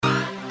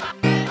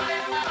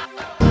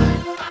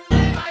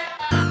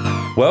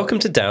Welcome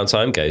to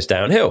Downtime Goes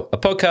Downhill, a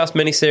podcast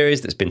mini-series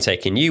that's been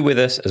taking you with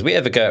us as we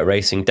ever go at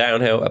racing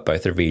downhill at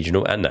both a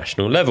regional and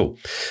national level.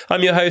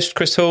 I'm your host,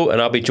 Chris Hall,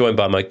 and I'll be joined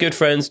by my good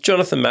friends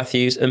Jonathan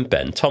Matthews and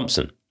Ben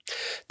Thompson.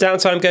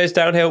 Downtime Goes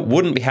Downhill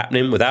wouldn't be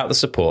happening without the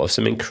support of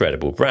some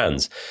incredible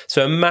brands.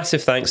 So a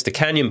massive thanks to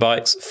Canyon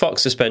Bikes,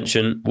 Fox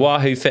Suspension,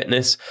 Wahoo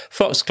Fitness,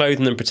 Fox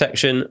Clothing and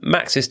Protection,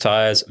 Maxxis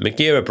Tyres,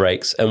 Magura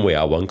Brakes and We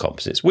Are One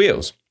Composites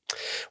Wheels.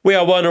 We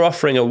Are One are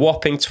offering a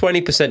whopping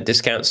 20%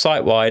 discount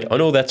site-wide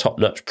on all their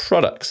top-notch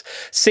products.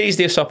 Seize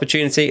this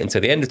opportunity until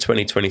the end of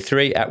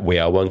 2023 at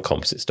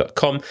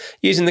weareonecomposites.com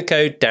using the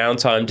code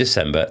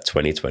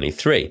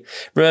DOWNTIMEDECEMBER2023.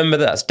 Remember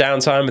that's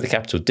downtime with a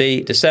capital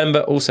D,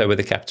 December also with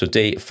a capital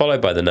D,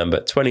 followed by the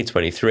number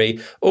 2023,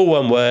 all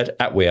one word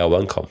at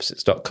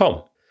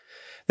weareonecomposites.com.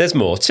 There's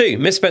more too.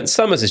 Misspent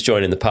Summers is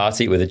joining the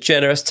party with a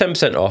generous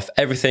 10% off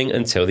everything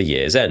until the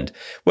year's end.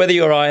 Whether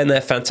you're eyeing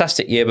their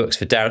fantastic yearbooks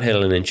for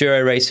downhill and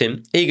enduro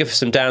racing, eager for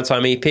some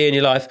downtime EP in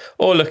your life,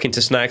 or looking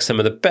to snag some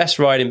of the best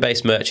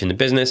riding-based merch in the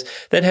business,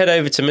 then head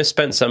over to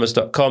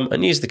misspentsummers.com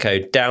and use the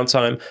code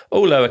DOWNTIME,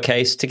 all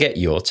lowercase, to get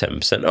your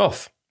 10%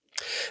 off.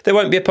 There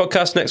won't be a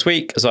podcast next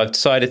week as I've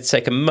decided to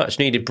take a much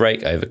needed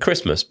break over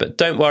Christmas, but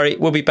don't worry,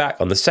 we'll be back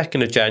on the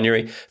 2nd of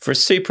January for a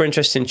super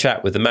interesting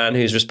chat with the man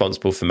who's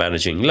responsible for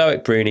managing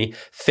Loic Bruni,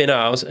 Finn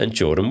Isles and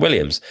Jordan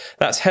Williams.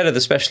 That's head of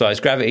the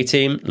Specialised Gravity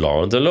team,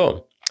 Laurent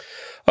Delorme.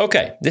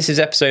 Okay, this is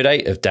episode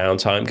 8 of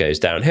Downtime Goes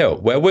Downhill,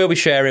 where we'll be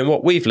sharing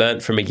what we've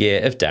learnt from a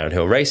year of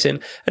downhill racing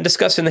and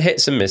discussing the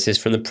hits and misses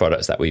from the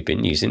products that we've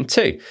been using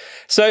too.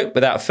 So,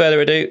 without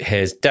further ado,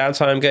 here's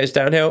Downtime Goes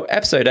Downhill,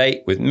 episode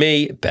 8 with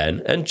me,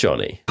 Ben and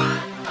Johnny.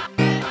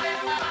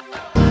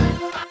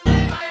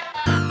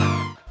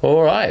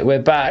 All right, we're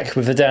back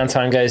with the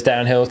Downtime Goes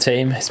Downhill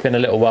team. It's been a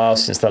little while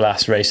since the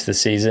last race of the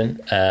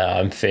season.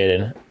 I'm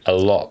feeling a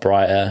lot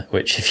brighter,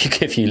 which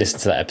if you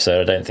listen to that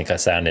episode, I don't think I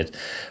sounded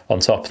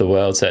on top of the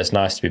world. So it's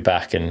nice to be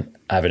back and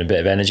having a bit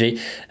of energy.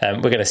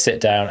 We're going to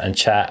sit down and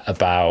chat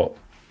about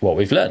what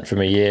we've learned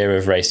from a year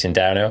of racing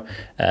downhill.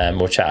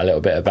 We'll chat a little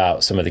bit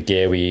about some of the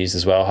gear we use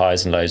as well,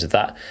 highs and lows of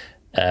that.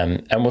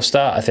 And we'll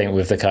start, I think,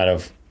 with the kind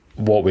of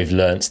what we've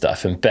learned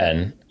stuff. And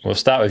Ben, we'll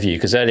start with you,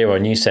 because earlier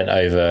on you sent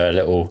over a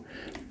little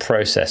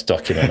process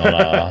document on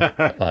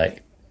our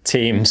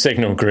team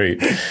signal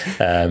group,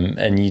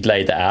 and you'd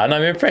laid that out, and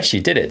I'm impressed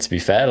you did it, to be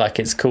fair.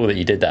 It's cool that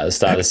you did that at the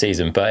start of the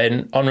season, but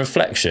on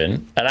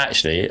reflection, and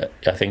actually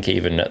I think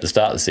even at the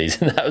start of the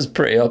season that was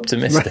pretty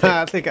optimistic.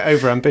 I think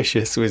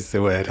overambitious was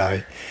the word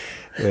I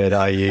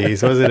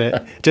used, wasn't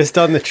it? Just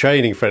on the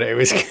training front, it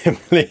was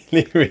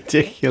completely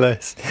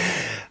ridiculous,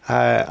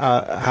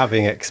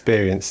 having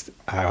experienced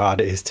how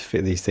hard it is to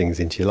fit these things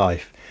into your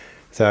life.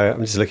 So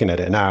I'm just looking at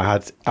it now.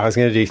 I was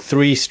going to do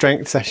 3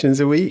 strength sessions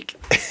a week,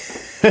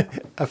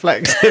 a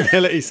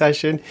flexibility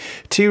session,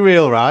 2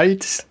 real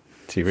rides,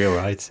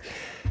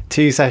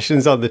 2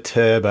 sessions on the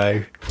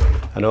turbo,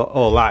 and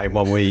all that in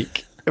 1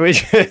 week,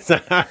 which is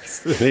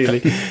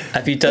absolutely...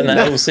 Have you done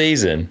that all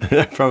season?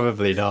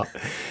 Probably not.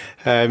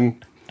 I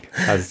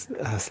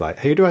was like,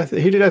 who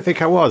did I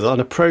think I was, on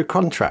a pro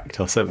contract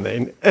or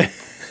something?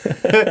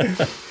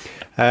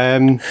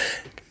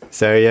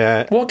 So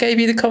yeah, what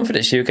gave you the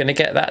confidence you were going to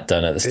get that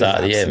done at the start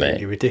of the year,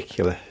 mate?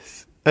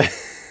 Ridiculous. I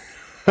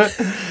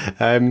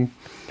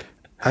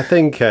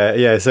think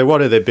So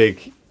one of the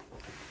big,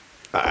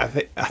 I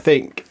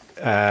think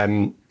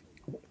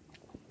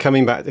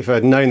coming back, if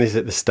I'd known this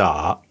at the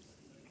start,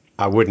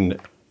 I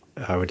would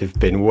have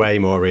been way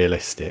more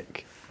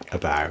realistic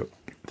about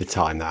the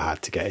time that I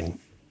had to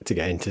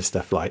get into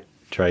stuff like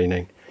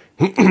training.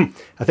 I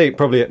think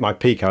probably at my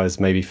peak I was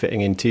maybe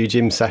fitting in 2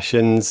 gym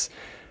sessions,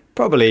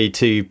 probably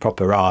 2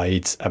 proper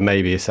rides, and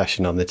maybe a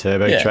session on the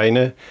turbo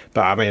trainer.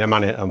 But I mean,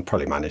 I'm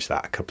probably managed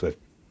that a couple of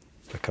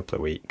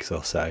weeks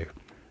or so. I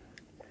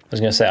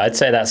was going to say, I'd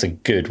say that's a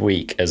good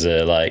week as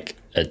a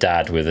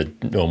dad with a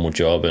normal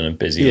job and a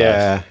busy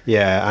life.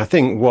 Yeah. I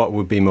think what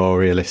would be more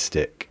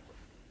realistic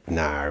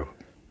now,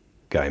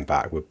 going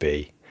back, would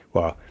be,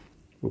 well,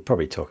 we'll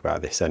probably talk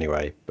about this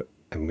anyway,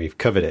 and we've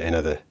covered it in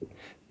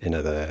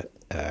other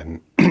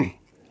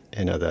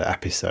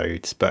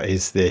episodes. But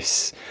is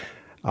this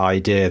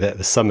idea that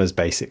the summer's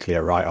basically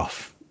a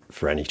write-off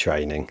for any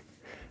training,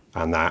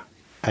 and that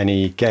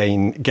any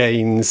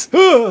gains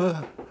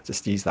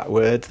just use that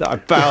word that I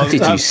banned. What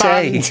did you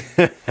say?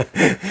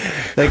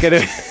 They're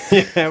gonna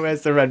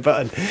where's the red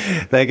button?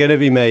 They're gonna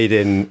be made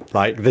in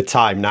the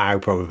time now,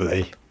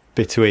 probably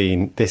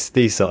between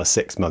these sort of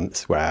 6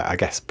 months, where I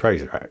guess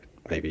pros are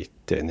maybe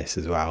doing this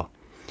as well,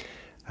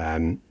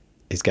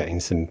 is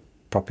getting some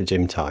proper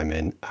gym time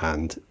in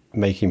and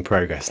making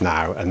progress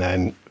now, and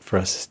then for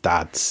us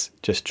dads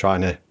just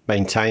trying to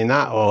maintain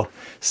that or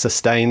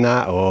sustain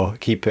that or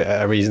keep it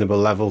at a reasonable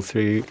level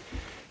through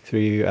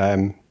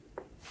the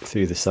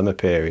summer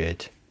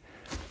period.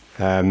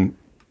 So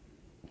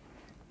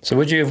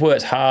would you have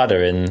worked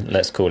harder in,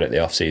 let's call it the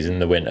off season,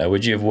 the winter?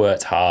 Would you have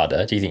worked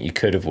harder? Do you think you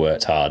could have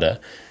worked harder?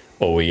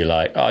 Or were you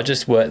like, I'll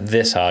just work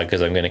this hard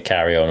because I'm going to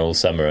carry on all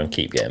summer and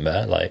keep getting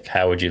better?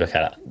 How would you look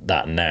at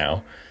that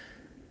now?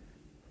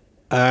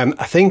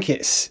 I think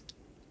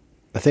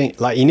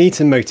like you need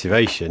some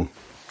motivation,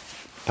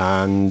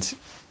 and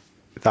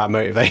that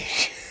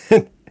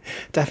motivation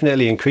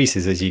definitely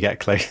increases as you get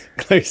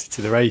closer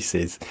to the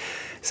races.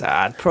 So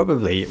I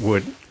probably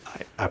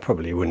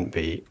wouldn't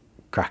be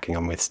cracking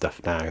on with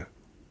stuff now,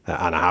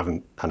 and I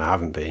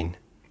haven't been,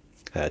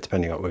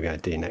 depending on what we're going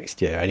to do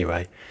next year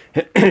anyway.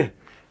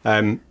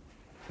 But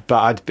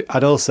I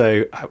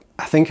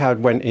think I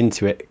went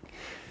into it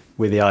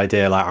with the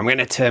idea like I'm going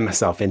to turn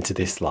myself into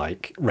this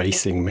like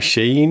racing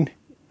machine,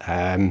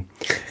 and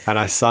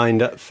I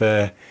signed up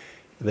for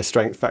the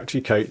Strength Factory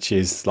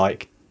Coaches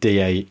like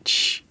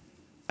DH,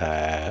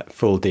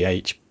 full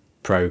DH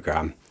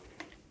program.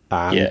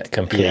 And,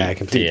 complete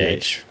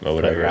DH or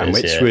whatever program,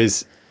 it is, which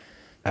was,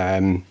 I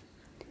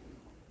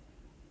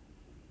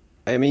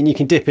mean, you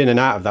can dip in and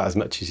out of that as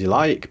much as you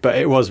like, but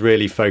it was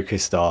really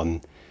focused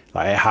on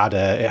like it had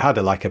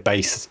a like a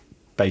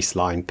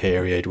baseline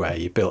period where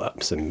you built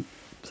up some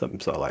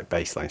sort of like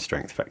baseline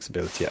strength,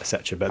 flexibility,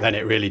 etc. But then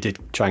it really did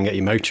try and get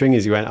you motoring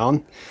as you went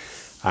on.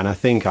 And I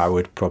think I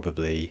would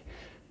probably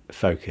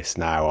focus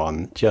now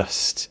on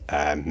just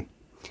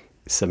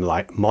some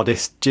like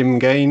modest gym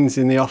gains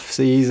in the off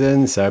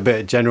season. So a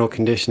bit of general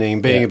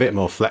conditioning, being a bit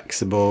more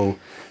flexible,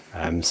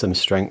 some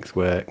strength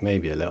work,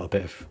 maybe a little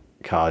bit of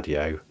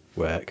cardio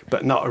work,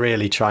 but not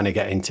really trying to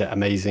get into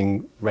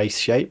amazing race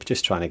shape,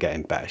 just trying to get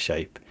in better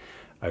shape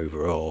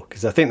overall,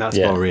 because I think that's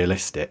more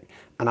realistic,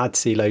 and I'd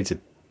see loads of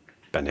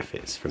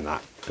benefits from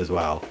that as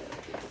well.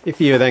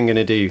 If you're then going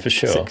to do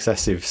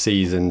successive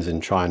seasons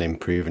and try and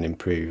improve,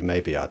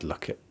 maybe I'd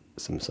look at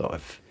some sort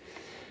of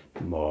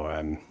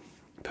more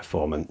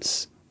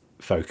performance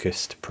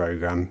focused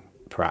program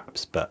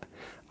perhaps, but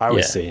I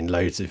was seeing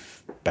loads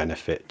of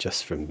benefit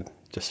just from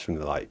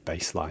the like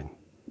baseline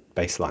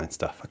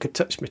stuff. I could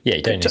touch my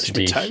you don't need to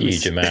do a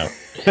huge amount.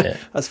 I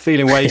was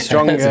feeling way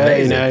stronger.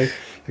 I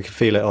could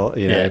feel it all,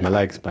 my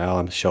legs, my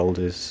arms,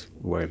 shoulders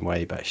were in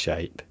way better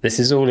shape. This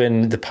is all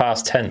in the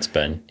past tense,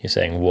 Ben. You're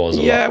saying was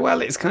a lot.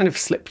 Well, it's kind of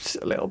slipped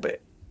a little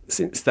bit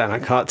since then. I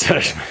can't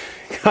touch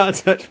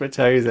my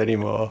toes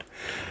anymore.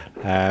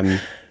 I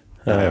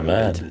haven't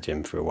been to the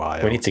gym for a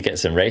while. We need to get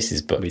some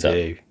races booked up.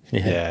 We do.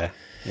 Yeah,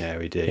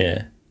 we do.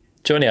 Yeah.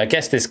 Johnny, I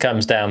guess this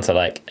comes down to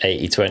like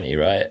 80-20,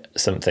 right?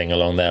 Something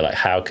along there. Like,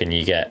 how can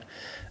you get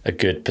a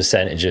good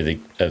percentage of the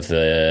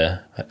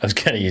I was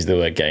going to use the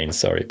word gains,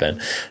 sorry, Ben.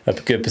 A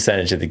good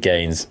percentage of the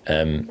gains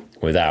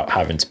without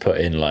having to put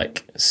in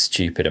like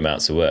stupid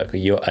amounts of work.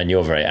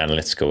 You're very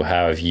analytical.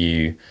 How have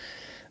you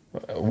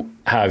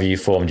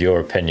formed your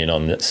opinion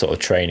on the sort of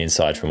training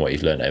side from what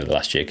you've learned over the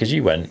last year? Because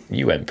you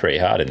went pretty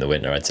hard in the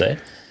winter, I'd say.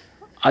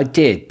 I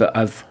did, but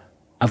I've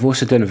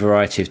also done a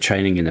variety of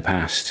training in the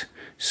past.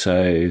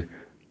 So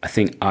I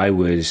think I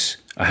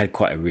had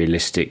quite a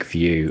realistic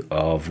view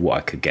of what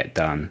I could get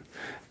done,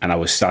 and I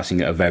was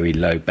starting at a very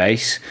low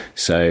base.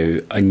 So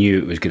I knew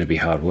it was going to be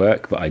hard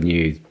work, but I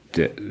knew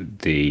that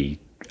the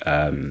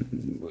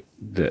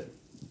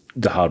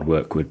hard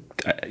work would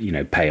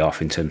pay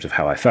off in terms of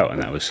how I felt, and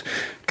that was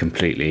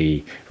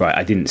completely right.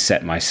 I didn't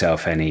set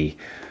myself any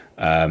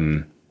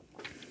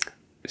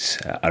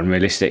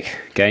unrealistic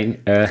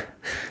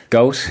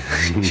goals,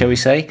 shall we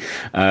say?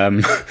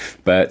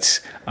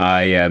 But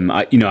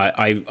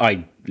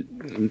I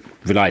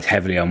relied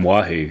heavily on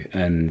Wahoo,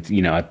 and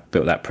I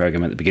built that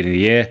program at the beginning of the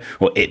year,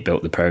 or it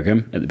built the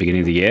program at the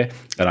beginning of the year,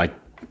 and I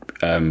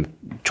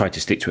tried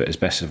to stick to it as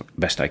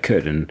best I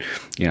could. And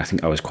I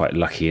think I was quite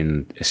lucky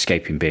in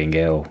escaping being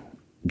ill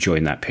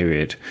during that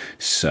period,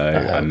 so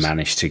I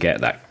managed to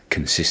get that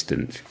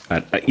consistent.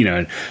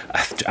 And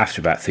after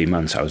about 3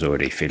 months, I was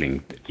already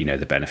feeling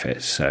the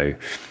benefits. So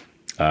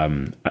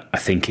I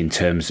think in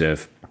terms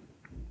of,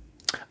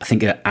 I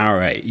think at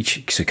our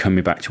age, so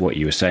coming back to what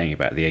you were saying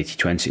about the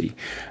 80-20,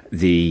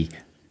 the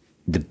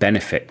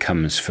benefit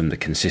comes from the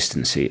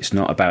consistency. It's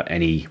not about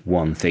any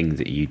one thing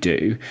that you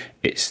do.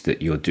 It's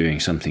that you're doing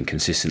something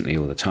consistently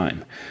all the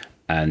time.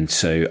 And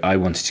so I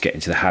wanted to get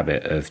into the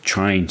habit of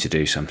trying to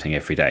do something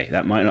every day.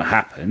 That might not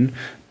happen,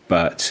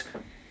 but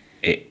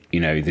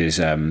there's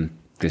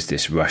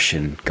this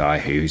Russian guy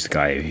who's the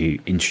guy who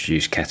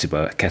introduced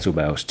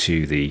kettlebells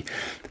to the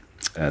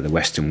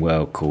Western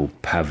world,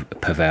 called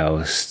Pavel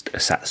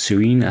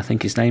Satsuin, I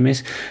think his name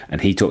is,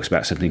 and he talks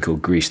about something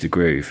called grease the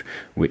groove,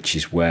 which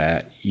is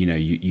where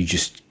you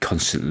just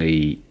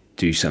constantly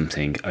do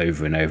something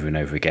over and over and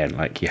over again.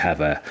 Like you have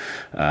a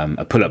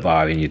pull-up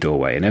bar in your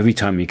doorway, and every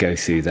time you go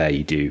through there,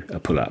 you do a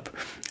pull-up,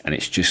 and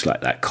it's just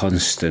like that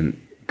constant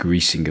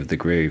greasing of the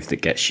groove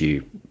that gets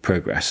you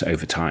progress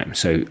over time.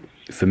 So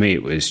for me,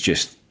 it was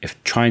just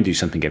try and do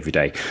something every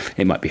day.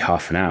 It might be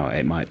half an hour,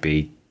 it might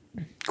be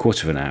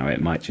quarter of an hour,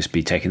 it might just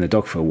be taking the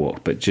dog for a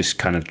walk, but just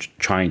kind of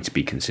trying to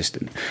be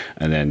consistent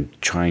and then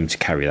trying to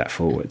carry that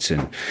forwards.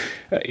 And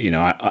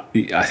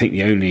I think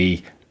the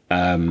only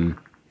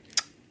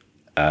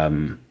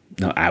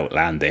not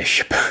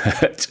outlandish,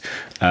 but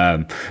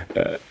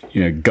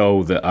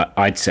goal that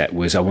I'd set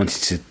was I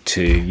wanted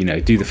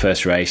to do the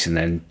first race and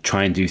then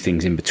try and do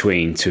things in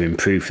between to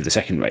improve for the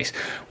second race.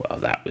 Well,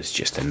 that was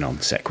just a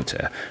non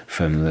sequitur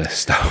from the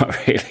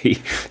start.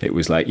 Really, it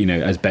was like,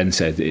 as Ben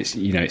said,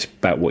 it's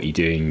about what you're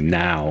doing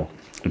now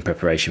in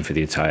preparation for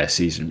the entire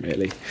season,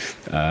 really.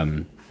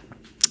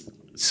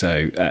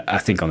 So I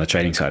think on the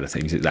training side of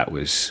things, that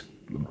was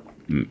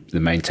the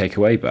main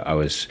takeaway. But I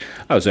was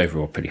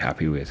overall pretty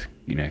happy with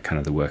kind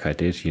of the work I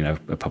did. I'll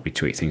probably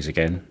tweak things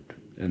again.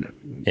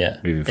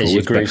 Moving forward. Is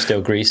your groove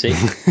still greasy?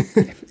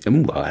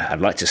 Well, I'd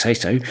like to say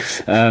so.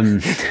 No,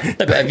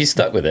 but have you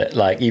stuck with it?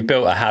 Like, you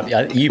built a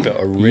habit. You built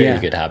a really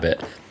good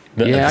habit.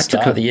 At the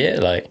start of the year,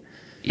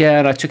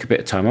 and I took a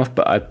bit of time off,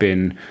 but I've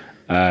been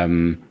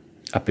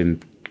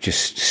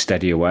just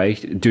steady away,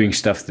 doing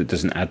stuff that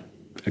doesn't add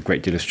a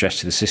great deal of stress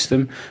to the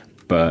system,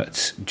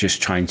 but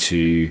just trying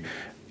to,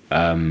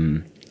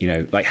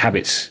 like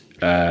habits.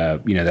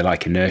 They're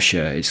like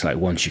inertia. It's like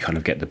once you kind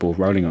of get the ball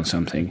rolling on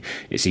something,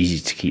 it's easy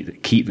to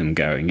keep them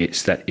going.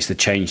 It's the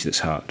change that's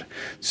hard.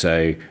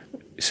 So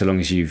long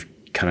as you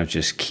kind of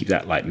just keep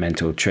that like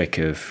mental trick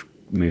of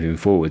moving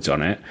forwards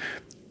on it,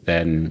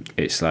 then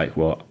it's like,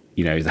 well,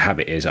 the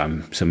habit is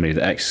I'm somebody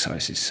that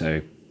exercises,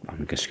 so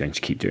I'm just going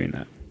to keep doing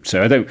that.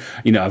 So I don't,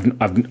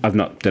 I've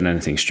not done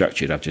anything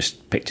structured. I've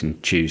just picked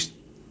and choose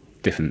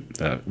different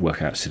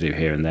workouts to do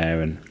here and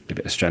there, and a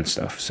bit of strength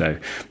stuff. So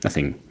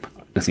nothing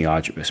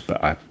arduous,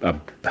 but I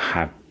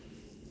have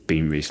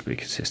been reasonably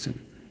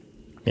consistent.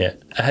 Yeah.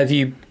 Have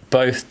you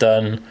both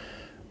done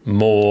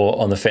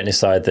more on the fitness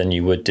side than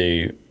you would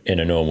do in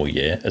a normal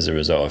year as a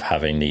result of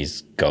having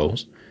these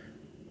goals?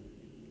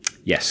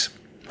 Yes,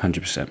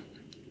 100%.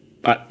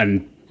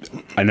 And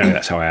I know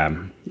that's how I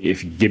am.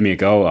 If you give me a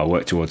goal, I'll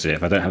work towards it.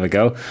 If I don't have a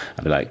goal,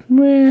 I'll be like,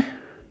 meh.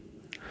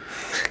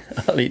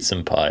 I'll eat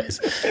some pies.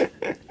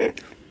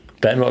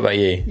 Ben, what about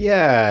you?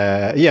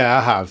 Yeah,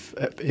 I have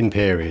in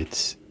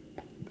periods.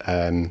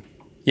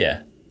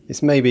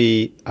 It's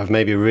I've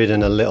maybe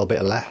ridden a little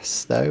bit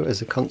less though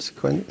as a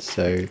consequence.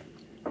 So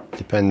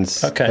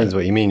depends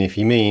what you mean. If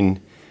you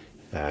mean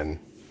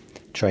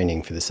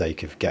training for the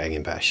sake of getting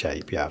in better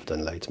shape, I've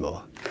done loads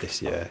more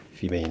this year.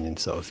 If you mean in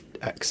sort of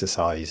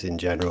exercise in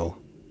general,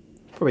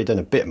 probably done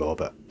a bit more,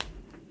 but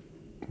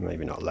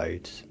maybe not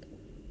loads.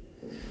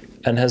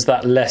 And has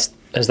that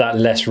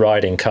less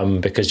riding come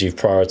because you've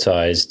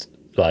prioritised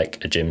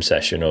like a gym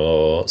session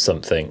or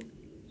something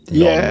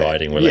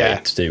non-riding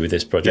related to do with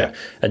this project?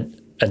 And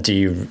do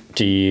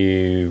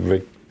you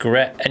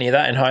regret any of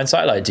that in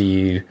hindsight? Like,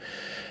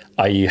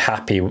 are you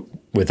happy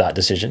with that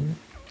decision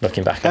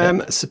looking back at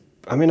it? So,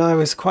 I mean, I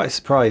was quite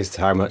surprised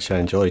how much I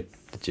enjoyed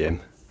the gym.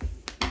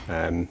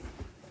 I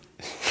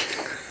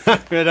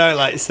don't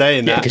like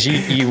saying that. Because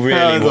you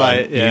really you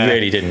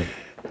really didn't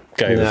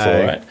go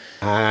before, right?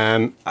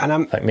 And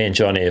I'm like, me and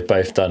Johnny have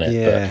both done it,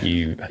 but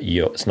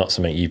it's not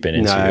something you've been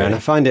into. No, really. And I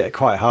find it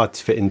quite hard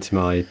to fit into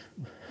my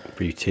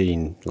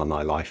routine, like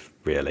my life,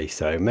 really.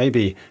 So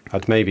maybe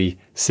I'd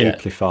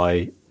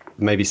simplify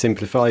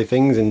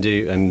things and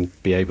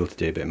be able to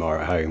do a bit more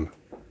at home,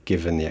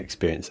 given the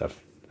experience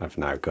I've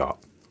now got.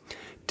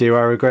 Do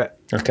I regret?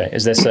 Okay,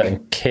 is there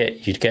certain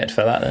kit you'd get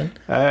for that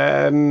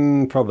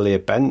then? Probably a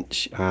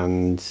bench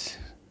and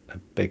a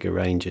bigger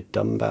range of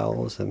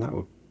dumbbells, and that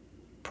would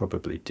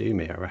probably do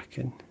me, I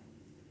reckon.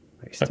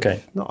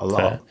 Okay, not a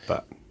lot,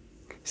 but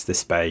it's the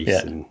space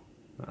and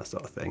that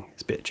sort of thing.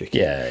 It's a bit tricky.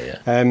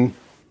 Yeah.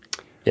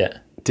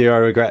 Do I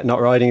regret not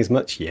riding as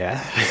much?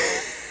 Yeah.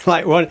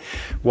 Like one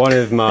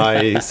of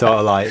my sort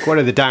of like one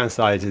of the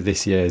downsides of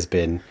this year has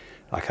been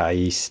like I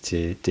used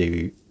to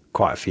do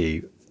quite a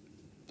few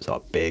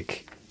sort of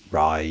big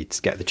rides,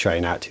 get the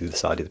train out to the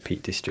side of the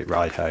Peak District,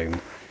 ride home,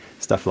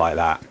 stuff like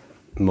that.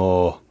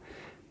 More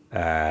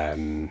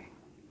not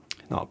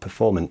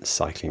performance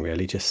cycling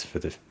really, just for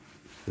the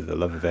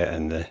love of it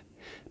and the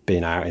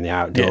being out in the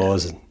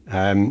outdoors.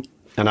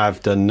 And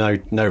I've done no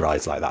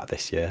rides like that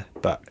this year,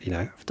 but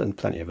I've done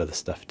plenty of other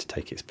stuff to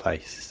take its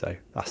place, so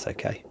that's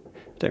okay.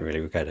 Don't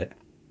really regret it.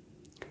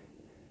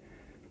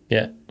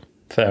 Yeah,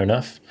 fair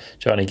enough.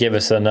 Johnny, give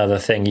us another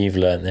thing you've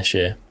learned this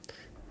year.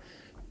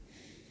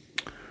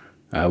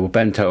 Well,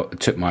 Ben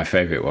took my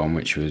favourite one,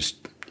 which was,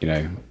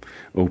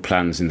 all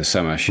plans in the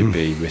summer should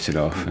be written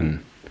off,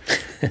 and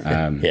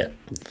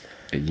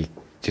you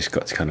just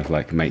got to kind of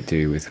like make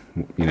do with,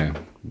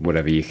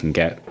 whatever you can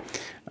get.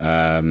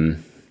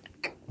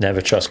 Never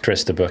trust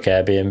Chris to book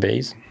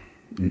Airbnbs.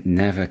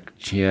 Never,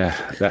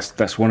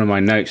 That's one of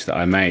my notes that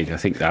I made. I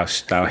think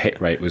our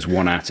hit rate was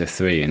 1 out of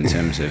 3 in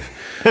terms of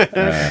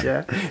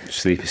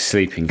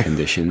sleeping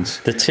conditions.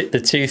 The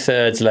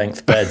 2/3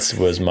 length beds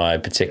was my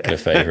particular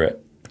favourite.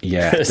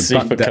 Yeah,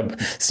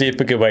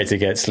 super good way to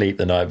get sleep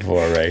the night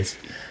before a race.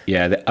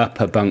 Yeah, the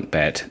upper bunk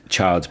bed,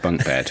 child's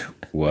bunk bed,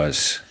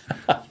 was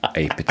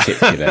a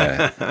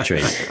particular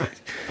treat.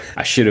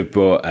 I should have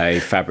bought a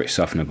fabric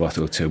softener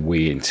bottle to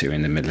wee into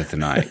in the middle of the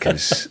night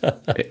because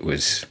it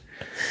was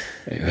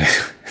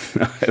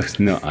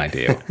not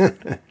ideal.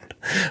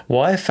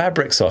 Why a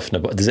fabric softener?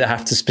 Does it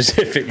have to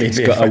specifically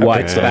be got a fabric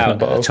white softener spout at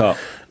the bottle? top.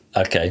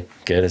 Okay,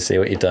 good. I see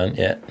what you've done.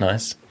 Yeah,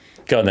 nice.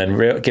 Go on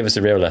then. Give us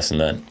a real lesson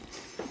learned.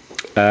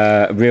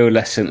 Real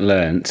lesson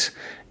learnt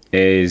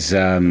is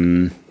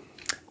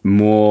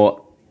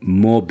more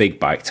big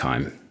bike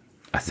time.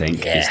 I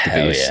think is the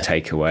biggest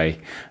takeaway.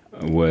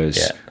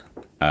 Was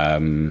I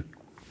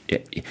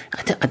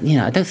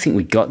don't think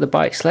we got the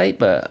bikes late,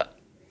 but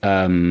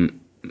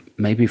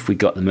maybe if we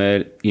got them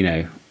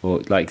early, or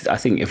like I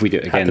think if we do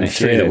it again next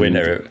through year, the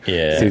winter,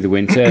 through the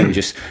winter,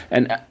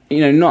 and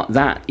not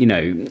that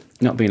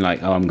not being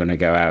like, oh, I'm going to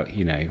go out,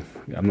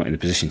 I'm not in a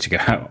position to go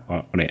out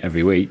on it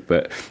every week,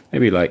 but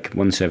maybe like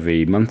once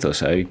every month or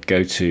so,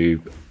 go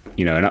to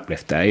an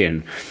uplift day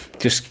and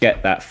just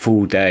get that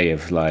full day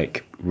of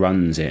like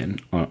runs in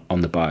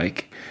on the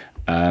bike.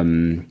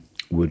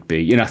 Would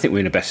be, I think we're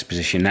in a better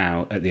position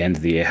now at the end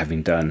of the year,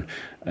 having done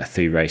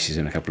 3 races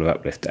and a couple of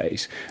uplift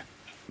days.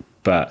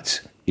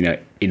 But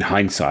in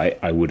hindsight,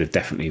 I would have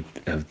definitely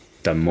have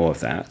done more of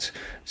that.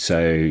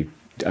 So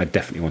I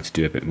definitely want to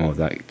do a bit more of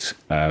that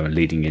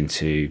leading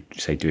into,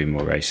 say, doing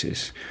more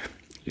races.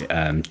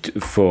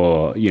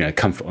 For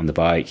comfort on the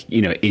bike,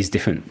 it is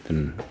different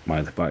than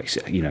my other bikes.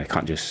 I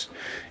can't just,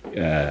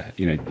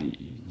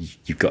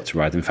 you've got to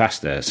ride them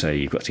faster, so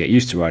you've got to get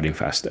used to riding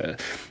faster,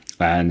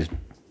 and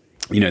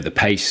the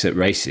pace at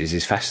races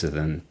is faster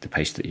than the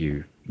pace that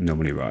you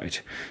normally ride.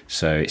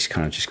 So it's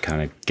kind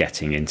of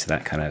getting into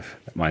that kind of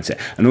mindset.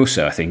 And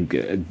also, I think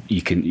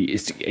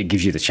it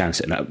gives you the chance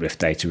at an uplift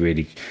day to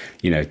really,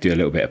 do a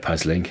little bit of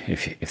puzzling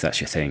if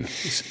that's your thing.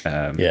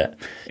 Puzzling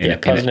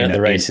at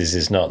the races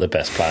is not the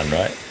best plan,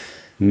 right?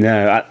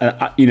 No,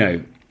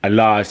 I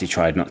largely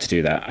tried not to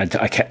do that.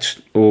 I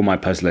kept all my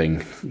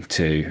puzzling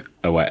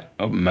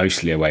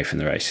mostly away from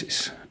the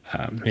races.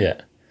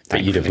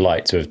 But you'd have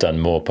liked to have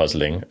done more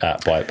puzzling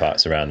at bike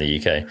parks around the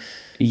UK.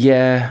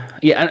 Yeah,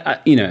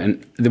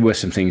 and there were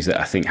some things that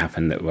I think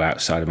happened that were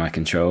outside of my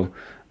control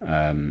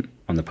on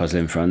the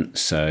puzzling front.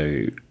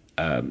 So,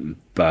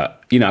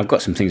 but I've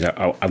got some things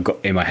I've got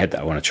in my head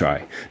that I want to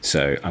try.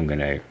 So I'm going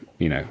to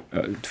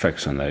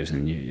focus on those.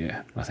 And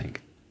I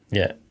think.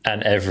 Yeah,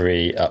 and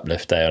every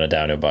uplift day on a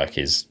downhill bike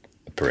is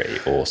a pretty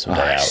awesome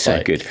day out.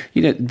 So good.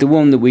 The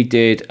one that we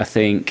did, I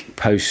think,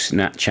 post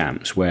Nat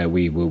Champs, where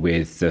we were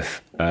with the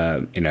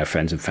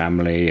friends and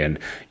family, and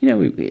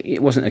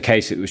it wasn't a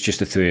case. It was just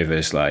the 3 of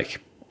us,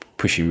 like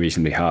pushing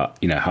reasonably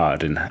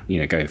hard, and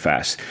going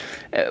fast.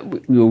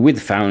 We were with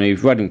the family,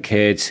 riding with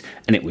kids,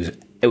 and it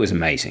was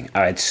amazing.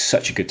 I had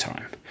such a good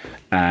time,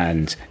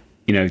 and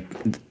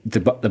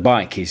the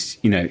bike is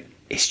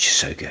it's just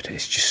so good.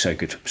 It's just so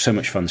good, so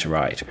much fun to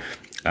ride.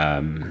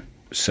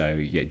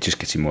 Just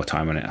getting more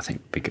time on it, I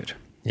think, would be good.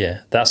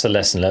 Yeah, that's the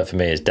lesson learned for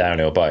me, is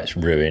downhill bikes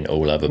ruin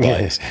all other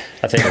bikes.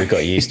 I think we've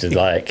got used to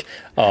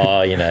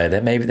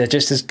they're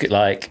just as good,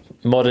 like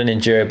modern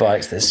enduro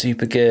bikes, they're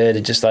super good,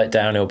 they're just like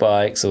downhill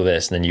bikes, all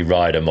this, and then you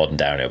ride a modern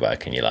downhill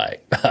bike and you're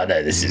like, oh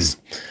no, this is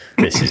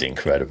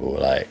incredible.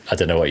 Like, I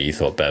don't know what you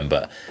thought, Ben,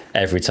 but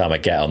every time I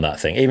get on that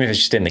thing, even if it's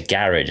just in the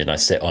garage and I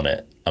sit on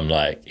it, I'm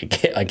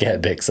like, I get a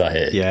bit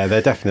excited. Yeah,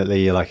 they're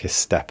definitely like a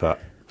step up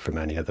from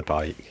any other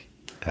bike.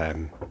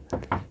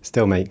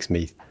 Still makes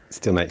me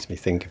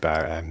think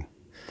about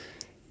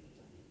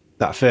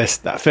that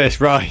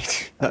first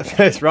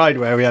ride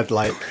where we had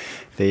like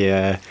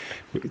the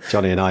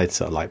Johnny and I had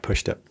sort of like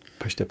pushed up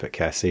at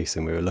Cairns,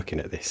 and we were looking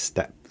at this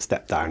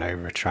step down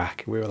over a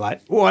track, and we were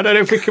like, oh, I don't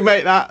know if we can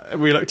make that,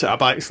 and we looked at our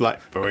bikes like,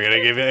 but we're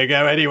gonna give it a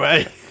go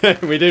anyway.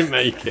 We didn't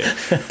make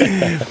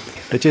it.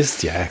 But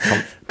just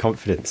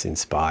confidence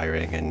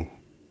inspiring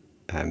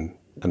and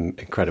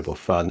incredible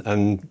fun,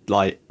 and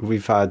like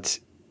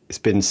it's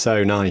been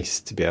so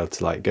nice to be able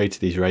to like go to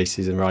these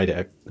races and ride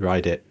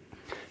it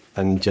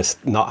and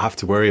just not have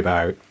to worry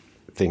about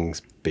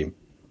things being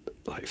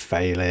like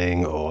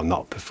failing or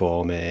not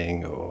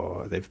performing,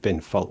 or they've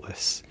been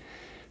faultless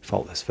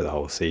for the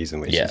whole season,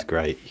 which is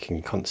great. You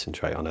can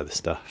concentrate on other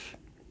stuff.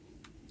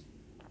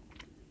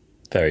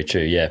 Very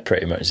true. Yeah,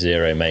 pretty much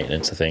zero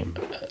maintenance, I think,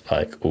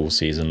 like all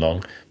season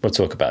long. We'll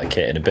talk about the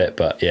kit in a bit,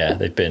 but yeah,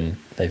 they've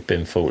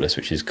been faultless,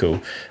 which is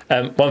cool.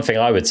 One thing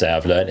I would say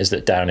I've learned is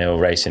that downhill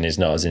racing is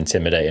not as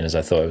intimidating as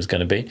I thought it was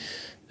going to be.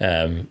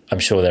 I'm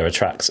sure there are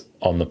tracks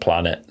on the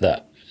planet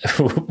that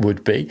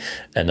would be,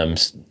 and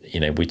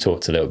we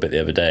talked a little bit the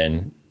other day,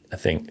 and I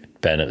think,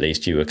 Ben, at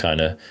least you were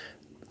kind of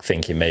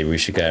thinking maybe we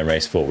should go and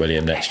race Fort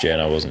William next year,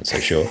 and I wasn't so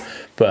sure.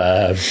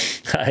 But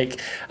I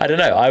don't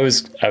know. I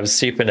was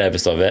super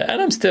nervous of it,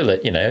 and I'm still I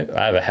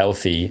have a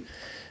healthy,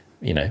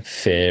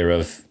 fear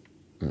of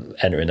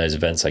entering those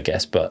events, I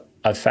guess. But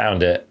I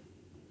found it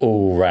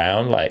all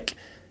round, like,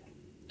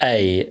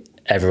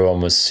 everyone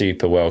was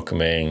super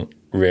welcoming,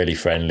 really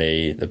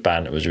friendly. The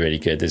banter was really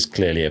good. There's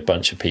clearly a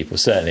bunch of people,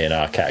 certainly in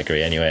our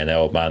category anyway, in the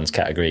old man's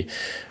category,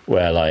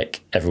 where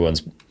like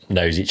everyone's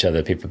knows each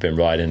other. People have been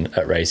riding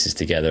at races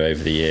together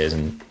over the years,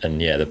 and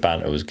the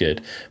banter was good.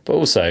 But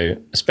also,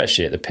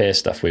 especially at the Pierce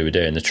stuff we were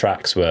doing, the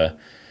tracks were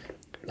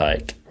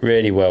like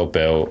really well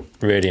built,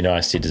 really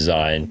nicely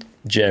designed,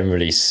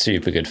 generally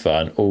super good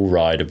fun, all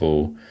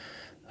rideable,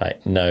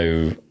 like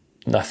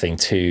nothing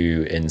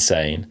too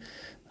insane.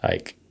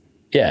 Like,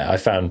 yeah, I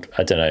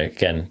don't know,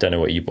 again, don't know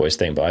what you boys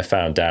think, but I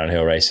found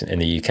downhill racing in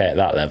the UK at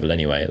that level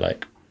anyway,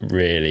 like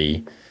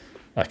really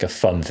like a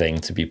fun thing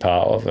to be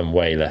part of and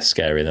way less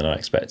scary than I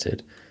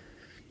expected.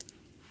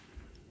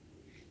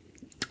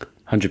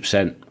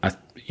 100%. I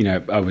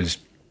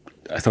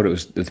thought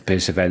the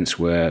Pierce events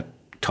were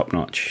top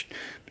notch,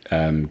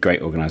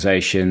 great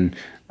organisation,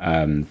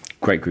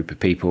 great group of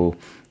people.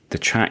 The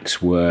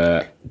tracks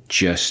were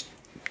just,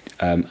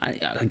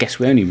 I guess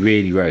we only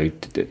really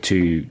rode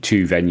two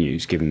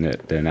venues, given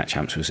that the Nat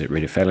Champs was at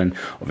Rhydyfelin,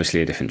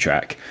 obviously a different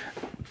track,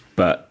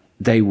 but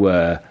they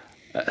were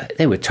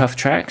tough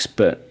tracks,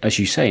 but as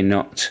you say,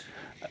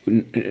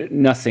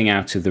 nothing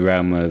out of the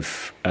realm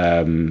of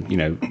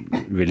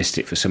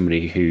realistic for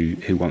somebody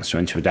who wants to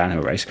enter a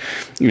downhill race.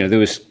 There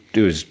was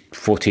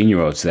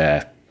 14-year-olds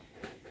there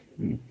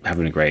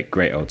having a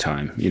great old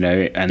time,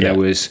 and there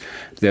was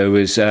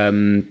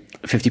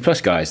 50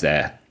 plus guys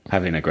there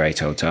having a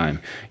great old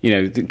time,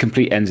 the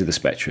complete ends of the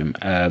spectrum.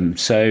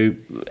 So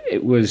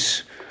it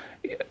was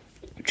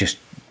just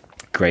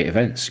great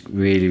events,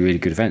 really, really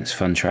good events,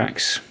 fun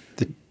tracks.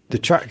 The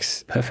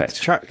tracks, perfect. The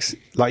tracks,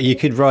 like you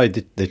could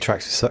ride the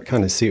tracks were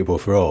kind of suitable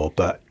for all,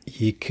 but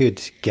you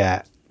could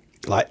get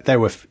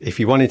if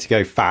you wanted to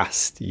go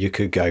fast, you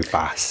could go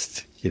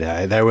fast.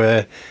 There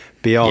were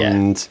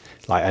beyond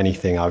like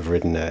anything I've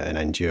ridden an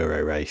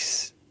enduro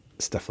race,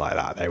 stuff like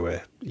that. They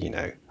were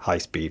high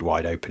speed,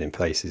 wide open in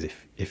places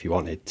if you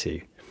wanted to.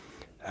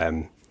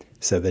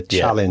 So the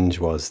challenge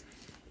was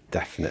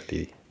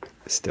definitely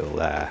still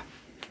there.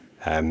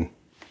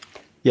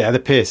 The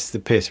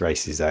Pierce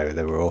races though,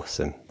 they were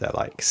awesome. They're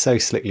like so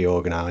slickly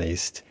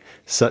organised,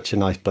 such a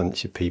nice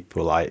bunch of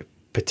people like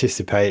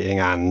participating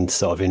and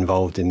sort of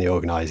involved in the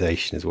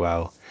organisation as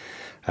well.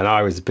 And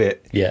I was a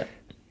bit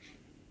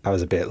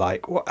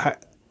like,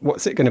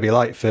 what's it going to be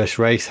like first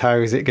race? How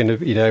is it going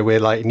to, we're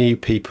like new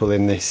people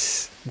in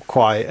this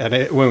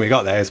when we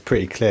got there, it's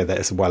pretty clear that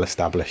it's well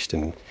established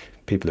and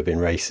people have been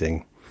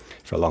racing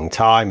for a long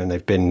time and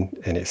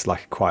it's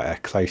like quite a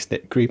close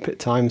knit group at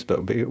times,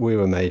 but we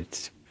were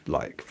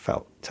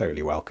felt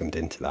totally welcomed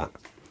into that.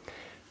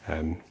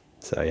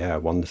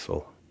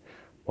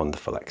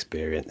 Wonderful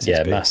experience.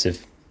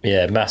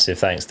 Massive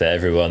thanks to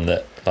everyone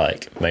that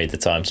made the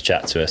time to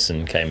chat to us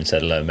and came and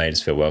said hello and made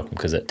us feel welcome,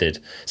 because it did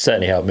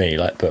certainly help me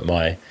put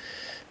my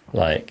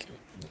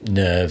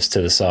nerves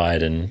to the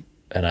side and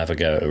have a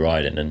go at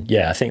riding. And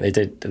I think they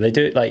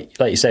do like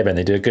you say, Ben,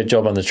 they do a good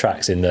job on the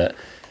tracks in that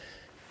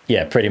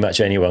pretty much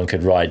anyone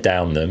could ride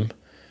down them,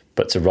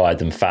 but to ride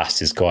them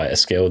fast is quite a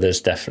skill.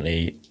 There's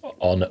definitely,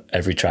 on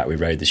every track we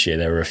rode this year,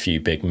 there were a few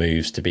big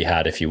moves to be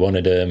had if you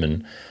wanted them,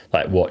 and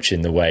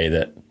watching the way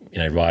that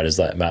riders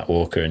like Matt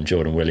Walker and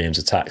Jordan Williams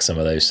attack some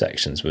of those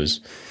sections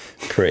was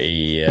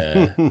pretty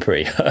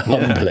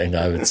humbling,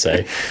 I would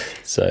say.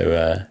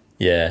 So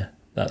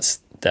that's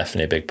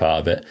definitely a big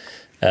part of it.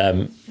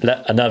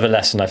 Another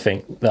lesson I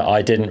think that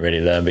I didn't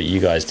really learn, but you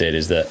guys did,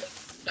 is that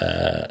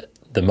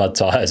the mud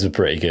tyres were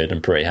pretty good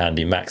and pretty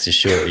handy. Max's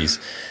shorties,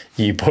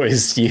 you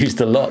boys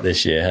used a lot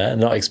this year, huh?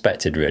 Not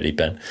expected really,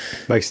 Ben.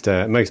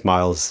 Most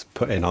miles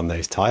put in on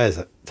those tyres,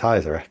 I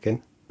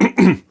reckon.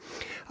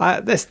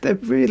 They're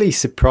really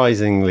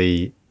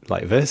surprisingly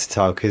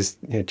versatile, because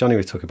Johnny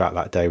was talking about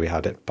that day we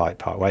had at Bike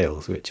Park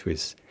Wales, which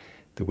was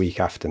the week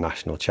after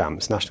National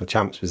Champs. National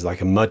Champs was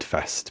like a mud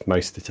fest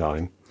most of the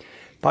time.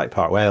 Bike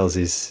Park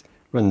Wales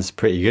runs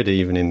pretty good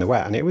even in the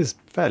wet, and it was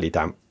fairly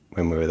damp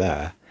when we were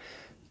there.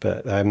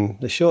 But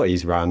the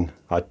shorties ran,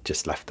 I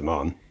just left them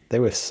on. They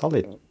were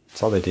solid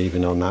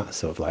even on that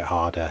sort of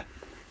harder,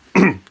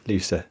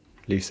 looser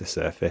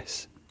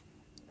surface.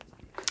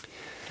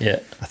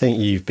 Yeah, I think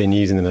you've been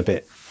using them a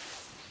bit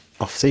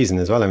off season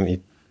as well, haven't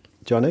you,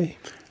 Johnny?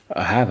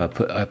 I have. I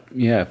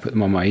put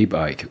them on my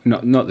e-bike.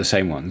 Not the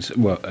same ones.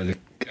 Well,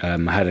 I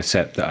had a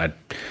set that I'd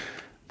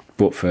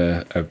bought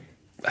for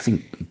I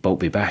think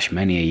Boltby Bash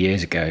many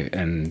years ago,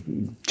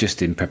 and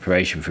just in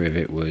preparation for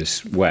it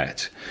was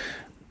wet,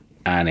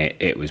 and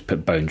it was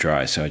put bone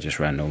dry, so I just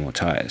ran normal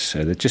tyres.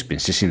 So they've just been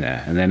sitting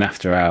there, and then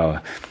after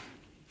our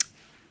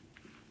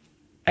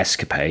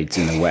escapades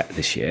in the wet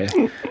this year,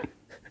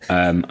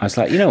 I was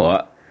like, you know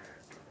what?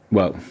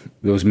 Well,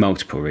 there was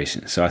multiple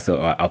reasons. So I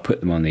thought, I'll put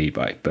them on the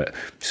e-bike. But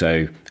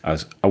so I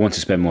want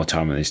to spend more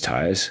time on these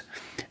tyres.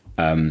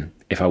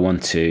 If I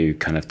want to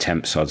kind of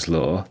tempt sod's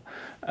law,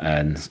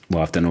 and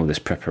I've done all this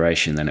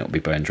preparation, then it'll be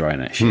bone dry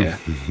next year.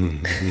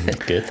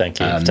 Good, thank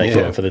you. Take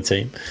one for the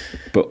team.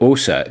 But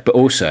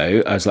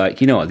also, I was like,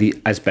 you know what?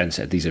 As Ben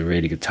said, these are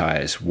really good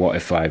tyres. What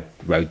if I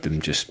rode them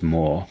just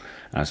more?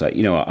 And I was like,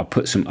 you know what? I'll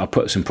put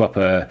some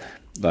proper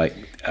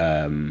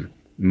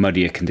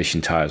muddier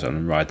conditioned tyres on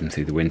and ride them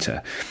through the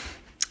winter.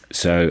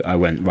 So I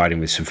went riding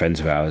with some friends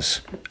of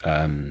ours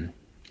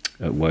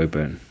at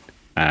Woburn,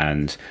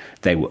 and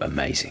they were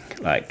amazing.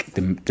 Like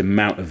the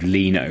amount of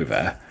lean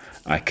over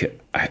I could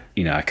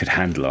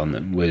handle on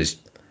them was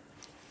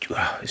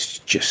it's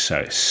just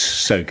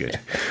so good.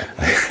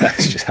 I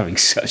was just having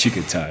such a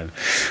good time.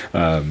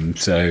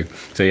 So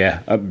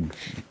yeah,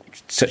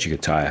 such a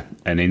good tyre.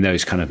 And in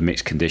those kind of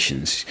mixed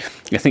conditions,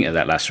 I think at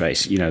that last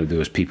race, there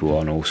was people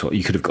on all sorts.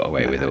 You could have got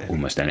away with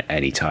almost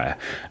any tyre.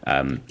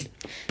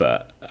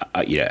 But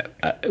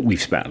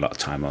we've spent a lot of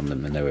time on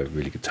them, and they were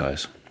really good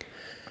tyres.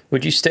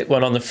 Would you stick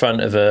one on the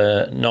front of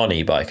a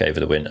non-e-bike over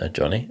the winter,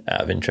 Johnny,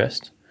 out of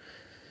interest?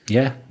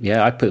 Yeah,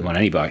 I put them on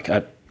any bike.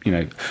 I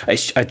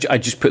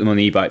just put them on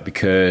the e-bike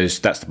because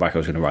that's the bike I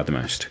was going to ride the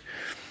most.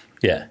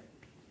 Yeah.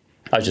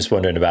 I was just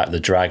wondering about the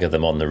drag of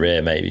them on the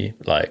rear, maybe,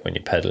 like when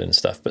you're pedaling and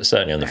stuff, but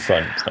certainly on the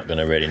front, it's not going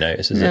to really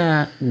notice, is it?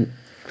 I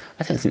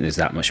don't think there's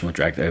that much more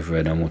drag over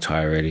a normal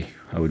tyre, really,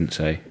 I wouldn't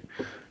say.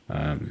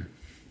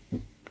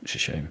 It's a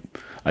shame.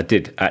 I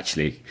did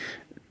actually,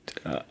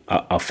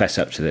 I'll fess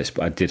up to this,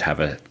 but I did have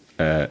a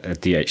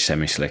DH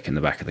semi-slick in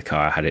the back of the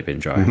car had it been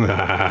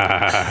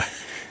dry.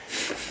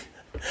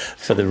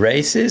 For the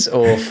races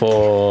or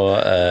for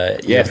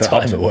your for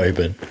time Hopton. at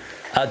Woburn?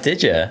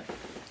 Did you?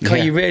 God,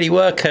 Yeah. you really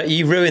were.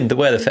 You ruined the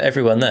weather for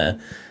everyone there.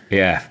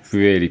 Yeah,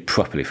 really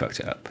properly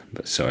fucked it up,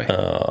 but sorry.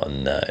 Oh,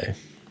 no.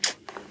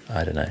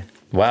 I don't know.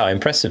 Wow,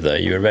 impressive, though.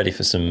 You were ready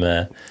for some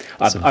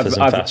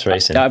fast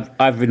racing.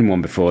 I've ridden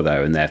one before,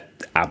 though, and they're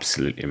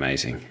absolutely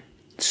amazing.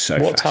 So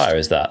What fast. tyre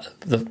is that?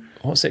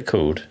 What's it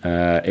called?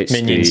 It's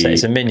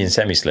It's a Minion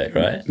semi-slick,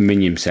 right?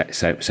 Minion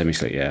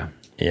semi-slick, yeah.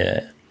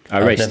 Yeah. I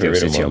I've raced never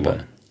Steel ridden City one, on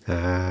one.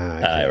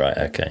 Right,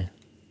 okay.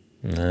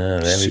 There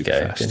we Super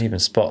go. fast. Didn't even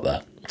spot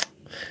that.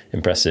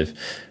 Impressive.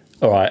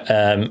 All right,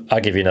 I'll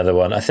give you another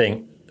one. I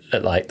think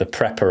that like the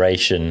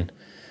preparation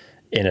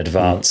in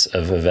advance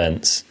of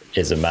events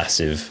is a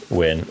massive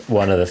win.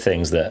 One of the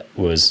things that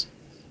was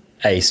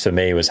ace for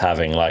me was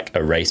having like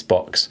a race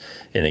box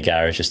in the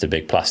garage, just a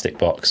big plastic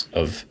box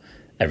of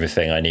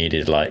everything I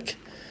needed, like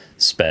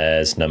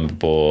spares, number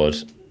board,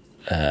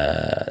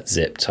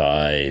 zip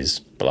ties,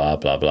 blah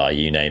blah blah,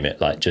 you name it,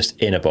 like just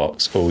in a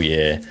box all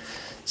year,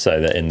 so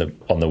that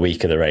on the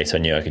week of the race I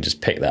knew I could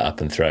just pick that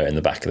up and throw it in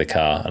the back of the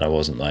car, and I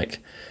wasn't like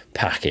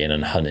packing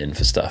and hunting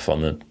for stuff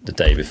on the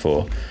day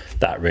before.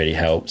 That really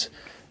helped.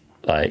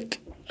 Like,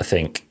 I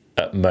think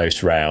at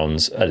most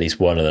rounds, at least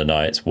one of the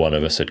nights, one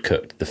of us had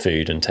cooked the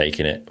food and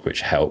taken it,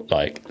 which helped.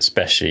 Like,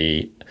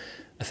 especially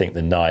I think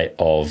the night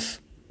of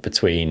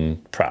between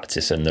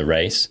practice and the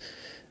race,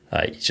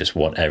 you just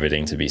want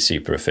everything to be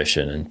super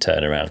efficient and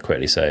turn around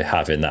quickly. So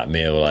having that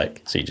meal,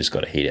 so you just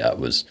got to heat it up,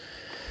 was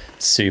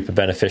super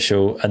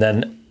beneficial. And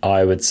then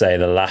I would say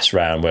the last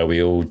round, where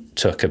we all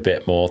took a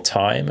bit more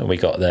time and we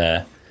got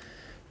there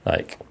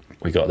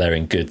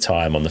in good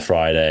time on the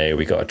Friday.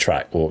 We got a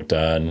track walk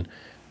done.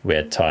 We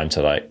had time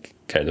to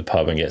go to the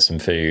pub and get some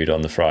food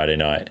on the Friday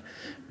night,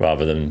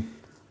 rather than,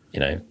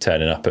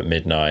 turning up at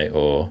midnight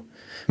or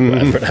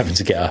whatever, and having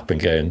to get up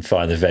and go and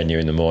find the venue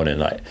in the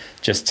morning.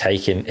 Just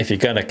taking, if you're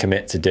going to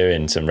commit to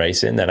doing some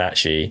racing, then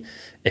actually,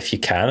 if you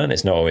can, and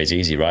it's not always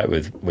easy, right,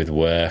 with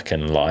work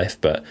and life,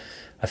 but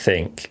I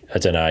think, I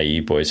don't know how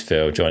you boys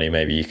feel, Johnny,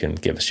 maybe you can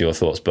give us your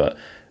thoughts, but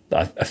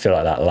I feel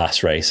like that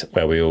last race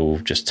where we all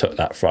just took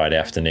that Friday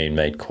afternoon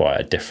made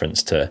quite a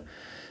difference to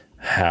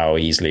how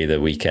easily the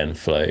weekend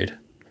flowed.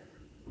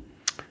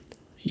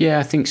 Yeah,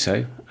 I think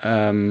so.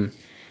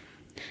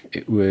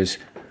 It was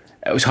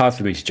hard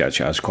for me to judge.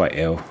 I was quite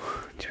ill,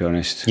 to be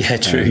honest. Yeah,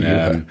 true.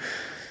 And,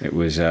 it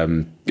was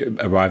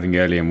arriving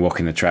early and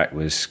walking the track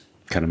was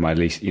kind of my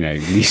least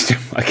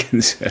of my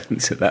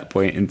concerns at that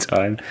point in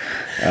time.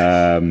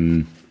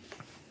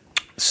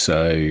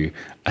 So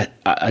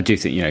I do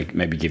think,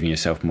 maybe giving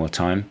yourself more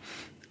time.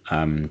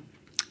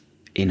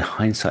 In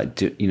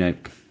hindsight,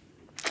 I'm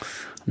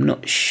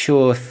not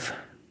sure if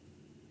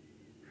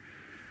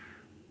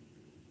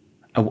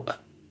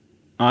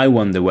I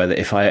wonder whether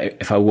if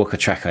I walk a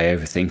track, I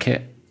overthink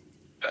it,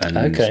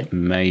 and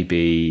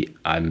maybe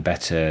I'm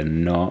better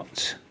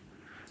not.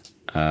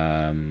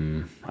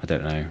 I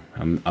don't know.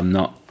 I'm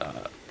not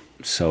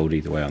sold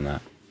either way on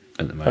that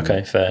at the moment.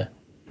 Okay, fair.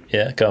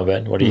 Yeah, go on,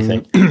 Ben. What do you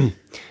think?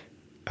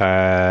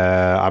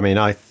 I've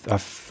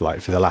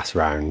for the last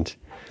round,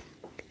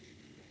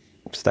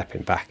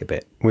 stepping back a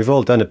bit, we've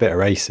all done a bit of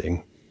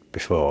racing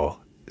before,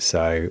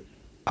 so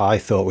I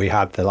thought we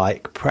had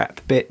the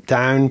prep bit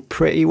down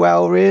pretty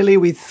well, really.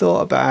 We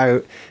thought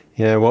about,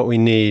 what we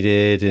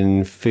needed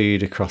and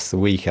food across the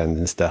weekend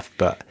and stuff,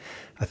 but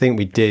I think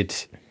we did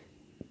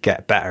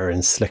get better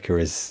and slicker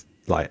as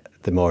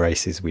the more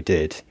races we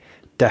did.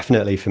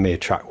 Definitely for me, a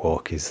track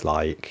walk is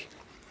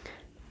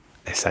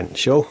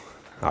essential.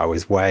 I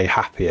was way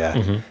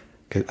happier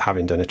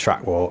having done a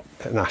track walk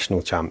at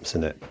national champs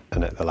and at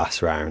the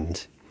last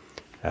round.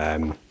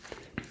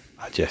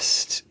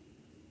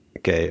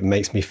 It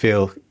makes me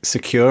feel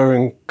secure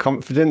and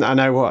confident. I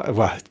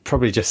know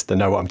probably just I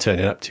know what I'm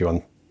turning up to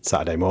on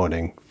Saturday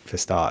morning, for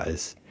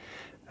starters.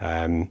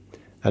 And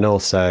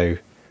also,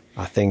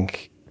 I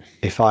think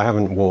if I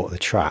haven't walked the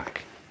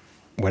track,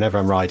 whenever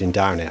I'm riding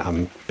down it,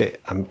 I'm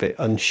a bit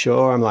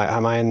unsure. I'm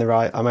am I on the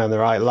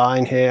right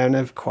line here? I'm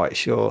never quite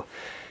sure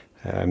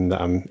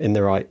that I'm in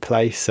the right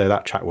place. So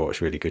that track walk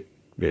is really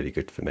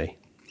good for me.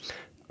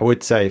 I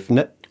would say if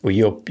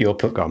Well,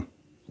 gone.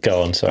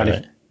 Go on, sorry.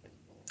 Mate.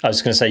 I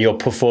was going to say your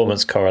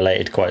performance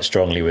correlated quite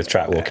strongly with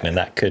track walking, and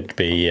that could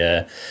be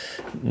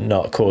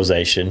not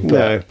causation, but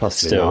no,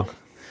 possibly still.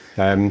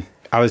 Not.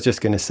 I was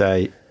just going to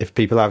say if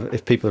people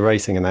are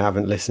racing and they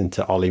haven't listened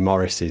to Ollie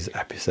Morris's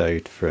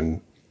episode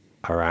from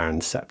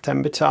around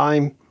September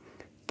time,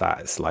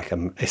 that's like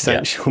an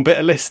essential bit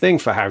of listening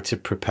for how to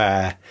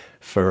prepare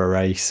for a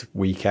race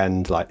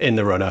weekend, like in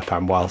the run up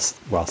and whilst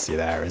you're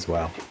there as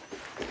well.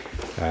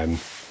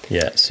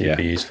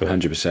 Super useful,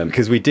 100%.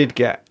 Because we did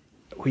get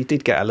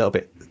a little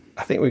bit.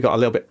 I think we got a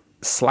little bit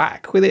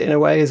slack with it in a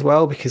way as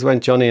well, because when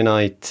Johnny and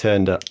I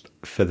turned up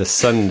for the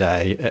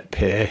Sunday at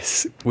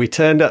Pierce, we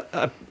turned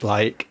up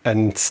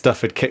and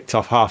stuff had kicked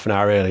off half an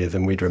hour earlier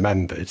than we'd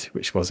remembered,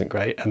 which wasn't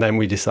great. And then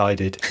we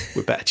decided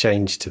we better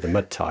change to the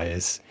mud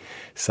tyres.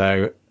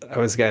 So I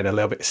was getting a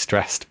little bit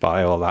stressed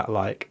by all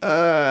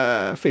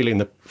that, feeling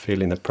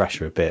the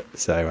pressure a bit.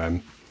 So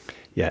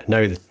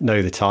know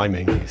the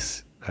timing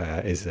is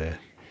a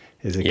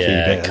key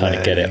bit. Kind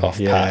of get it off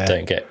pat.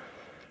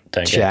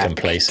 Don't get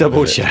complacent.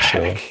 Double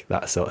check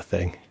that sort of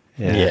thing.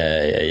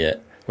 Yeah.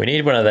 We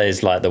need one of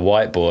those like the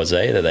whiteboards,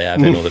 that they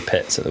have in all the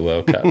pits at the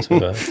World Cups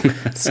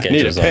with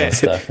schedules on and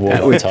stuff,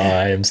 warm-up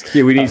times.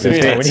 Yeah, we need some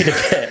pits. We need a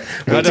pit.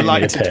 I'd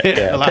like to pit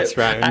the last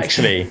round.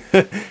 Actually,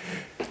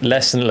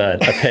 lesson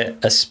learned, a pit,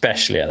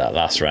 especially at that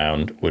last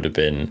round, would have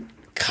been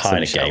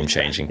kind of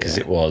game-changing because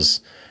it was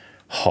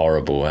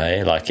horrible,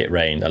 Like it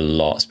rained a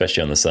lot,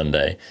 especially on the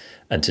Sunday,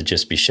 and to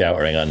just be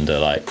sheltering under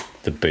like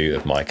the boot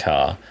of my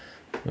car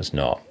was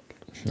not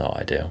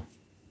ideal.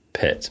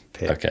 Pit.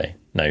 Okay,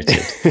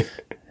 noted.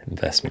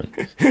 Investment.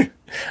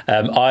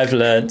 I've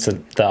learned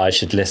that I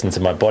should listen to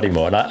my body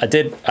more, and I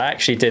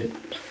actually did,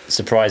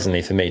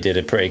 surprisingly for me, did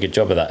a pretty good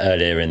job of that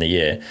earlier in the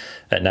year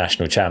at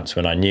National Champs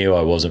when I knew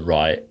I wasn't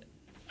right.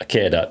 I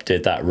kitted up,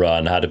 did that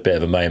run, had a bit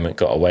of a moment,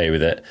 got away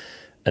with it,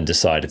 and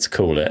decided to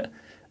call it.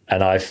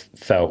 And I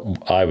felt,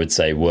 I would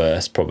say,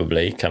 worse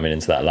probably coming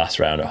into that last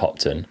round at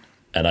Hopton.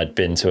 And I'd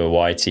been to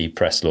a YT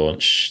press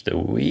launch the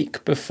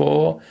week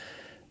before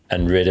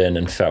and ridden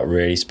and felt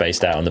really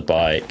spaced out on the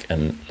bike,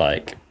 and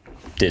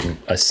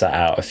I sat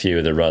out a few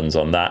of the runs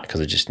on that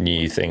because I just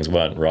knew things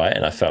weren't right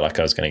and I felt like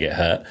I was going to get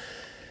hurt.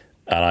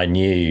 And I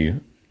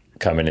knew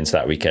coming into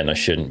that weekend I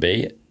shouldn't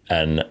be.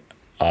 And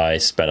I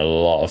spent a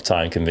lot of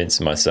time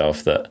convincing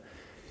myself that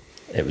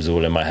it was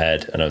all in my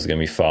head and I was going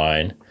to be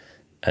fine,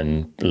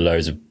 and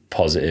loads of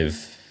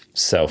positive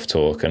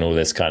self-talk and all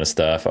this kind of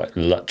stuff.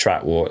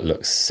 Track walk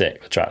looks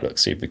sick. The track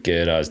looks super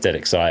good. I was dead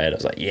excited. I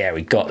was like, yeah,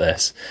 we got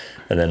this.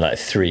 And then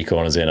 3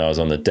 corners in, I was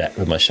on the deck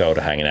with my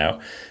shoulder hanging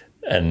out.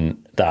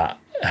 And that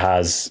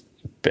has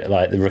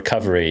the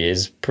recovery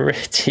is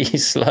pretty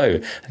slow.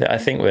 I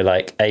think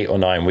we're 8 or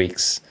 9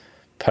 weeks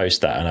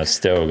post that, and I've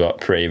still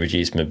got pretty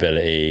reduced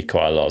mobility,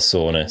 quite a lot of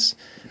soreness.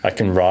 I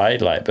can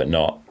ride, but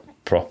not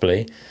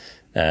properly.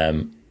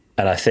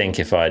 And I think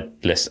if I'd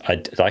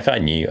listened, I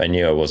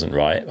knew I wasn't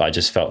right. I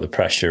just felt the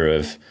pressure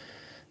of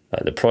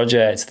the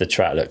project, the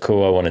track looked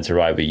cool. I wanted to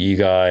ride with you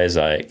guys.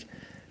 I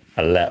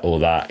let all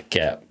that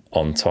get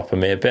on top of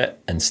me a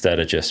bit instead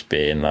of just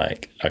being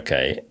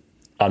okay,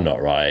 I'm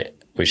not right.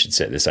 We should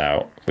sit this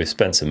out. We've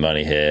spent some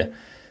money here,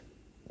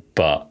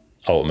 but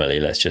ultimately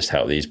let's just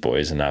help these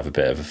boys and have a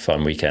bit of a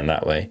fun weekend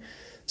that way.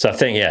 So I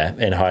think,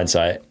 in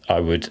hindsight,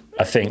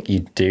 I think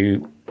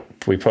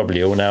we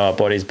probably all know our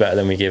bodies better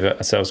than we give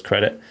ourselves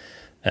credit.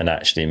 And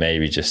actually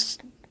maybe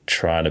just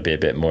trying to be a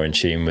bit more in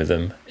tune with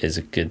them is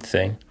a good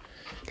thing.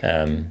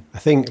 I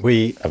think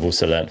I've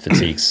also learned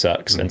fatigue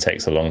sucks and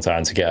takes a long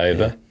time to get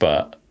over.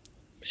 But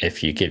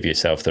if you give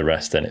yourself the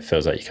rest, then it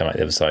feels like you come out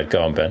the other side.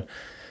 Go on, Ben.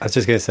 I was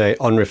just going to say,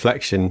 on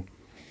reflection,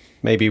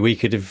 maybe we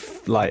could have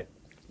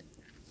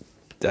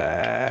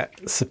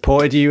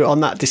supported you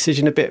on that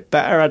decision a bit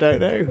better. I don't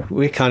know.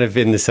 We're kind of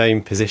in the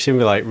same position.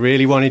 We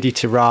really wanted you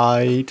to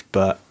ride,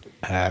 but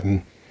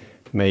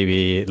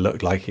maybe it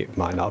looked like it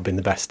might not have been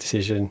the best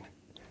decision.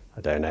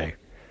 I don't know.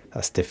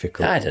 That's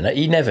difficult. I don't know.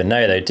 You never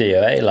know though, do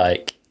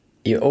you?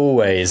 You're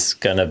always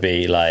going to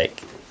be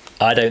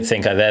I don't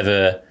think I've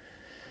ever...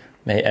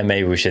 And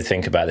maybe we should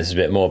think about this a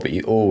bit more, but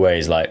you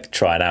always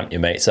try and amp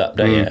your mates up,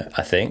 don't you?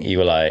 I think you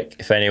were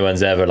if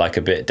anyone's ever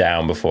a bit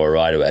down before a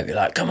ride or whatever,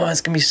 you're come on, it's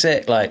going to be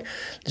sick.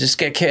 Just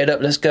get kitted up,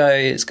 let's go.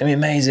 It's going to be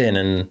amazing.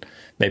 And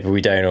maybe we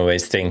don't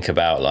always think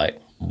about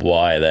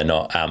why they're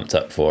not amped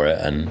up for it,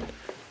 and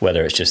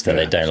whether it's just that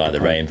they don't like the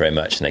rain very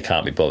much and they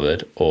can't be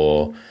bothered,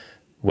 or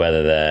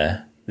whether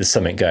there's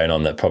something going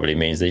on that probably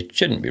means they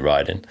shouldn't be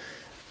riding,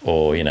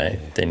 or,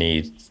 they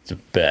need a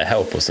bit of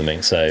help or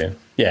something. So...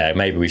 yeah,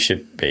 maybe we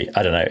should be.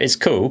 I don't know. It's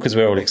cool because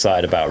we're all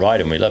excited about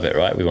riding. We love it,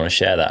 right? We want to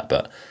share that.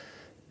 But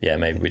yeah,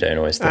 maybe we don't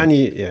always think. And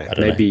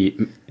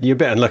you're a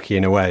bit unlucky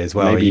in a way as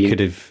well. You could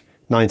have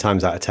 9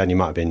 times out of 10, you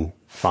might have been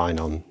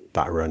fine on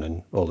that run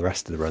and all the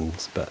rest of the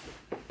runs. But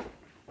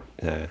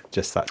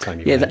just that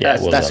time.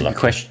 That's a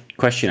good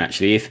question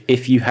actually.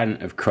 If you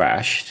hadn't have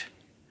crashed,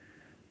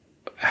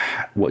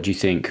 what do you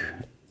think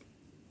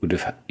would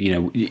have? Do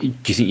you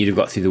think you'd have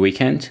got through the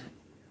weekend,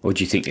 or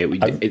do you think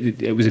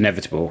it was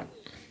inevitable?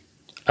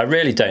 I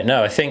really don't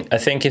know. I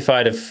think if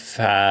I'd have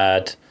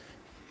had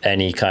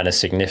any kind of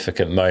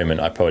significant moment,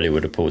 I probably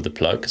would have pulled the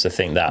plug, because I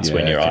think that's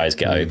when your eyes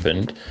get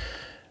opened.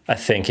 I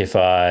think if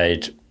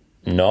I'd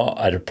not,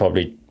 I'd have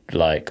probably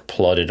like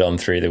plodded on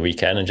through the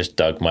weekend and just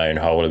dug my own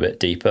hole a bit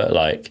deeper.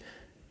 Like,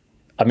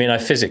 I mean, I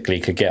physically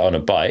could get on a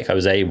bike. I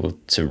was able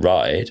to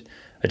ride.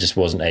 I just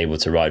wasn't able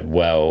to ride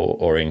well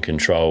or in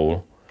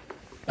control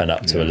and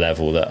up to a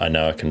level that I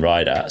know I can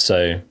ride at.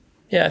 So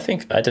yeah,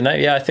 I don't know.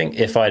 Yeah, I think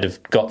if I'd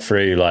have got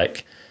through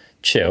like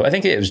chill, I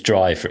think it was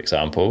dry, for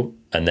example,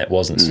 and that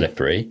wasn't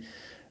slippery,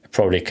 I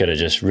probably could have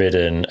just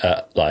ridden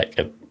at like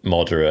a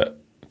moderate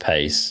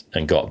pace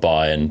and got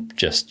by and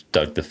just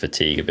dug the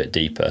fatigue a bit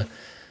deeper.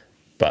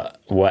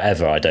 But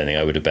whatever, I don't think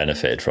I would have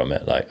benefited from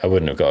it. Like, I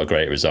wouldn't have got a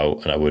great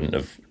result, and I wouldn't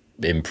have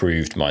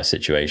improved my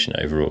situation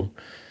overall.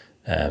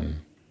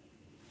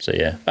 So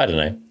yeah, I don't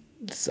know.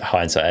 It's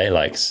hindsight,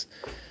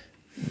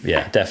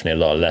 definitely a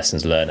lot of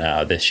lessons learned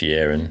out of this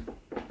year, and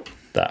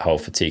that whole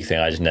fatigue thing.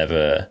 I just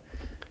never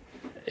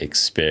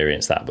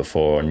experienced that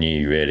before or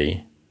knew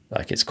really.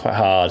 Like, it's quite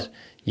hard.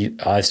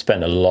 I've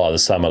spent a lot of the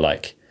summer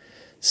like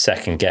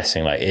second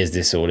guessing, like, is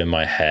this all in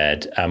my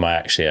head? Am I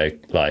actually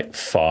like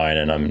fine?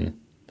 And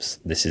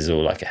this is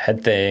all like a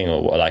head thing,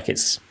 or what? Like,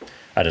 it's,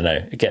 I don't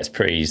know. It gets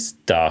pretty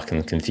dark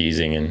and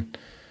confusing and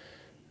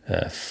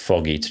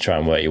foggy to try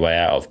and work your way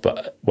out of.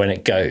 But when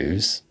it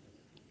goes,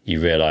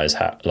 you realise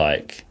how,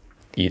 like,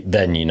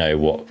 then you know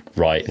what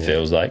right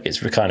feels like. It's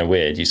kind of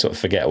weird. You sort of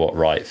forget what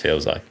right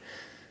feels like.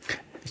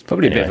 It's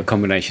probably a bit of a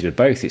combination of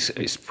both.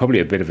 It's probably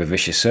a bit of a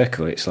vicious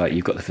circle. It's like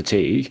you've got the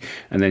fatigue,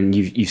 and then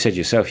you've said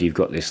yourself you've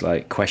got this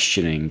like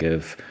questioning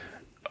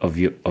of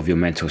your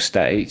mental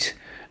state,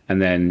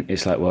 and then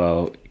it's like,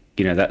 well,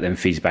 you know, that then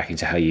feeds back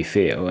into how you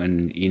feel,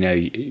 and you know,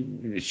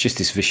 it's just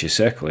this vicious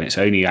circle. And it's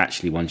only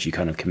actually once you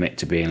kind of commit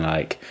to being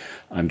like,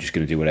 I'm just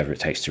going to do whatever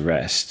it takes to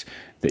rest,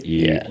 that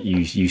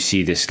you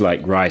see this like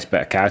rise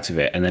back out of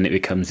it, and then it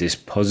becomes this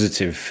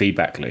positive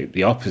feedback loop,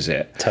 the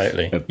opposite.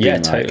 Totally. Of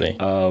being like,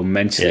 oh,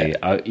 mentally,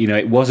 you know,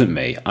 it wasn't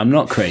me. I'm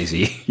not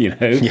crazy, you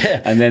know?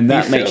 Yeah. And then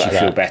that makes you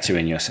feel better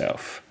in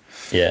yourself.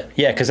 Yeah,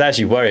 because as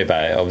you worry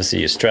about it,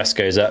 obviously your stress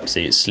goes up, so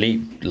your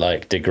sleep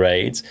like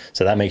degrades,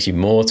 so that makes you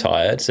more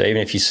tired. So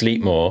even if you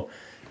sleep more,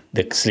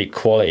 the sleep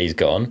quality's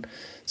gone.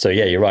 So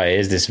yeah, you're right, it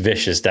is this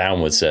vicious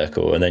downward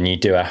circle, and then you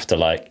do have to,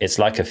 like, it's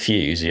like a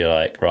fuse. You're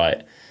like,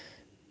 right,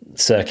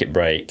 circuit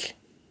break,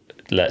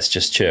 let's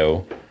just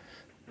chill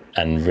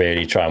and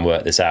really try and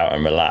work this out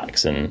and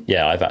relax. And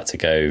yeah, I've had to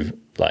go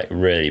like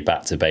really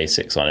back to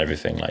basics on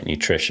everything, like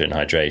nutrition,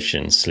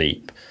 hydration,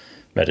 sleep,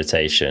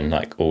 meditation,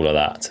 like all of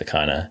that, to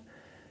kind of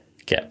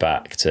get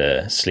back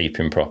to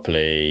sleeping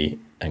properly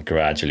and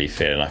gradually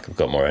feeling like I've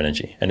got more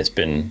energy. And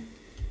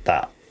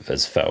that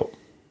has felt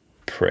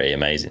pretty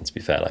amazing, to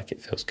be fair. Like,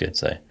 it feels good.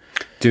 So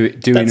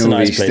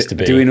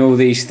doing all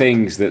these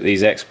things that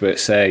these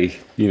experts say,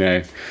 you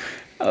know,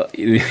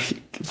 yeah,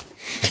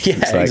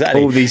 like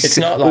exactly. It's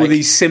not like all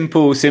these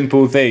simple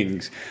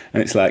things,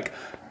 and it's like,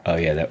 oh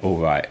yeah, they're all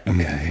right.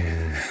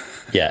 Okay.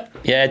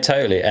 Yeah,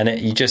 totally. And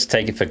you just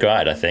take it for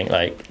granted, I think.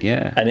 Like,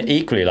 yeah. And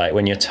equally, like,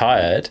 when you're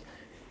tired,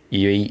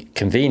 you eat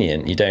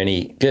convenient. You don't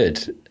eat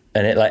good,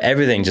 and it, like,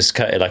 everything just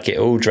like it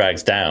all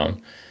drags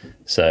down.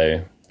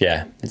 So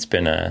yeah, it's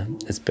been a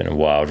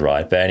wild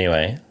ride. But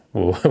anyway,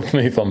 we'll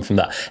move on from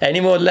that. Any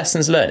more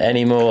lessons learned?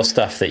 Any more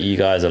stuff that you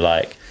guys are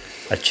like,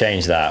 I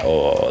changed that,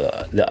 or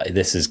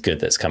this is good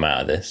that's come out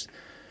of this?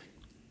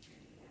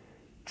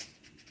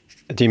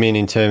 Do you mean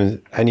in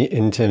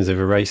terms of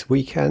a race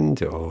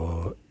weekend,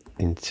 or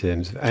in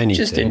terms of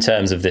anything? Just in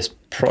terms of this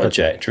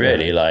project,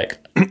 really. Like,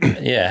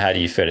 yeah, how do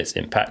you feel it's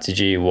impacted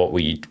you? What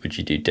would you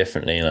do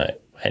differently? Like,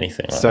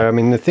 anything like that? So, I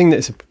mean, the thing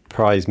that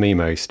surprised me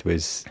most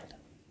was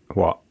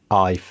what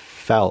I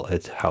felt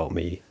had helped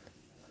me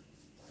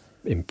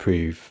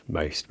improve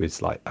most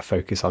was like a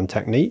focus on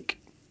technique.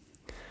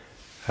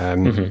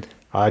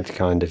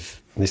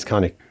 This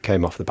kind of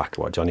came off the back of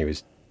what Johnny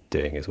was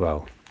doing as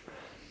well.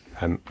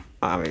 I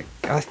mean,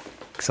 I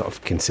sort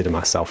of consider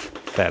myself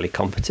fairly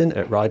competent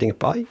at riding a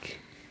bike,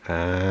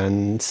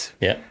 and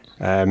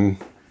I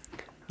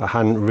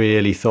hadn't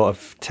really thought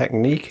of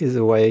technique as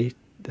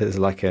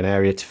like an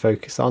area to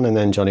focus on. And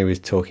then Johnny was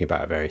talking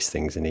about various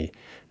things, and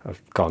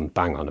I've gone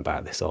bang on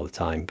about this all the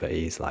time, but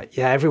he's like,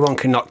 yeah, everyone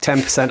can knock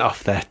 10%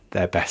 off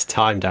their best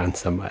time down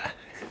somewhere.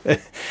 I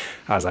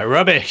was like,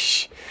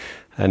 rubbish.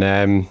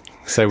 And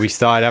so we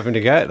started having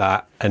to go at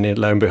that, and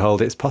lo and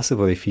behold, it's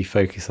possible if you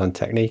focus on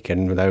technique.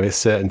 And there were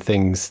certain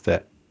things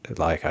that,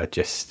 like, I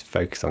just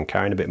focused on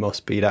carrying a bit more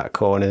speed out of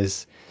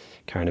corners,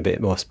 carrying a bit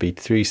more speed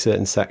through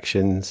certain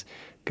sections,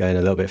 going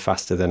a little bit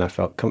faster than I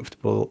felt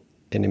comfortable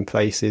in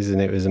places.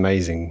 And it was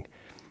amazing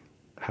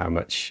how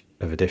much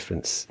of a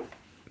difference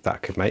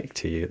that could make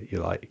to you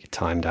like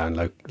time down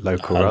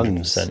local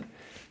 100%.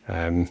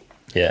 runs.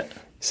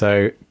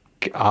 So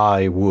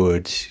I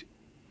would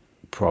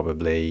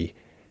probably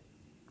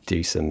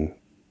get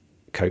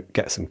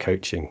some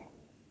coaching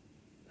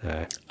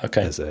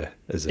as a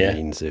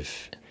means of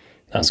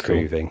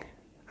improving.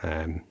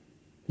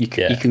 You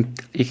Yeah. can.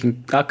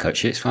 I'll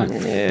coach you. It's fine.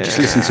 Just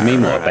listen to me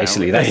more.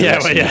 Basically, that's the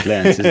lesson you've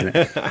learned, isn't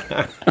it?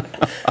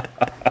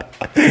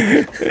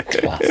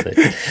 Classic.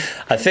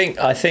 I think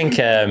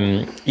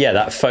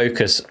that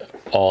focus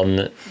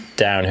on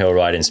downhill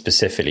riding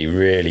specifically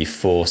really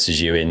forces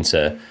you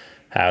into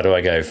how do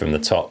I go from the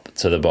top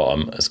to the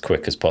bottom as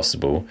quick as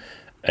possible.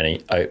 And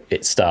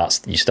you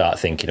start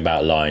thinking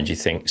about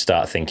lines,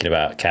 start thinking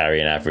about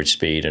carrying average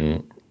speed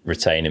and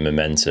retaining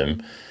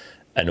momentum,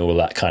 and all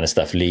that kind of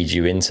stuff leads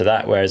you into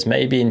that. Whereas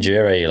maybe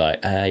enduro, you're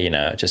like,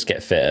 just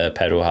get fitter,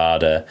 pedal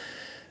harder.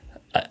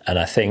 And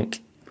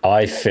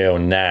I feel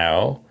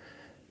now,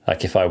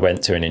 like if I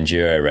went to an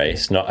enduro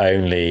race, not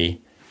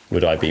only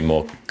would I be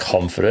more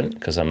confident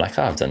because I'm like,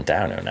 I've done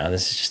downhill now,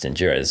 this is just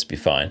enduro, this will be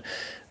fine.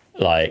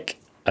 Like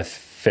I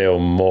feel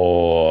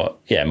more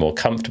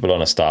comfortable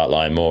on a start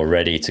line, more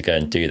ready to go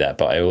and do that.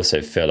 But I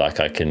also feel like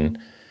I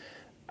can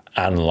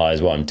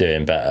analyze what I'm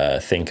doing better,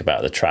 think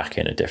about the track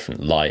in a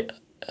different light.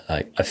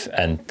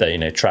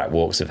 Track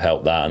walks have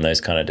helped that, and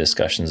those kind of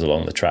discussions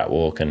along the track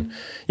walk. And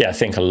I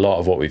think a lot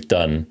of what we've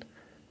done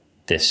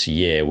this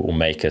year would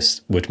make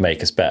us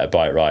better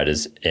bike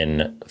riders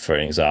in, for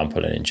an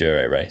example, an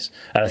enduro race.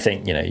 And I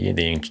think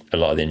a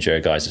lot of the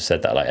enduro guys have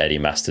said that. Like Eddie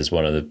Masters,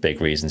 one of the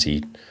big reasons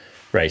he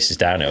races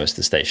downhill is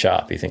to stay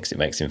sharp. He thinks it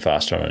makes him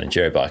faster on an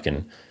enduro bike,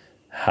 and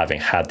having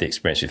had the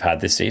experience we've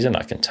had this season,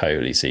 I can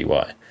totally see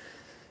why.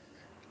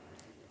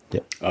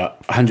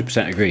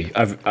 100% agree.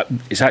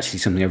 It's actually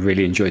something I've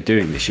really enjoyed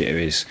doing this year,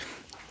 is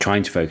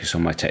trying to focus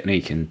on my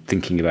technique and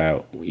thinking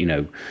about,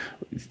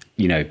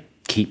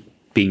 keep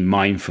being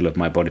mindful of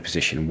my body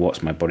position and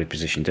what's my body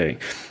position doing.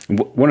 And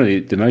one of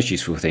the most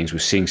useful things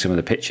was seeing some of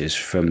the pictures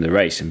from the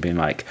race and being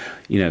like,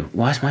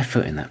 why is my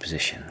foot in that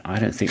position? I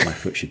don't think my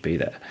foot should be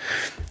there.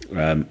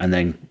 And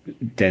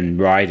then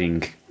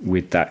riding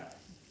with that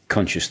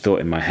conscious thought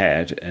in my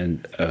head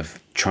and of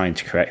trying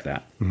to correct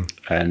that.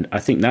 And I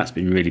think that's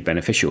been really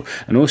beneficial.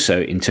 And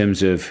also in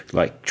terms of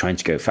like trying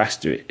to go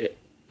faster,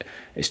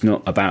 it's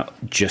not about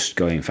just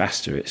going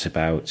faster. It's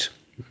about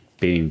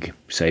being,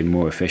 say,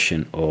 more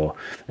efficient, or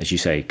as you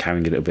say,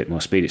 carrying a little bit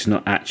more speed. It's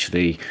not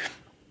actually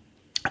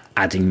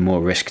adding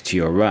more risk to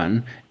your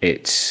run.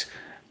 It's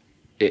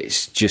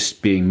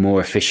just being more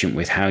efficient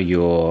with how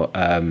you're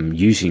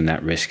using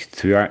that risk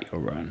throughout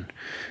your run.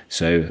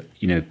 So,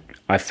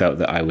 I felt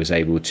that I was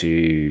able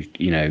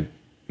to,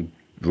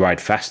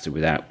 ride faster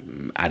without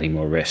adding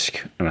more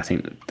risk. And I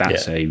think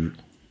that's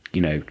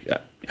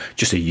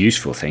just a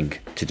useful thing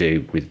to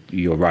do with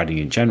your riding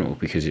in general,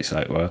 because it's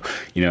like, well,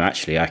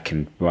 actually I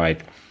can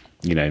ride,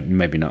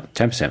 maybe not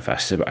 10%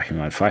 faster, but I can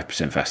ride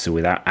 5% faster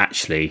without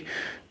actually,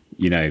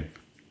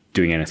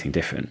 doing anything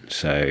different.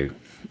 So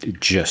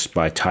just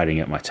by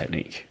tidying up my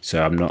technique.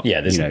 So I'm not,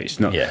 it's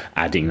not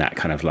adding that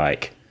kind of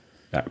like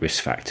that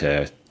risk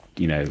factor,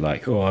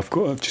 like, oh, I've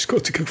just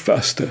got to go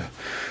faster.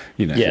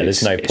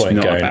 There's no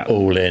point going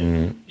all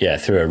in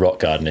through a rock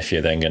garden if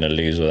you're then going to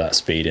lose all that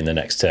speed in the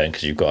next turn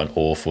because you've got an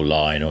awful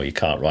line or you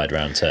can't ride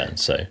around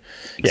turns. So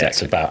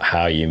it's about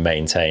how you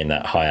maintain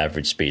that high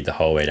average speed the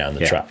whole way down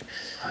the track,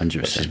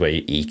 100%. Which is where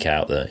you eke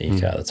out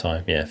the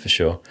time. Yeah, for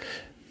sure.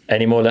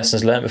 Any more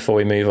lessons learned before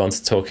we move on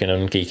to talking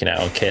and geeking out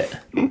on kit?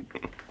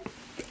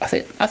 I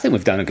think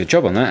we've done a good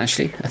job on that,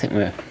 actually. I think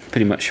we're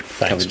pretty much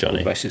covered Johnny.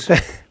 all the bases.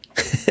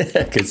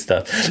 Good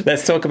stuff.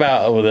 Let's talk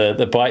about all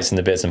the bikes and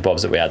the bits and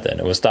bobs that we had then.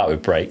 And we'll start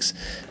with brakes.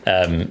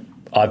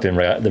 I've been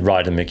riding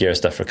the Magura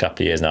stuff for a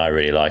couple of years now. I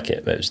really like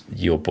it. But it was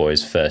your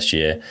boy's first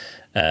year.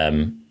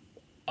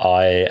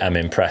 I am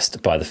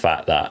impressed by the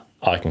fact that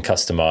I can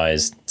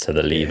customize to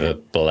the lever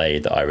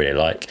blade that I really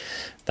like.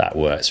 That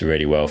works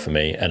really well for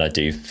me. And I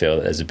do feel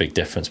that there's a big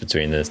difference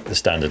between the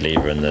standard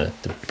lever and the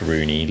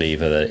Bruni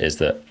lever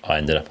that I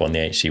ended up on the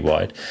HC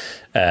Wide.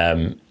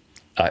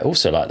 I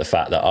also like the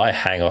fact that I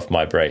hang off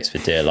my brakes for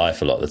dear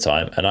life a lot of the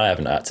time, and I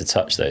haven't had to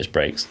touch those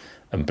brakes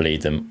and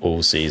bleed them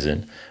all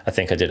season. I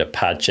think I did a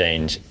pad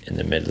change in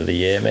the middle of the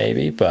year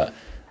maybe, but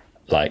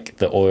like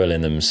the oil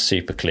in them's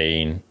super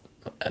clean,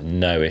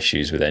 no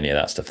issues with any of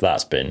that stuff.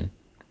 That's been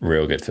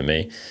real good for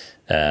me.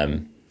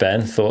 Ben,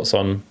 thoughts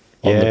on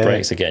the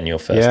brakes? Again, your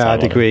first time. Yeah,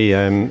 I'd agree.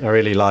 I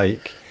really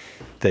like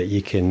that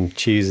you can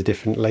choose a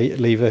different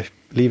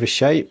lever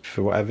shape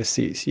for whatever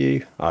suits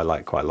you. I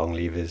like quite long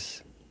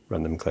levers,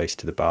 run them close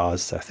to the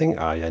bars. So I think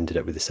I ended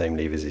up with the same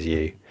levers as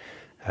you.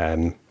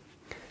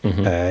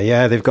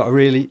 They've got a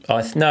really...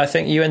 I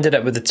think you ended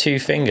up with the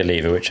 2-finger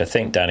lever, which I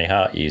think Danny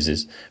Hart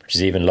uses, which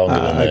is even longer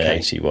than the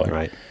HC1.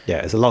 Right. Yeah,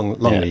 it's a long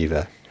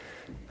lever.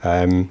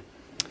 And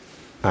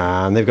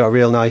they've got a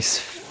real nice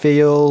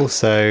feel,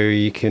 so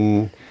you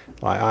can...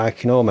 I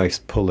can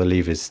almost pull the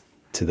levers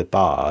to the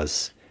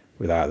bars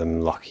without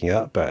them locking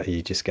up, but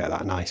you just get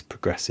that nice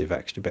progressive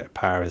extra bit of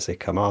power as they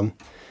come on.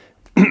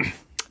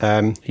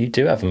 You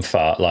do have them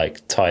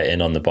tight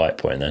in on the bite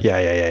point then.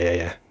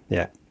 Yeah.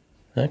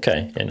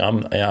 Okay, and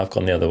I've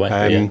gone the other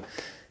way.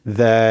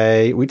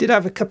 we did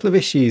have a couple of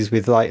issues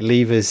with like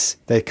levers.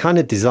 They're kind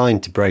of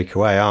designed to break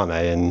away, aren't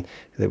they? And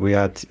that we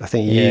had, I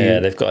think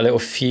they've got a little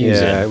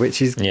fuse in.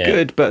 Which is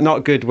good, but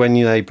not good when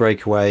they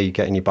break away,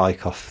 getting your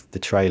bike off the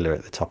trailer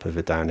at the top of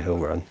a downhill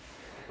run.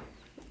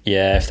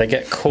 Yeah, if they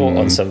get caught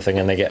on something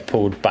and they get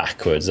pulled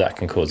backwards, that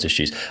can cause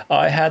issues.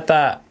 I had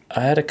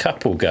a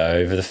couple go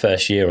over the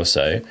first year or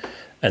so,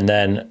 and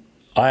then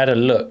I had a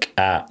look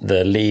at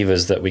the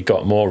levers that we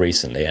got more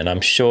recently, and I'm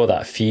sure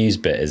that fuse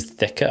bit is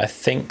thicker. I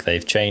think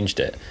they've changed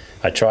it.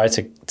 I tried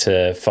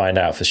to find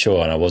out for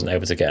sure, and I wasn't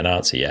able to get an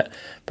answer yet,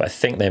 but I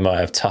think they might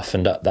have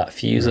toughened up that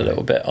fuse a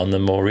little bit on the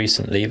more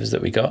recent levers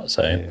that we got,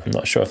 so I'm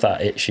not sure if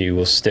that issue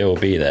will still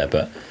be there,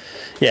 but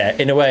yeah,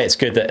 in a way, it's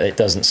good that it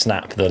doesn't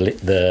snap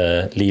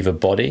the lever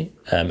body,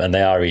 and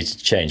they are easy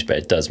to change, but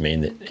it does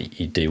mean that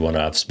you do want to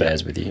have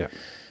spares with you,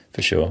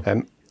 for sure.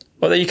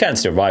 Although you can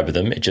still ride with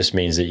them, it just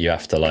means that you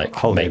have to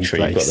make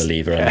sure you've got the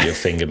lever under your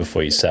finger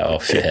before you set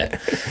off,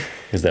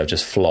 because they'll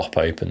just flop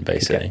open,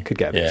 basically. Could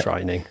get a bit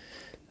frightening.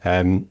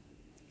 I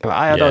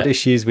had odd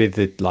issues with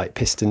the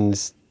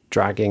pistons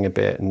dragging a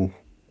bit, and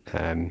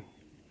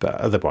but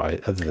other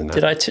than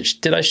that,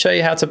 did I show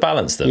you how to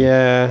balance them?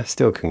 Yeah,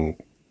 still can.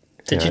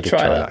 Did you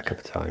try that a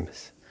couple of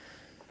times?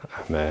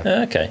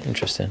 Okay,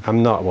 interesting.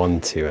 I'm not one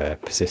to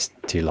persist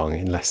too long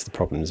unless the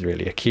problem's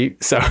really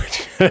acute. So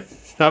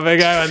just have a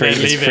go and then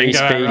leave it and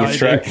go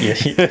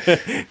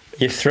out.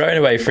 You're throwing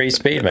away free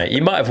speed, mate.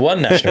 You might have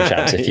won national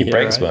champs if your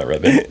brakes weren't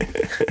rubbing.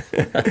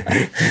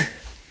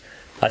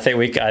 I think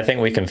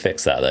we can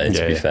fix that though.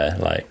 To be fair,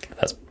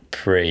 that's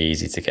pretty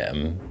easy to get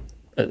them.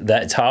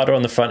 It's harder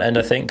on the front end,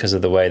 I think, because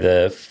of the way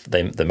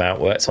the mount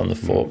works on the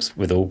forks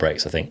with all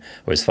brakes. I think I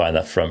always find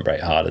that front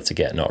brake harder to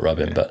get not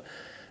rubbing, but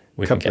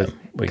we can get them.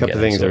 A couple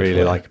of things I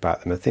really like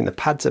about them. I think the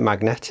pads are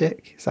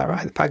magnetic. Is that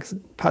right? The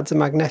pads are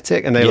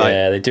magnetic, and they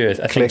they do.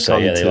 I think so.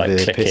 Yeah, they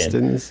the click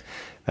pistons,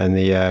 in.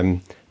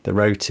 And the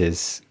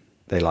rotors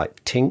they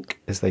tink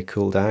as they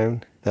cool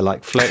down. They're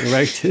like floating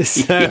rotors.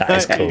 So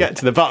That's cool. You get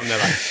to the bottom, they're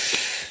like.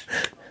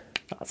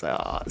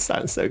 It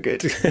sounds so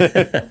good.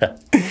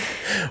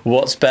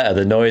 What's better,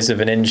 the noise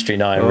of an Industry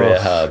 9 rear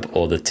hub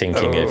or the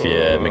tinking of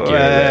your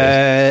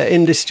Magura?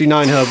 Industry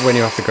 9 hub when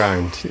you're off the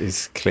ground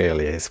is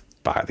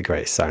about the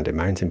greatest sound in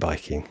mountain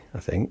biking, I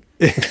think.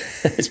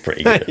 It's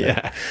pretty good.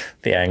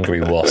 The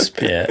angry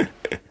wasp, yeah.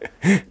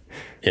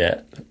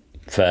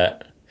 Fair.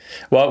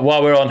 Well,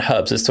 while we're on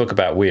hubs, let's talk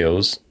about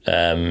wheels.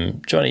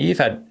 Johnny, you've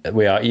got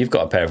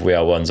a pair of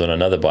VR1s on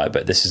another bike,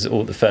 but this is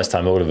the first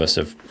time all of us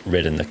have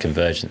ridden the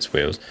Convergence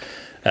wheels.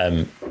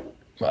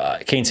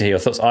 Keen to hear your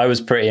thoughts. I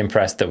was pretty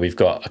impressed that we've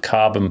got a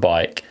carbon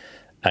bike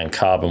and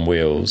carbon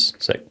wheels,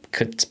 so it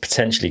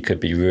could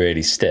be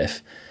really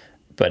stiff,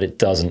 but it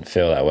doesn't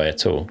feel that way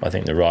at all. I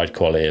think the ride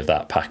quality of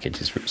that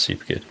package is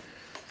super good.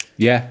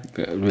 Yeah,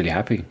 really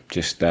happy.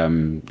 Just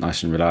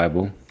nice and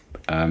reliable.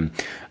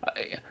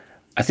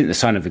 I think the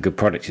sign of a good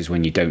product is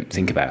when you don't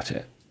think about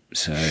it.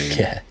 So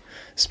yeah,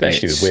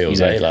 especially with wheels,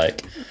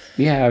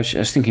 Yeah, I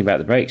was thinking about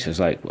the brakes. I was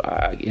like,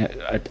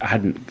 I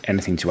hadn't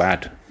anything to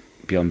add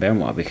beyond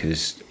Benoit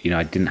because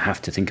I didn't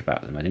have to think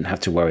about them. I didn't have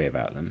to worry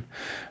about them.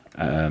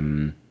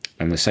 And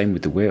the same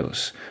with the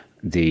wheels.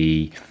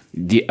 The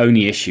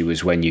only issue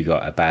was when you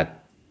got a bad,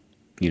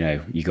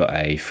 you got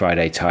a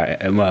Friday tire,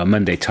 a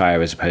Monday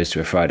tire as opposed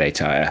to a Friday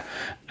tire,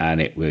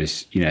 and it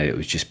was, it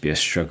would just be a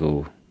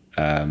struggle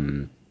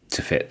to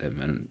fit them.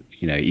 And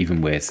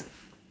even with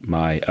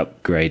my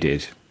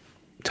upgraded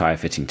tire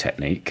fitting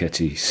technique,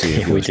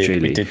 courtesy of we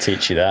did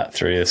teach you that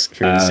through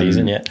the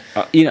season.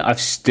 I've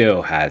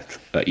still had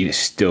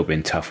still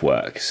been tough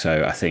work.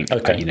 So I think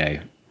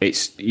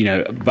it's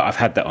but I've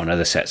had that on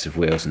other sets of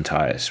wheels and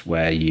tires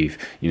where you've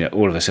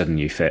all of a sudden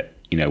you fit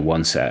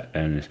one set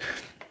and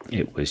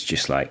it was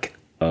just like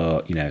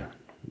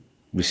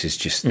this is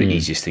just the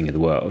easiest thing in the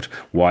world.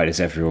 Why does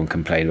everyone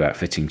complain about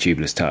fitting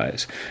tubeless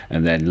tyres?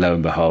 And then lo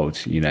and behold,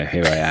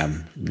 here I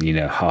am,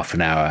 half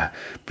an hour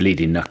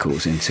bleeding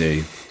knuckles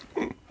into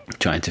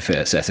trying to fit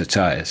a set of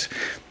tyres.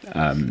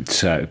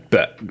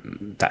 But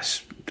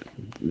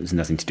there's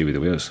nothing to do with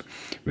the wheels,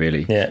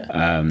 really.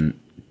 Yeah.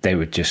 They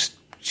were just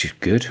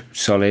good,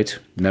 solid,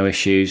 no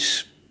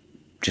issues,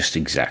 just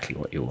exactly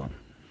what you want.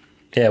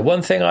 Yeah,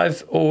 one thing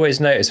I've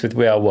always noticed with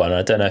VR1,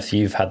 I don't know if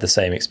you've had the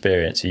same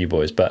experience, you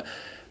boys, but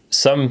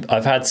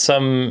I've had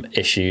some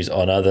issues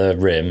on other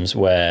rims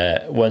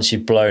where once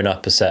you've blown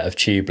up a set of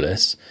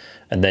tubeless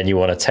and then you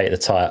want to take the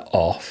tyre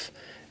off,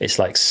 it's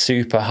like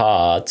super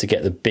hard to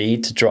get the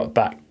bead to drop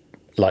back,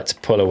 like to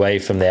pull away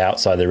from the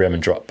outside of the rim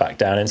and drop back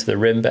down into the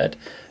rim bed.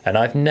 And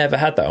I've never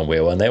had that on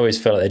wheel one. They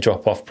always feel like they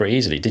drop off pretty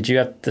easily. Did you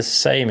have the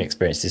same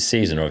experience this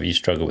season, or have you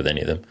struggled with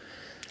any of them?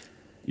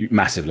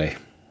 Massively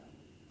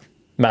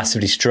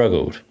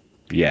struggled?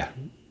 Yeah.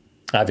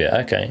 Have you?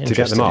 Okay. To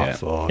get them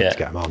off or to get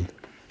them on?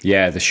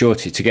 Yeah, to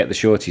get the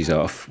shorties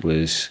off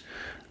was,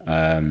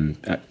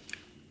 I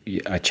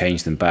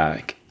changed them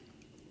back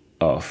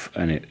off,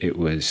 and it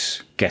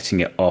was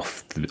getting it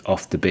off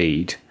the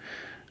bead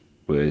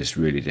was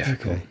really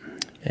difficult. Okay.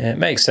 Yeah, it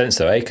makes sense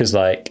though, because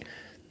like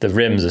the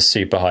rims are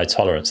super high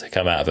tolerance. They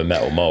come out of a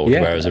metal mold,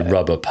 whereas a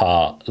rubber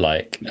part,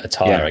 like a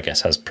tire, I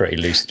guess, has pretty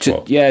loose.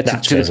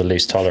 Naturally has a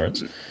loose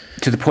tolerance.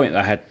 To the point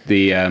that I had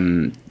the,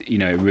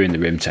 it ruined the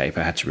rim tape.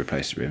 I had to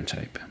replace the rim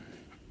tape.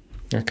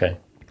 Okay,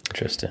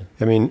 interesting.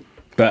 I mean,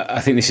 but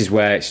I think this is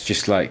where it's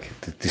just like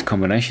this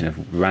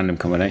random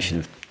combination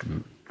of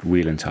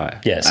wheel and tire.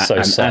 Yeah, it's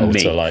so subtle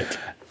to like.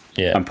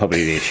 Yeah, I'm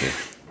probably the issue.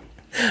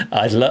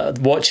 I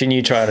love watching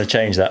you trying to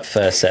change that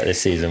first set this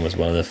season. Was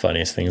one of the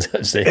funniest things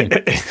I've seen.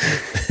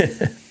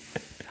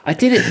 I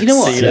did it. You know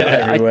what?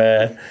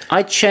 Everywhere.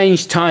 I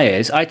changed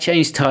tires.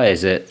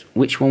 At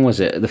which one was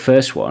it? The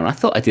first one. I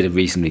thought I did a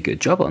reasonably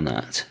good job on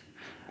that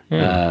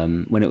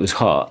when it was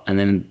hot, and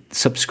then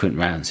subsequent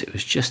rounds it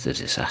was just a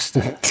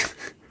disaster.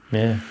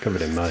 Yeah,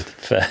 covered in mud.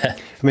 Fair.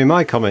 I mean,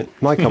 my comment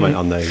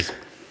on those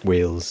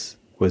wheels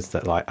was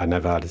that like I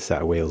never had a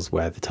set of wheels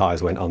where the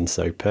tires went on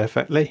so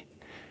perfectly.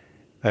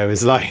 It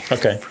was like,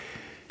 okay,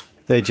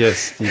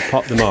 you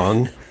popped them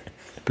on,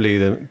 blew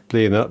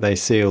them up. They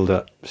sealed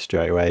up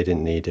straight away.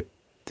 Didn't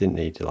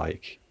need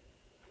like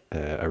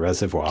a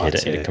reservoir. You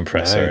didn't need a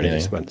compressor or anything. They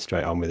just went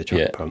straight on with a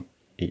chock pump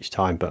each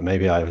time. But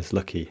maybe I was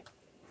lucky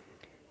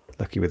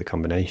with the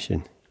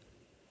combination.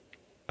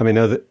 I mean,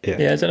 I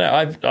don't know.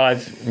 I've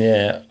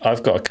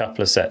got a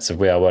couple of sets of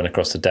WR1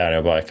 across the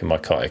downhill bike and my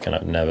Kotick, and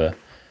I've never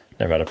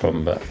had a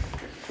problem. But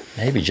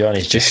maybe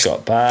Johnny's just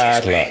got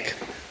bad luck.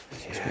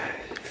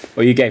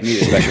 Well, you gave me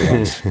the special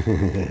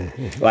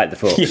ones, like the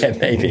forks. Yeah,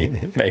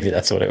 maybe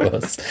that's what it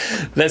was.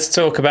 Let's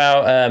talk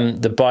about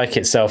the bike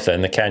itself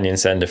then, the Canyon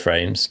Sender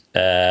frames.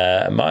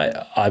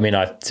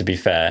 To be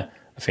fair,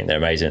 I think they're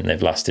amazing.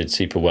 They've lasted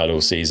super well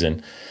all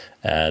season.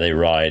 They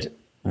ride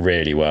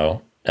really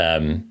well.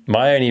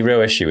 My only real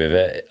issue with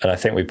it, and I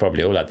think we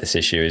probably all had this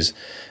issue, is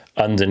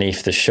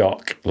underneath the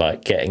shock,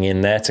 like getting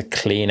in there to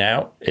clean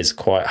out is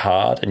quite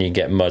hard, and you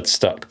get mud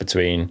stuck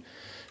between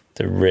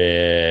the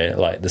rear,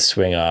 like the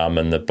swing arm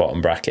and the bottom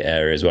bracket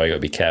area as well. You've got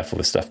to be careful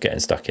with stuff getting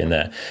stuck in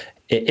there.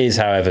 It is,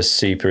 however,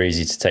 super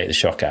easy to take the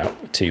shock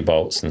out, 2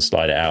 bolts, and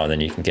slide it out, and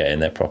then you can get in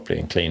there properly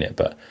and clean it.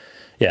 But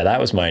yeah, that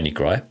was my only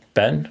gripe.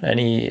 Ben,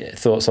 any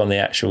thoughts on the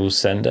actual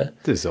Sender?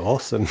 This is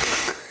awesome.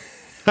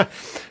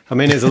 I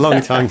mean, it's a long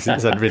time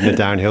since I'd ridden a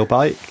downhill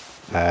bike.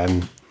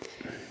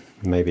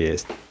 Maybe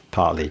it's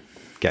partly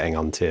getting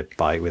onto a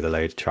bike with a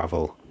load of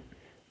travel,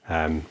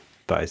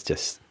 but it's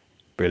just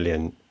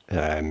brilliant.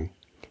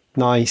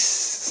 Nice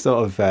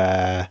sort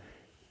of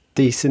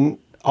decent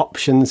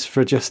options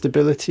for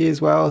adjustability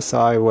as well. So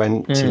I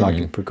went to like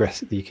a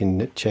progressive. You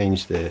can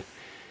change the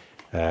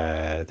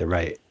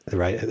rate at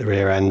the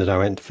rear end, and I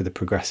went for the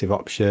progressive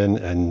option.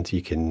 And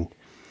you can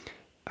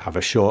have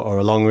a short or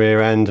a long rear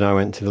end, and I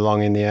went to the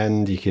long in the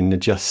end. You can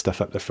adjust stuff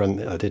up the front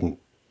that I didn't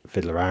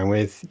fiddle around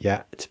with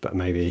yet, but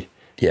maybe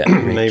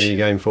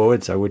going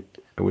forwards I would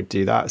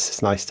do that. So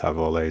it's nice to have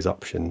all those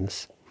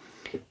options.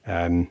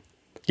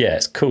 Yeah,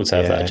 it's cool to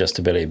have that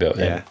adjustability built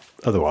in. Yeah.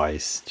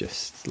 Otherwise,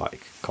 just like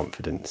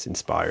confidence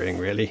inspiring,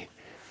 really,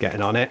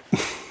 getting on it.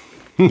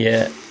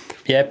 Yeah,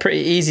 pretty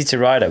easy to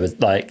ride it with.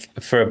 Like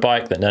for a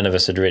bike that none of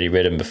us had really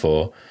ridden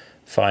before,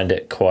 find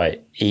it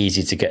quite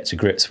easy to get to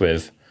grips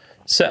with.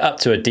 So up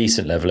to a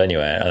decent level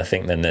anyway. And I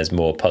think then there's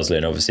more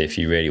puzzling, obviously, if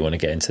you really want to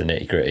get into the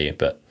nitty gritty.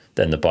 But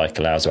then the bike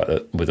allows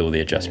that with all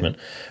the adjustment.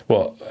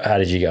 How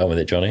did you get on with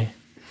it, Johnny?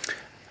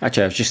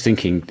 Actually, I was just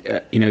thinking,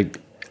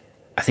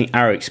 I think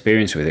our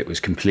experience with it was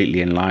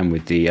completely in line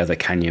with the other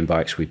Canyon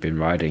bikes we'd been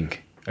riding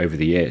over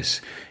the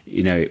years.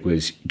 It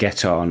was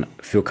get on,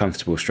 feel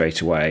comfortable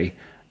straight away,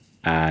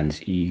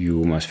 and you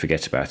almost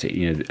forget about it.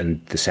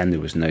 And the Sender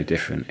was no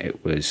different.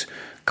 It was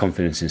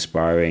confidence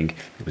inspiring.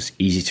 It was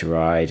easy to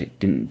ride. It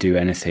didn't do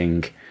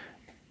anything,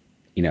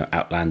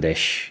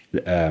 outlandish.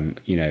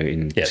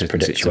 In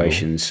certain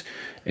situations,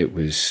 it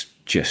was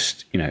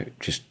just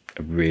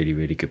a really,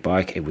 really good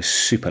bike. It was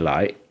super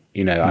light.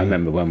 I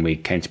remember when we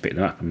came to pick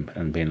them up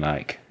and being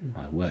like,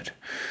 my word,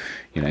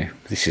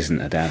 this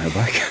isn't a downhill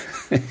bike.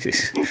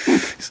 It's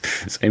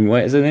the same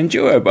weight as an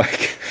enduro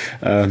bike.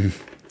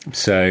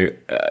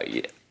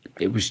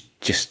 It was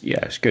just,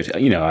 it's good.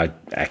 I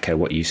echo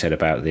what you said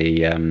about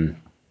the,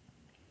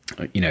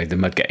 the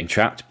mud getting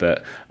trapped,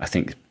 but I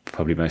think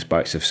probably most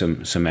bikes have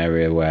some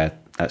area where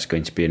that's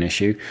going to be an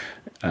issue.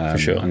 For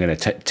sure. I'm going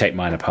to take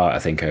mine apart, I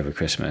think, over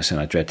Christmas, and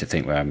I dread to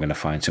think where I'm going to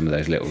find some of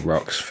those little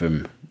rocks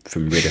from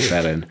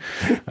Ridderfellen.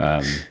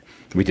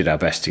 We did our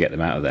best to get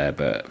them out of there,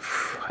 but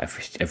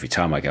every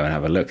time I go and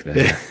have a look,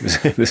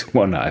 there's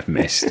one that I've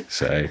missed.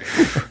 So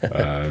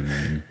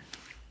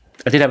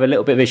I did have a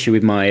little bit of issue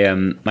with my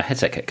my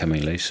headset kept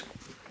coming loose.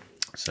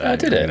 So I'm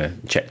going to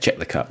check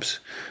the cups.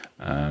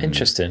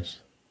 Interesting.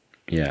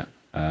 Yeah,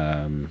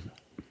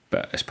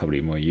 but it's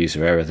probably more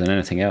user error than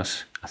anything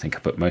else. I think I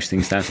put most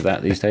things down to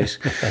that these days.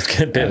 That's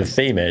a bit of a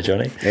theme here,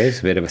 Johnny. It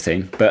is a bit of a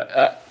theme,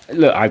 but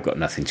look, I've got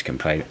nothing to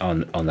complain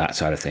on that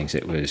side of things.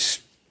 It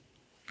was.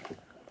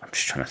 I'm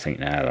just trying to think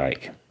now,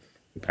 like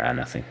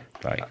nothing.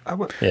 Like I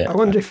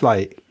wonder if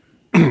it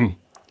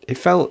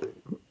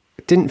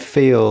didn't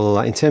feel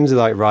like in terms of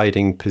like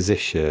riding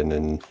position,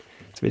 and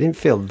so it didn't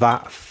feel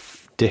that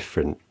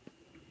different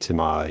to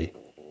my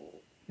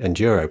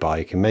enduro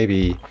bike, and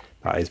maybe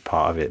that is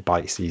part of it.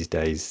 Bikes these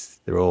days,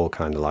 they're all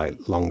kind of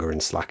like longer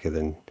and slacker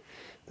than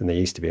they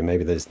used to be, and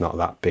maybe there's not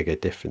that big a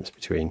difference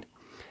between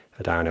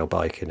a downhill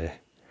bike and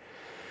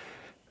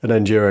an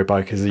enduro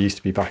bike as there used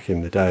to be back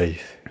in the day.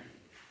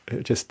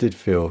 It just did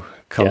feel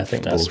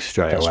comfortable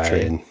straight away. True.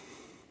 And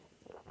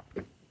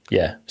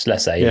yeah, it's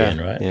less alien,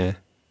 right?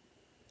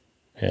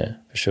 Yeah,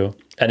 for sure.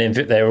 And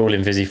they're all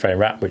in VisiFrame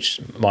wrap,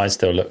 which mine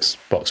still looks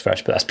box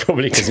fresh, but that's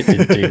probably because it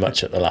didn't do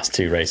much at the last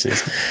 2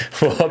 races.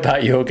 What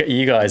about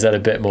you guys? Had a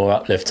bit more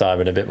uplift time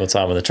and a bit more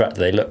time on the track. Do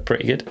they look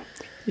pretty good?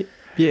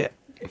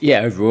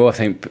 Yeah, overall, I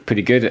think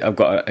pretty good. I've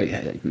got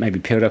maybe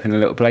peeled up in the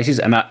little places,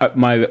 and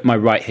my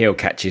right heel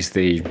catches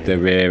the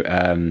rear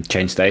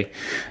chainstay.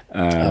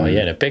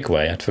 In a big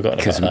way. I'd forgotten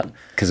about that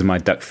because of my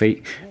duck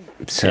feet.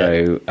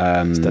 So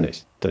it's done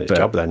its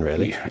job then,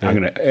 really.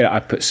 I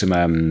put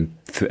some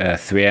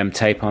 3M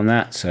tape on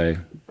that, so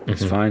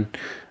it's fine.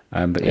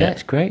 But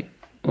it's great.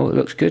 Oh, it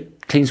looks good.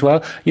 Cleans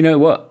well. You know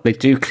what? They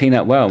do clean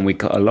up well, and we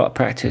got a lot of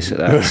practice at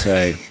that.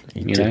 So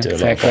you did do a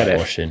lot of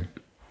washing.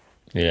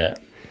 Yeah.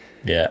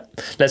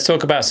 Let's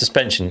talk about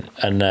suspension.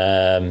 And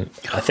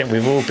I think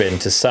we've all been,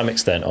 to some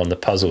extent, on the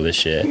puzzle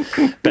this year.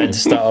 Ben, to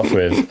start off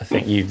with, I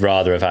think you'd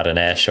rather have had an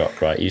air shock,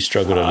 right? You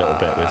struggled a little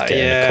bit with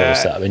getting the coil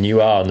set up, and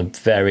you are on the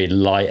very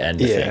light end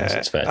of things,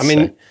 it's fair to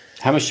say.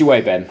 How much do you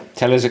weigh, Ben?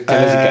 Tell us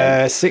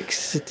again.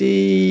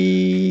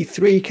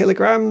 63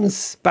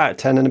 kilograms, about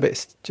 10 and a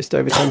bit, just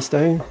over 10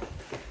 stone.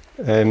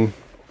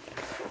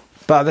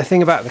 But the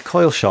thing about the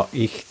coil shock,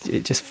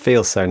 it just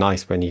feels so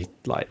nice when you,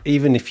 like,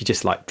 even if you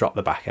just like drop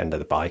the back end of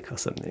the bike or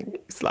something,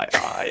 it's like,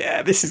 oh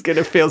yeah, this is going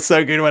to feel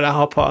so good when I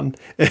hop on.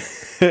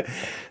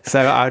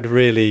 So I'd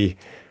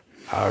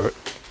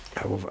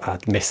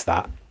miss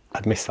that.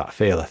 I'd miss that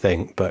feel, I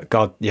think. But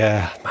God,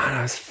 yeah, man,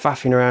 I was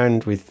faffing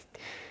around with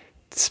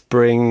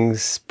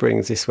springs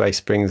this way,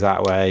 springs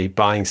that way,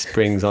 buying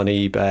springs on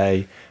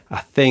eBay. I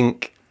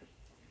think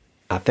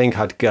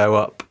I'd go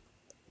up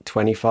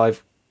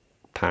 25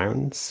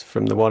 pounds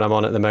from the one I'm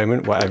on at the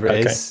moment, whatever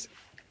it is.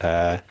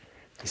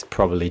 It's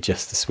probably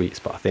just the sweet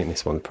spot. I think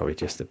this one's probably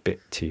just a bit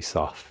too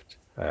soft.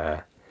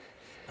 I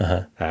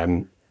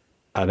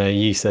know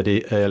you said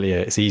it earlier,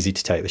 it's easy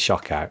to take the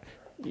shock out.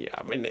 Yeah,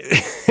 I mean,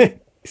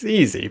 it's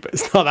easy, but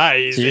it's not that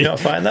easy. Do you not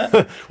find that?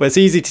 Well, it's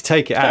easy to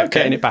take it out.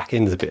 Getting it back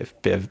in is a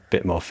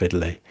bit more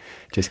fiddly.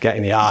 Just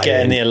getting the eye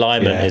the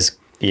alignment is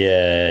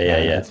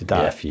that's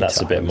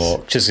times. A bit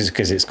more, just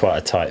because it's quite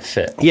a tight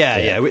fit.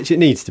 Yeah, which it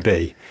needs to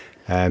be.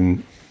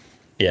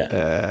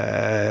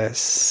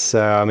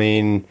 So I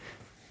mean,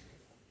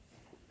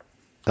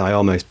 I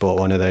almost bought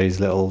one of those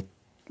little.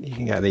 You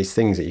can get these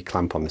things that you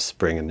clamp on the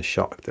spring and the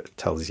shock that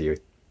tells you,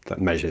 that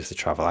measures the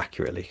travel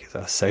accurately. Because I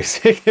was so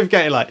sick of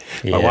getting like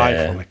my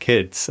wife or my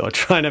kids or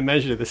trying to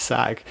measure the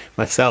sag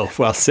myself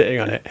while sitting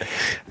on it.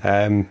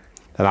 And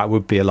that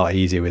would be a lot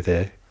easier with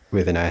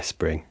an air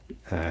spring.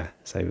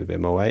 Save a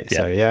bit more weight.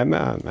 So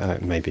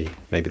maybe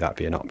that'd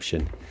be an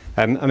option.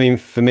 I mean,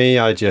 for me,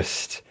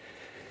 the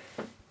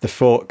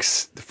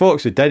forks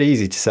were dead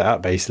easy to set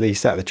up. Basically, you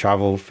set the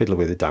travel, fiddle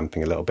with the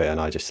damping a little bit,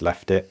 and I just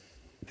left it.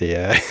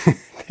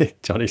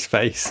 Johnny's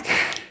face,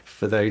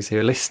 for those who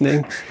are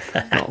listening,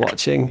 not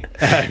watching.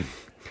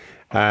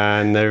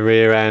 And the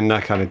rear end, I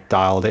kind of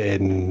dialed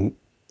it in.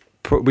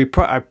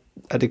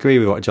 I'd agree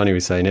with what Johnny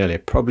was saying earlier.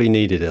 Probably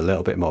needed a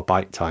little bit more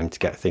bike time to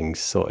get things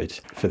sorted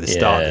for the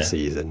start of the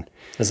season.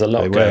 There's a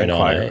lot going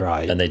on,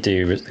 right? And they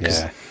do.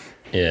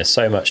 Yeah,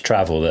 so much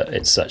travel that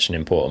it's such an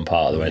important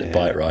part of the way the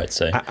bike ride.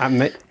 So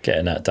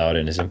getting that dialed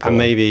in is important. And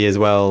maybe as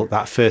well,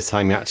 that first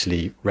time you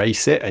actually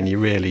race it and you're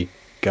really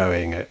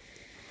going at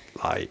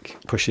like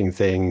pushing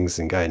things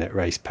and going at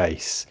race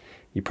pace,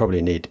 you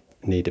probably need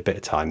a bit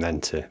of time then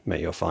to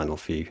make your final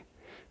few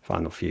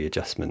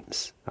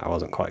adjustments. I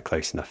wasn't quite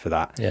close enough for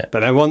that. Yeah. But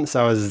then once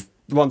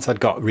I'd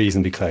got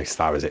reasonably close,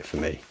 that was it for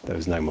me. There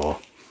was no more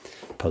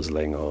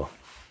puzzling or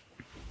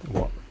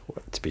what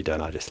to be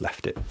done. I just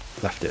left it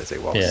as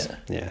it was.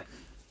 Yeah.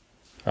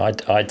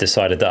 I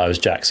decided that I was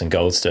Jackson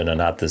Goldstone and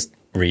had this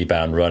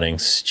rebound running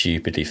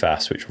stupidly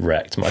fast, which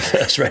wrecked my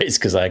first race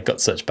because I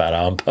got such bad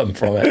arm pump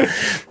from it.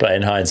 But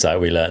in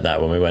hindsight, we learnt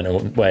that when we went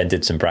and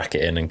did some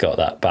bracketing and got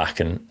that back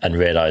and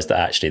realised that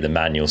actually the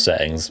manual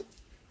settings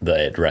that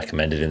it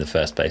recommended in the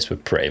first place were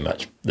pretty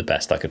much the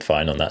best I could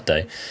find on that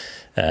day.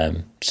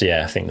 So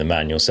yeah, I think the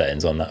manual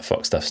settings on that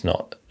Fox stuff's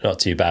not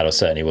too bad, or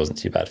certainly wasn't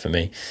too bad for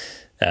me.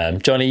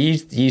 Johnny,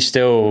 you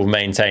still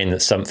maintain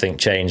that something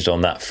changed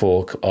on that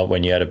fork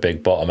when you had a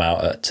big bottom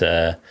out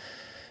at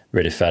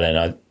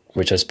Ridderfellen,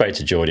 which I spoke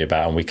to Geordie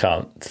about, and we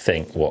can't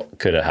think what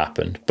could have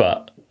happened.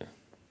 But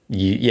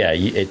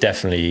it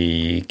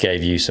definitely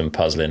gave you some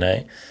puzzling,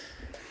 eh?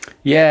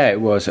 Yeah,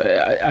 it was.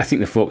 I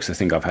think the fork's the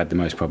thing I've had the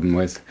most problem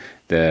with.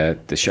 The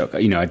shock.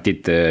 You know, I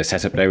did the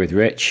setup day with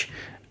Rich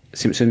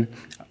Simpson,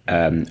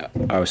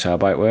 RSR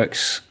Bike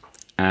Works,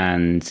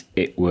 and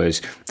that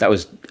was.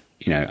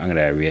 You know, I'm going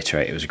to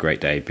reiterate, it was a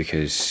great day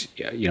because,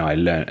 you know, I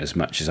learnt as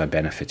much as I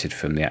benefited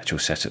from the actual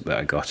setup that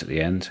I got at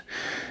the end.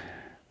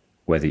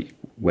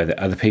 whether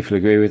other people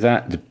agree with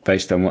that,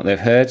 based on what they've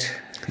heard,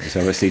 is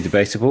obviously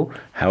debatable.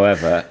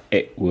 However,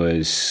 it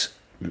was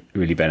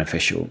really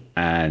beneficial,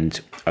 and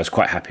I was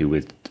quite happy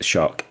with the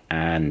shock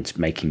and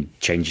making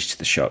changes to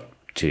the shock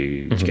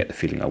to get the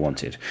feeling I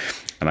wanted.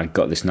 And I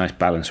got this nice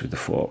balance with the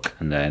fork,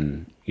 and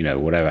then,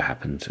 whatever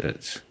happened,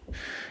 it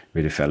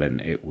really fell in.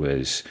 It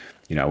was,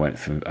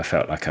 I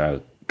felt like I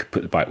could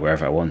put the bike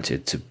wherever I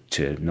wanted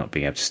to not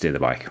being able to steer the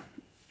bike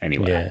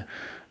anywhere.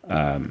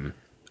 Yeah.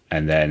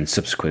 And then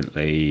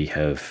subsequently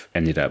have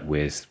ended up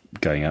with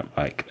going up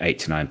like 8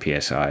 to 9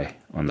 PSI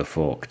on the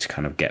fork to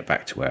kind of get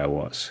back to where I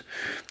was.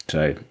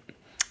 So,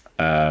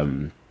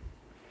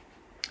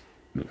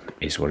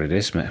 is what it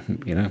is, I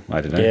don't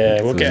know.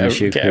 Yeah, we'll get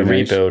a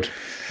rebuild.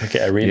 We'll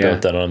get a rebuild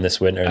done on this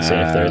winter and see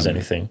if there is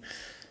anything.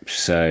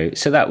 So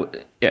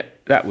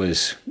that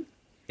was,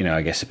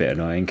 I guess a bit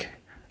annoying.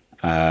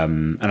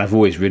 And I've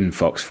always ridden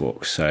Fox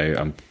forks, so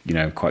I'm,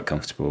 quite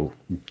comfortable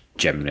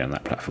generally on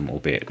that platform,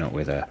 albeit not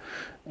with a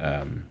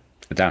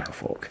downhill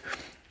fork.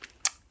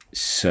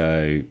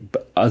 So,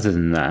 but other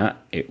than that,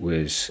 it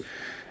was,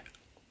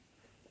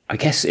 I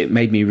guess it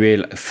made me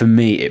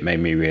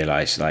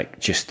realize like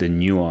just the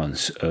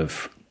nuance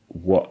of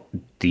what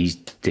these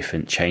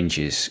different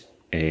changes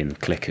in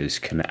clickers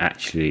can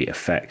actually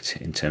affect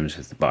in terms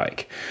of the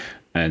bike.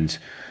 And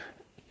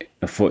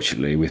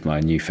unfortunately, with my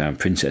newfound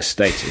princess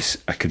status,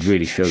 I could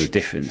really feel the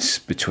difference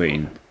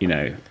between,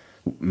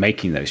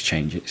 making those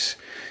changes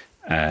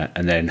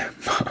and then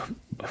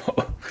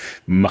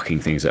mucking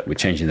things up with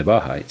changing the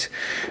bar height.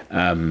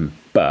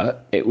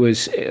 But it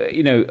was,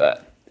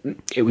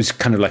 it was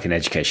kind of like an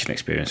education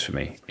experience for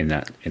me in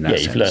that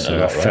sense. You've learned a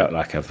lot, I felt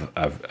like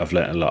I've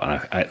learned a lot,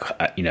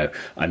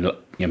 and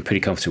I'm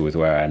pretty comfortable with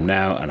where I am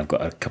now, and I've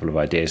got a couple of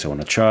ideas I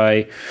want to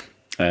try,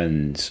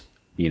 and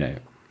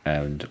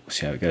and we'll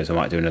see how it goes. I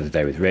might do another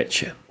day with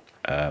Rich in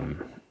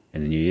the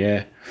new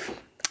year,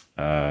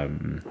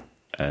 and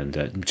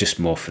just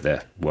more for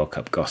the World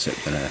Cup gossip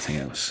than anything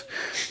else.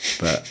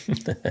 But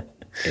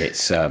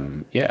it's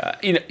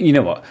you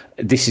know what,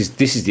 this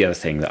is the other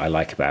thing that I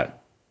like about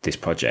this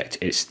project.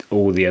 It's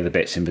all the other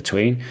bits in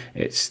between.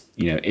 It's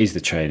is the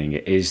training,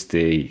 it is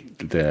the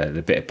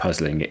bit of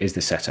puzzling, it is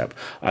the setup.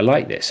 I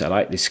like this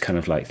kind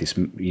of like this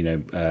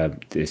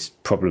this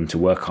problem to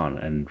work on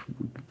and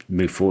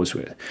move forwards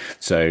with.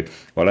 So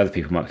while other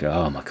people might go,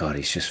 oh my god,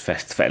 he's just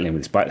fettling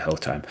with his bike the whole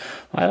time,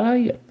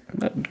 I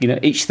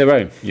each their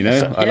own.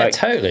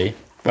 Totally.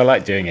 I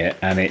like doing it,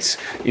 and it's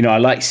I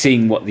like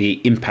seeing what the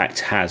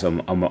impact has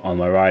on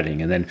my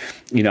riding, and then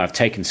I've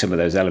taken some of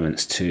those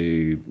elements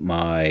to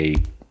my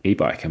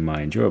e-bike and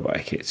my enduro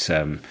bike. It's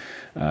I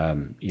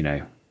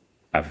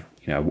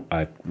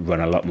run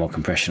a lot more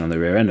compression on the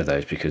rear end of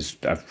those because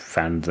I've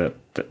found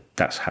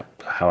that's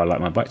how I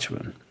like my bike to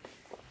run.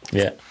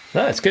 Yeah,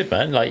 no, it's good,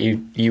 man. Like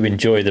you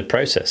enjoy the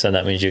process, and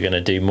that means you're going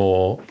to do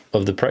more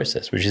of the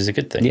process, which is a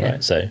good thing,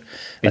 right? So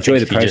enjoy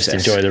the process. If you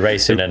just enjoy the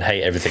racing and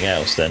hate everything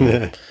else,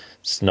 then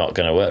it's not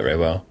going to work very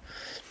well.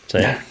 So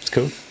it's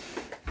cool,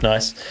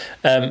 nice.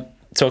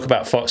 Talk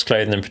about Fox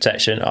clothing and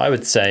protection. I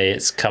would say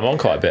it's come on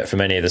quite a bit from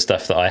any of the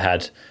stuff that I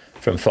had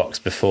from Fox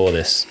before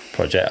this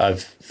project.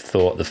 I've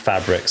thought the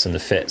fabrics and the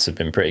fits have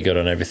been pretty good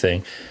on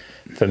everything.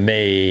 For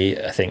me,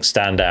 I think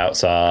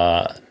standouts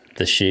are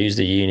the shoes,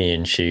 the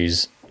Union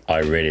shoes. I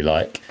really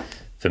like.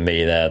 For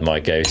me, they're my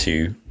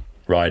go-to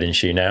riding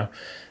shoe now.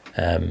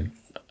 And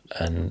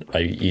I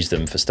used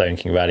them for Stone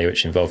King Rally,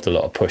 which involved a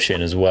lot of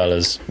pushing as well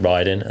as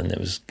riding, and it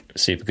was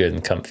super good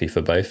and comfy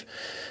for both.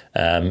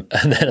 And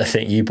then I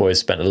think you boys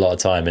spent a lot of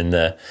time in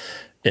the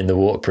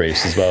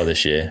waterproofs as well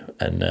this year,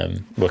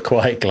 and we're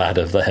quite glad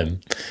of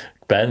them.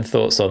 Ben,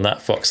 thoughts on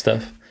that Fox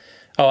stuff?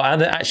 Oh,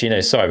 and actually,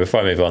 no, sorry, before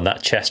I move on,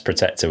 that chest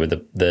protector with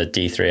the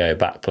D3O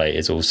backplate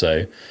is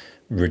also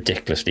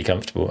ridiculously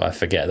comfortable. I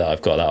forget that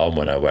I've got that on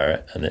when I wear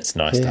it, and it's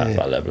nice to have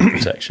that level of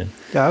protection.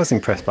 Yeah, I was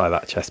impressed by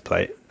that chest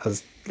plate. I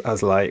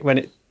was like, when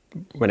it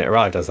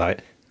arrived, I was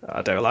like,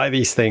 I don't like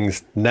these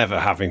things, never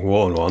having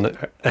worn one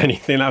or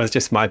anything. That was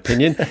just my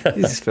opinion.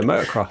 This is for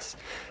motocross.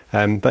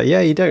 But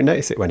yeah, you don't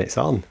notice it when it's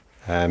on.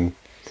 And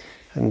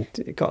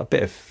it got a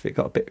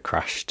bit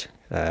crashed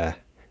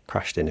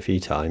in a few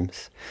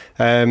times.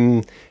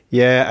 I'd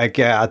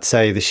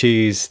say the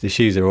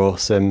shoes are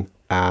awesome,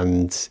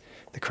 and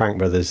the Crank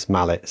Brothers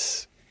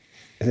mallets.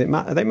 Are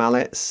they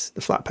mallets?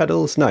 The flat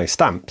pedals? No,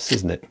 stamps,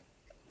 isn't it?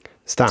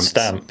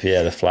 Stamp,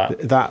 yeah, the flat.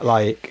 That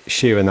like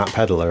shoe and that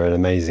pedal are an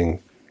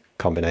amazing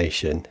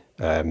combination.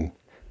 I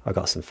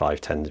got some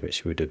 510s,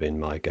 which would have been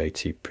my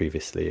go-to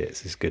previously.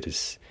 It's as good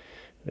as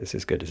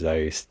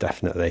those,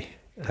 definitely.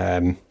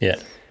 I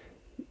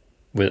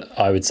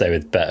would say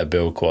with better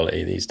build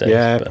quality these days.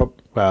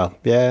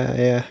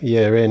 Yeah,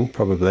 year in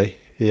probably.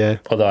 Yeah.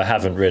 Although I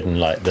haven't ridden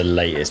like the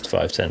latest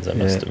 510s, I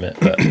must admit.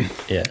 But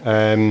yeah.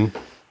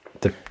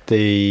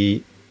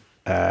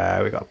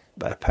 We got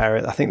a pair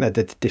of, I think they're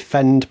the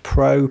Defend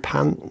Pro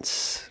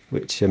pants,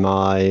 which are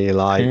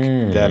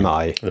they're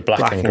my the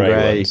black and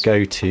grey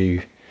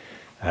go-to,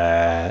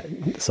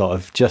 sort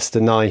of just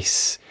a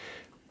nice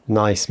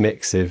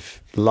mix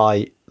of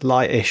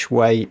lightish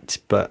weight,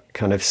 but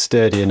kind of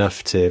sturdy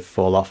enough to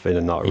fall off in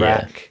and not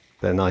wreck.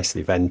 They're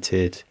nicely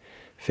vented,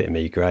 fit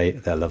me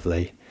great. They're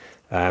lovely.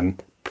 The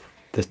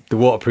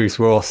waterproofs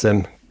were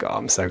awesome. God,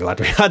 I'm so glad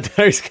we had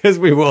those because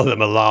we wore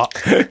them a lot.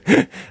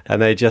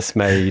 And they just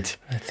made...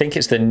 I think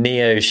it's the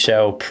Neo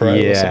Shell Pro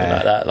or something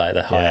like that, like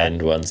the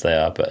high-end ones they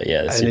are. But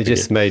yeah, and it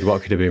just made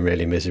what could have been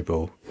really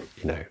miserable,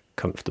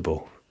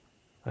 comfortable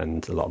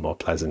and a lot more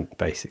pleasant,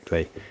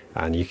 basically.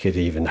 And you could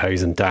even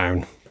hose them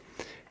down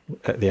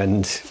at the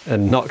end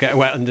and not get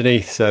wet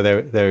underneath. So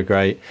they were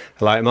great.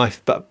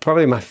 But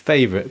probably my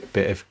favourite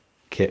bit of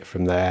kit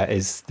from there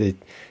is the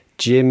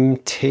gym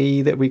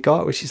tee that we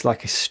got, which is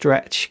like a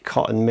stretch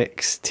cotton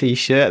mix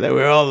t-shirt that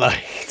we're all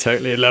like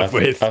totally in love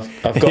with.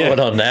 I've got one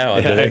on now.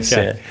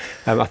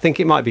 I think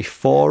it might be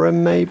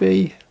Forum,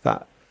 maybe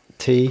that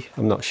tee.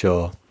 I'm not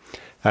sure.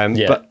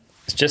 But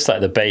it's just like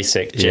the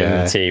basic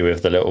gym tee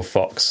with the little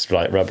fox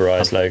like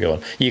rubberized logo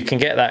on. You can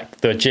get that.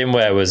 The gym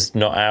wear was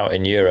not out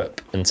in Europe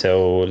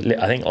until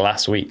I think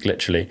last week.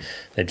 Literally,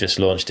 they've just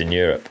launched in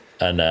Europe.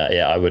 And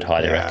I would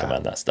highly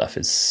recommend that stuff.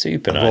 It's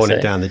super nice. I've worn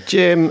it down the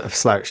gym. I've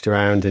slouched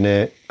around in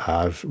it.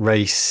 I've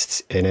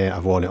raced in it.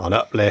 I've worn it on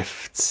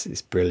uplifts.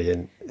 It's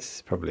brilliant.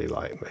 It's probably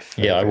like my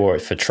favourite. Yeah, I wore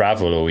it for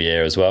travel all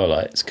year as well.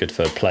 Like it's good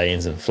for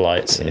planes and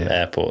flights and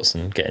airports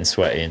and getting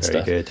sweaty and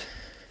stuff. Very good.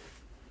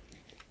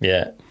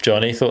 Yeah,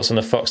 Johnny, thoughts on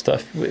the Fox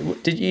stuff?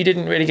 You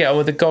didn't really get on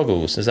with the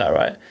goggles, is that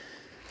right?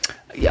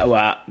 Yeah,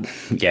 well,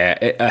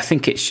 I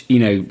think it's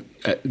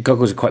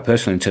goggles are quite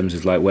personal in terms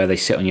of like where they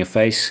sit on your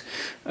face,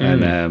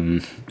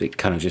 and it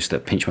kind of just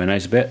pinch my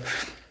nose a bit.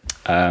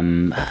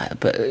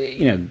 But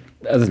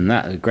other than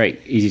that, they're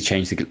great. Easy to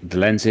change the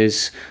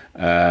lenses.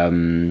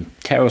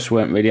 Keros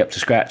weren't really up to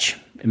scratch,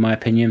 in my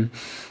opinion.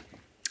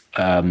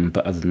 But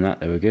other than that,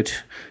 they were good.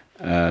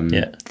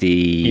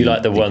 You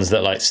like the ones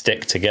that like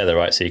stick together,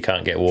 right? So you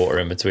can't get water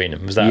in between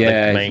them. Was that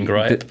the main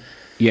gripe?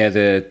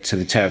 The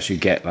Teros you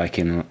get like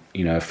in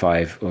a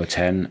 5 or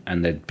 10,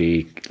 and they'd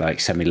be like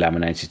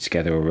semi-laminated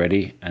together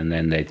already, and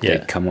then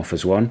they'd come off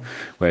as one,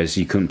 whereas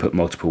you couldn't put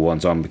multiple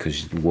ones on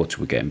because the water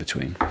would get in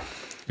between.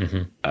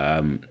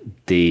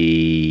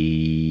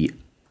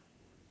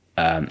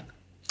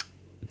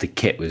 The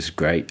kit was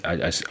great. I'm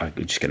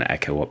just going to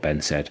echo what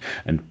Ben said,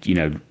 and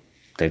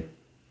they've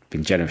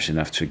been generous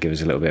enough to give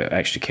us a little bit of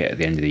extra kit at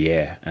the end of the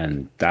year,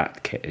 and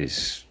that kit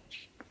is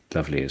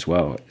lovely as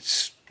well.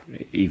 It's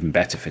even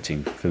better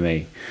fitting for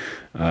me.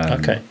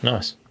 Okay,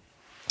 nice.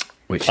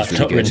 Which I've is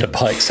not really good. ridden a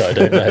bike, so I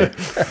don't know.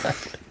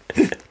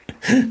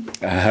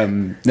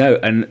 No,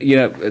 and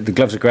the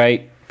gloves are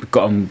great.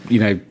 Got them,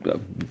 a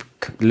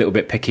little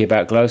bit picky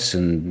about gloves,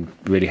 and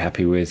really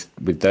happy with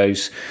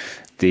those.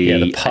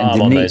 The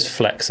palm on those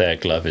Flex Air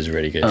glove is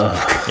really good.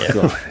 Oh,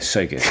 God,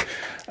 so good.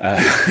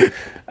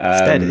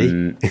 Steady.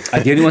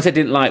 The only ones I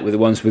didn't like were the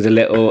ones with a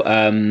little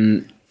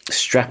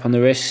strap on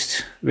the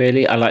wrist.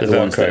 Really, I like the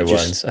ones that Velcro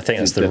ones. I think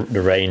that's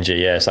the Ranger.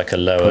 Yeah, it's like a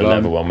lower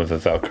level one with a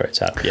Velcro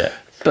tab. Yeah,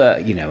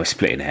 but we're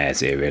splitting hairs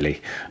here,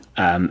 really.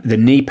 The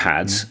knee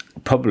pads,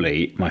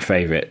 probably my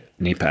favourite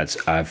knee pads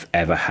I've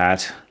ever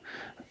had.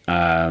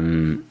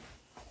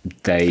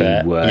 They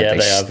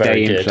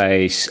stay in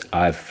place.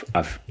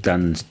 I've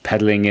done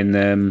pedaling in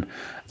them.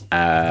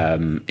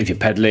 If you're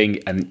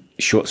pedaling, and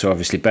shorts are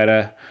obviously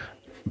better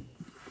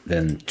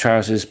than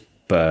trousers,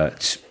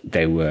 but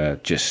they were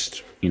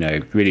just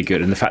really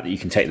good. And the fact that you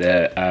can take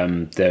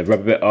the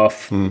rubber bit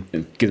off, and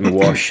give them a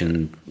wash,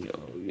 and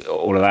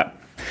all of that,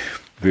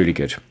 really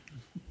good.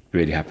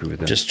 Really happy with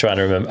them. Just trying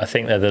to remember. I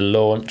think they're the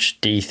Launch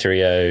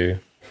D30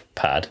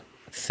 pad.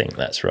 I think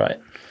that's right.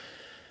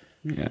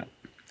 Yeah.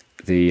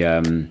 The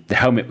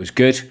helmet was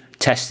good.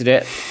 Tested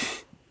it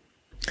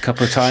a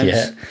couple of times.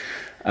 Yeah.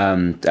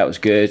 That was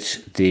good.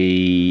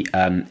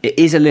 It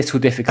is a little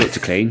difficult to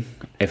clean,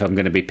 if I'm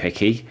going to be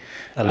picky.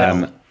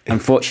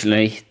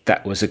 Unfortunately,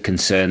 that was a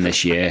concern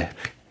this year.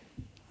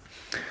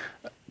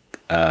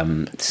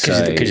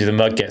 Because the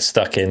mud gets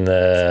stuck in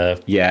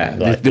the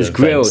there's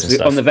grills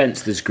on the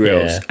vents. There's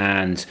grills,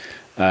 and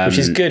which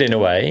is good in a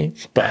way,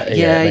 but it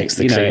makes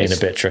the cleaning a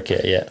bit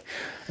trickier. Yeah.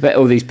 I bet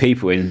all these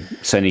people in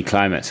sunny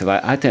climates are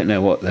like, I don't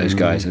know what those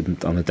guys on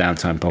the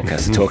Downtime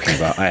podcast are talking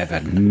about. I have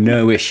had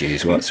no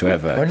issues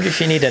whatsoever. I wonder if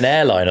you need an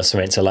airline or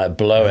something to like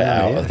blow it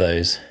out of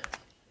those.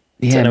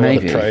 Yeah, I don't know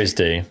maybe. what the pros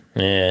do.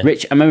 Yeah. I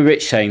remember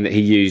Rich saying that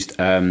he used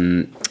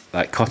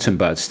like cotton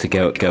buds to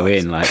go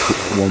in like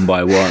one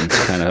by one,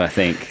 kind of, I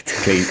think,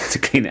 to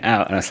clean it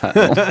out. And I was like,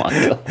 oh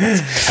my God,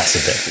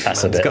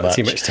 that's a bit got much.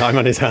 too much time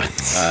on his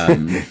hands.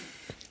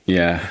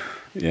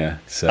 Yeah,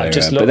 so I've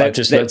just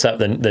looked up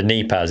the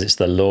knee pads. It's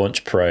the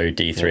Launch Pro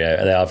D30.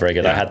 They are very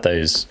good. I had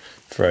those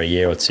for a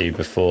year or two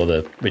before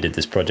we did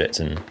this project,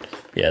 and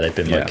they've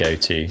been my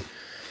go-to.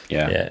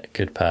 Yeah,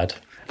 good pad.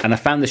 And I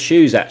found the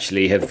shoes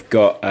actually have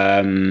got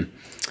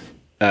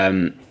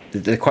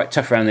they're quite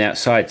tough around the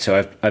outside.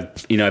 So I've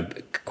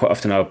quite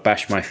often I'll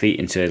bash my feet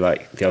into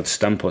like the odd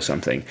stump or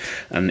something,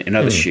 and in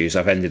other shoes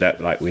I've ended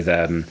up like with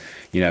a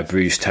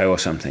bruised toe or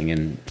something,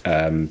 and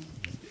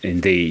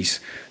in these.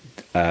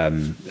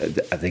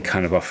 they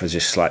kind of offer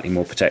just slightly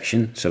more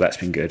protection, so that's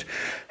been good.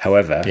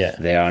 However,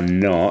 they are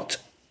not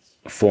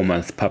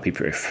 4-month puppy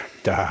proof,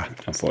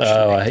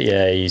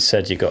 unfortunately. You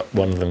said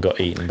one of them got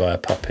eaten by a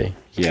puppy.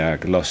 Yeah,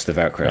 I lost the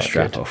Velcro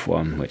strap off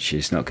one, which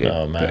is not good.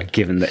 Oh, man. But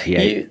given that he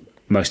ate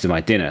most of my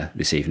dinner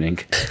this evening,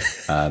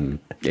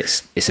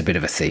 it's a bit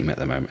of a theme at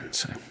the moment.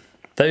 So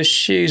those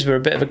shoes were a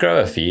bit of a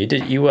grower for you.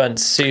 You weren't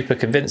super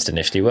convinced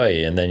initially, were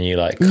you? And then you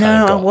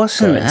I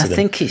wasn't. I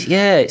think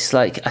it's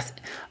like I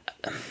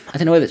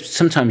don't know whether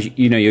sometimes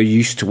you're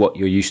used to what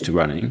you're used to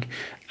running,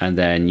 and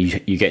then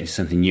you get into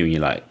something new and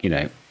you're like,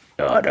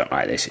 oh, I don't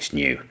like this, it's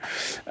new.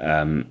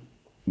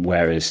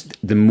 Whereas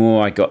the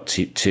more I got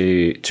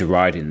to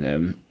ride in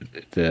them,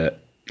 the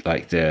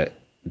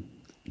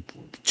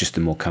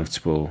more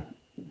comfortable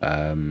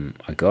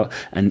I got,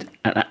 and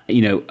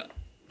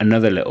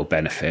another little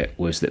benefit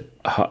was that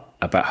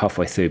about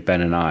halfway through,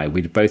 Ben and I,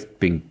 we'd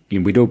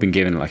all been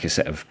given like a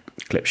set of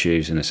clip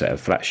shoes and a set of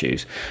flat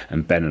shoes,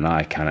 and Ben and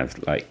I kind of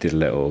did a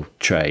little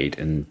trade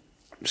and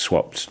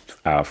swapped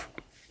our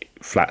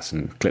flats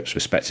and clips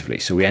respectively.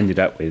 So we ended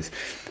up with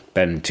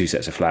Ben 2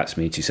 sets of flats,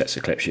 me 2 sets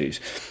of clip shoes.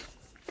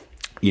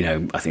 I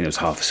think there was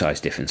half a size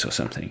difference or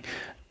something,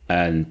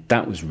 and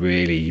that was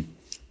really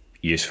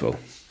useful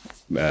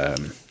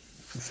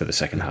for the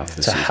second half of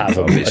the season. To have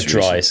a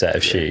dry set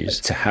of shoes.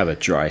 To have a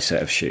dry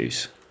set of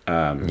shoes.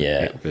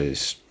 It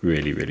was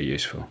really, really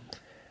useful.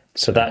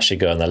 So that should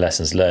go on the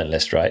lessons learned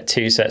list, right?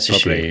 2 sets of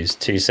shoes,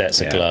 2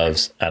 sets of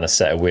gloves, and a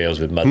set of wheels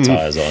with mud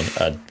tyres on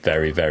are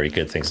very, very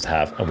good things to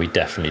have. And we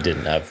definitely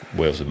didn't have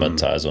wheels with mud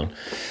tyres on.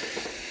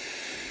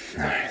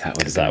 No,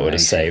 that would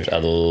have saved a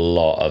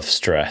lot of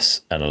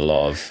stress and a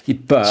lot of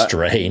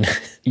strain.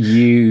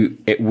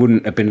 It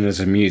wouldn't have been as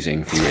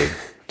amusing for you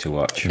to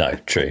watch. No,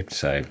 true.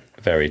 So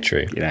very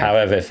true.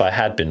 However, if I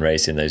had been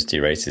racing those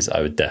 2 races,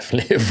 I would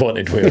definitely have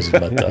wanted wheels with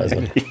mud tyres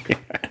on.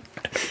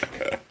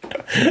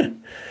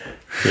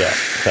 Yeah,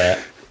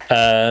 fair.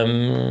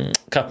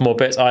 Couple more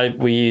bits.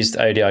 We used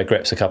ODI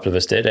grips, a couple of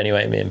us did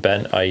anyway, me and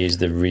Ben. I used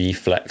the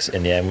Reflex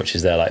in the end, which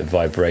is their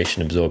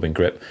vibration absorbing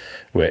grip,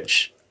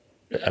 which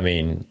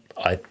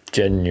I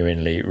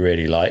genuinely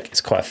really like.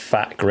 It's quite a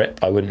fat grip.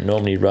 I wouldn't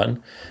normally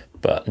run,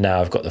 but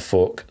now I've got the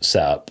fork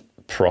set up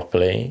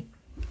properly.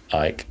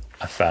 I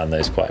found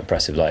those quite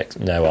impressive,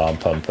 no arm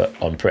pump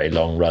on pretty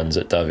long runs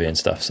at Dovey and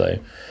stuff, so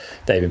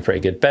they've been pretty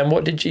good. Ben,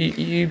 what did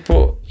you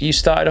bought? You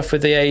started off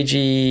with the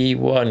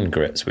AG1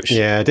 grips, which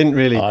I didn't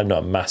really. I'm not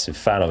a massive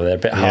fan of. They're a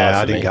bit hard. Yeah,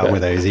 I didn't get on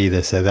with those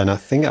either. So then I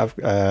think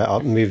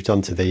I've moved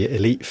on to the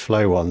Elite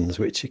Flow ones,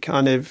 which are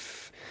kind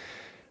of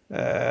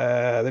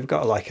they've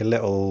got a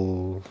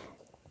little.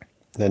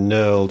 They're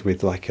knurled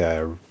with a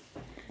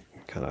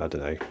kind of, I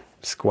don't know,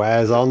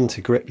 squares on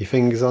to grip your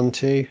fingers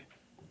onto.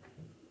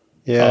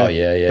 Yeah. Oh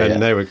yeah.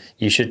 And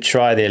you should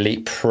try the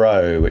Elite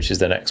Pro, which is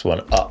the next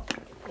one up.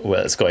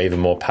 Well, it's got even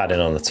more padding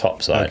on the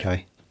top side.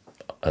 Okay.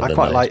 I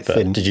quite like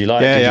thin. Did you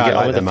like? Yeah, did you I get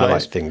like on with them. the I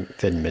like flows?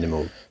 thin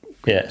minimal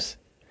grips. Yes.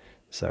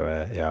 So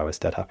I was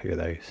dead happy with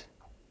those.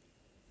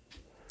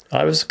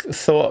 I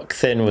thought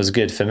thin was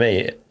good for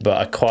me, but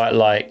I quite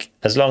like,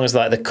 as long as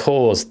the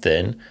core's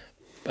thin,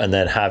 and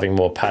then having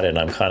more padding,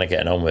 I'm kind of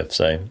getting on with.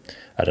 So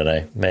I don't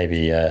know,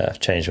 maybe I've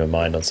changed my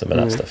mind on some of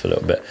that stuff a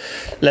little bit.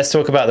 Let's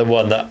talk about the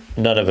one that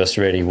none of us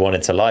really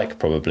wanted to like,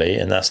 probably,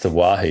 and that's the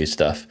Wahoo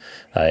stuff.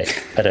 I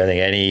don't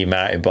think any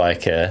mountain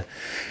biker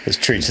that's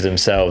true to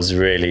themselves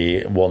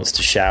really wants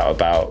to shout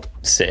about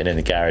sitting in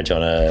the garage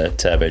on a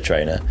turbo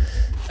trainer.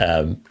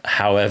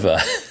 However,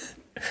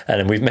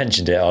 and we've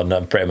mentioned it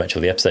on pretty much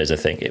all the episodes, I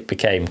think, it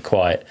became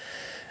quite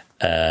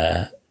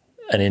an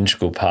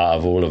integral part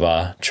of all of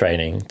our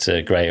training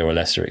to greater or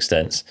lesser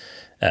extents.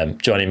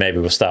 Johnny, maybe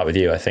we'll start with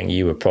you. I think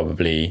you were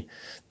probably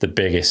the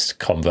biggest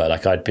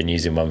convert. I'd been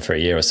using one for a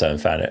year or so and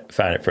found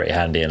it pretty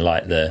handy, and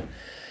liked the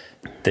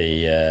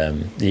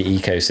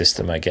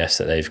ecosystem, I guess,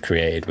 that they've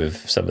created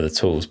with some of the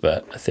tools.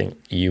 But I think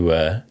you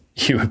were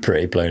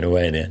pretty blown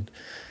away in the end.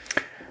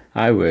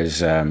 I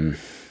was, when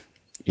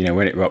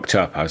it rocked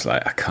up, I was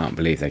like, I can't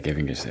believe they're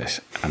giving us this,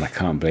 and I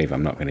can't believe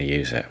I'm not going to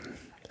use it.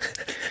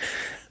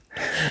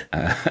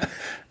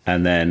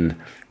 And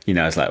then,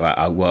 I was like,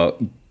 right,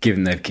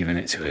 given they've given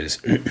it to us,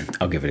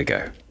 I'll give it a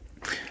go.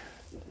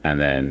 And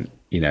then,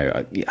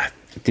 I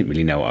didn't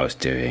really know what I was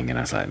doing, and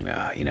I was like,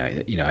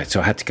 so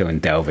I had to go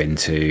and delve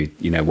into,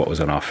 what was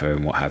on offer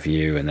and what have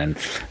you, and then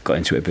got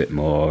into it a bit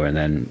more, and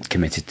then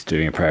committed to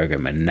doing a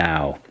program. And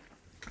now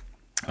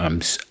I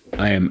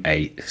am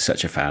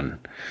such a fan,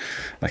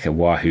 like a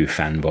Wahoo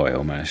fanboy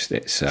almost.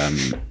 It's a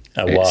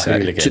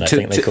Wahoo-ligan, I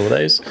think they call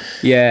those.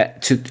 Yeah,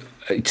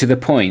 to the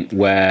point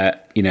where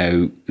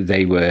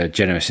they were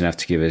generous enough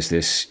to give us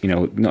this,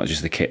 not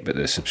just the kit but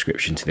the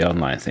subscription to the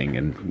online thing,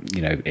 and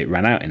it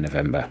ran out in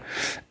November.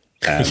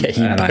 You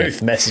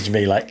both messaged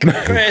me like,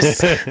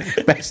 Chris,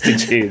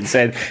 messaged you and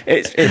said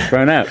it's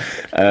run out.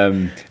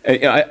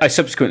 I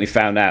subsequently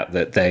found out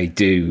that they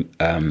do,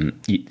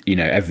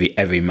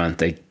 every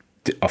month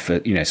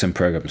offer, some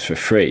programs for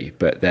free,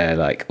 but they're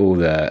like all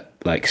the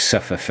like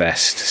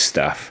Sufferfest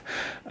stuff,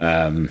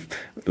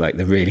 like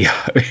the really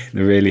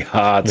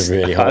hard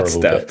horrible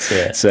stuff. bits,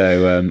 yeah.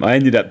 So I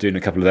ended up doing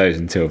a couple of those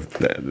until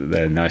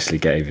they nicely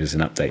gave us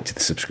an update to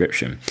the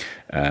subscription,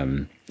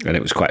 and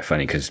it was quite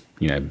funny because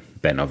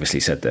Ben obviously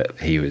said that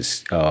he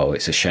was,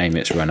 it's a shame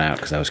it's run out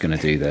because I was going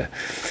to do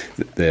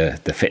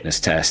the fitness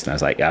test, and I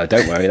was like, oh,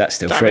 don't worry, that's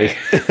still free.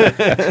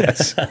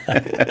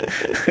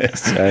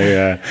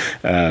 So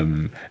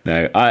no,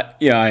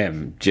 I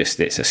am just,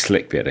 it's a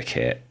slick bit of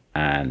kit,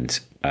 and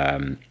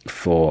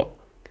for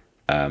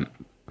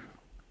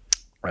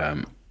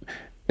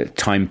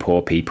time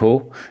poor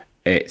people,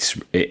 it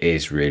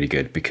is really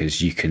good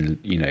because you can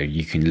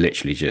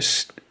literally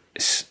just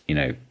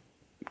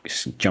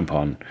jump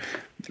on,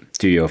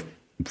 do your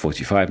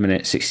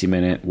 45-minute,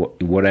 60-minute,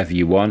 whatever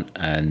you want,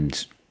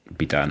 and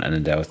be done,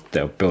 and then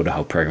they'll build a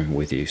whole program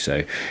with you.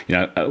 So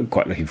I'm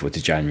quite looking forward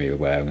to January,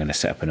 where I'm going to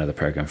set up another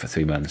program for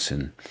 3 months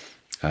and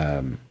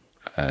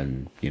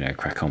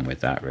crack on with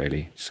that,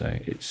 really. So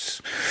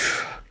it's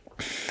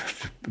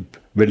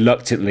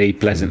reluctantly,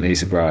 pleasantly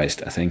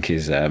surprised, I think,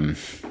 is my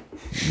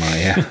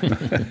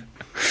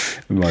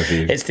my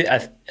view.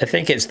 I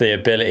think it's the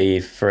ability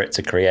for it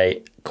to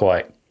create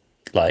quite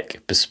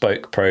like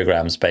bespoke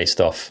programs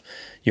based off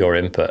your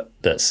input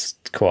is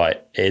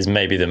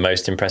maybe the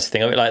most impressive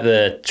thing of it. Like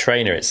the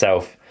trainer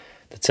itself,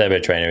 the Turbo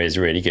Trainer is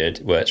really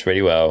good, works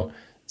really well,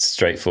 it's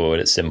straightforward,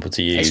 it's simple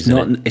to use.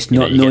 It's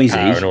not noisy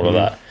and all of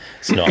that.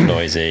 It's not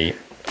noisy,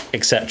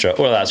 etc.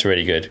 All of that's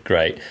really good,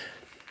 great.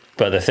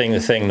 But the thing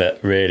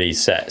that really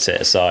sets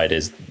it aside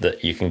is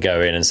that you can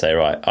go in and say,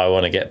 right, I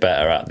want to get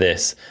better at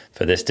this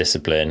for this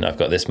discipline. I've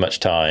got this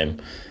much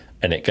time,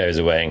 and it goes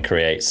away and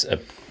creates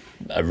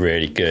a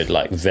really good,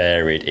 like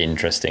varied,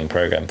 interesting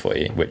program for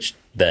you, which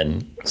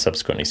then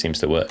subsequently seems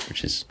to work,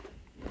 which is,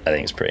 I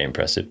think it's pretty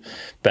impressive.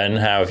 Ben,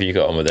 how have you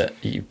got on with it?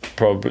 You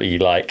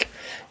probably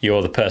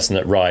you're the person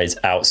that rides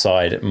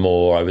outside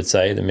more, I would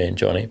say, than me and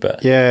Johnny.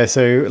 But yeah,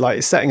 so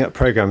like setting up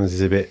programs is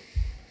a bit,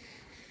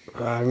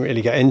 I don't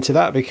really get into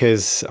that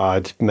because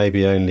I'd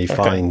maybe only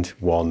find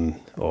 1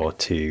 or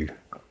 2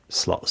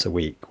 slots a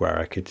week where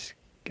I could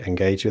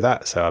engage with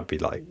that. So I'd be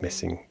like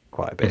missing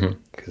quite a bit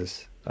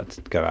because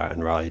I'd go out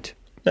and ride.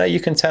 No, you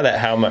can tell it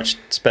how much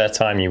spare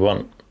time you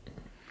want.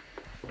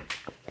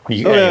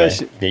 You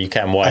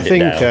can wind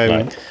it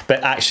down.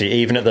 But actually,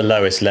 even at the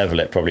lowest level,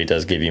 it probably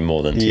does give you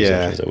more than 2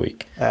 sessions a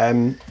week.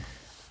 I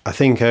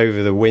think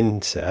over the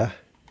winter,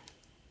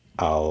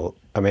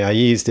 I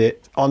used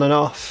it on and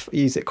off.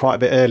 Used it quite a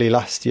bit early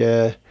last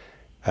year,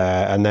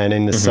 and then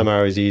in the summer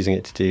I was using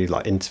it to do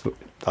like you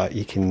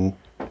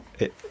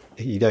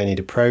don't need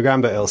a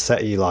program, but it'll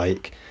set you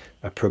like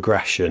a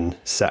progression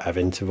set of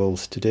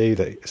intervals to do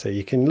that, so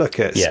you can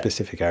look at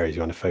specific areas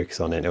you want to focus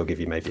on, and it'll give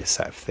you maybe a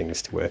set of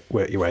things to work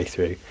your way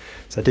through.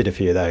 So I did a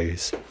few of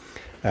those.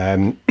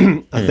 I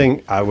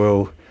think I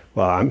will.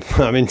 Well,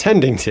 I'm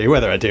intending to,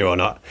 whether I do or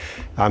not,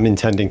 I'm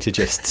intending to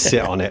just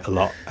sit on it a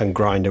lot and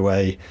grind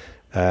away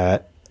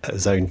at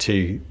Zone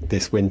 2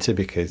 this winter,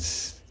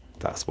 because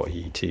that's what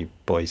you two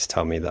boys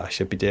tell me that I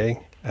should be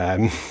doing.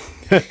 And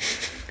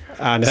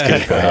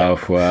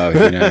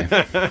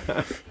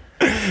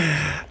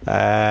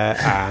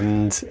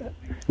and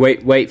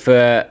wait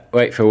for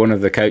one of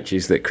the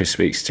coaches that Chris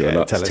speaks to a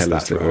lot to tell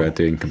us that we're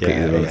doing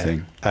completely the wrong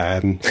thing.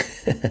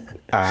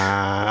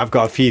 I've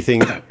got a few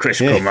things.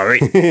 Chris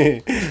Murray.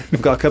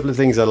 I've got a couple of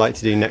things I'd like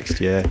to do next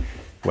year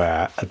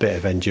where a bit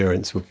of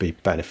endurance would be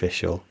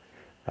beneficial.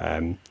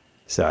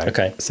 So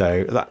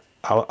that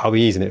I'll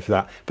be using it for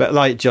that. But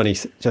like Johnny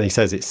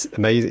says, it's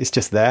amazing. It's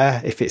just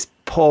there. If it's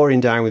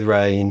pouring down with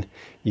rain,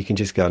 you can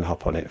just go and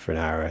hop on it for an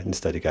hour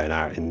instead of going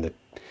out in the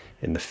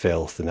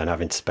filth and then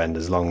having to spend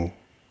as long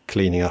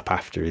cleaning up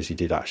after as you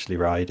did actually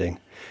riding.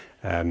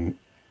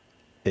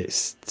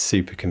 It's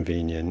super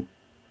convenient,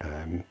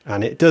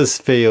 and it does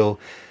feel,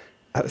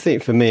 I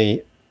think for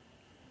me,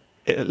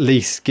 it at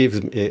least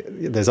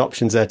there's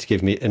options there to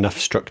give me enough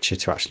structure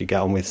to actually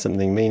get on with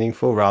something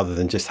meaningful, rather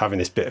than just having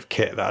this bit of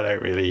kit that I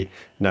don't really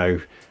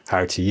know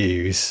how to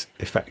use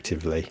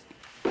effectively.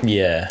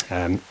 Yeah.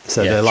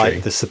 So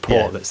the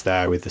support that's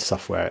there with the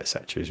software,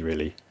 etc., is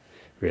really,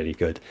 really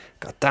good.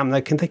 God damn,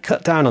 can they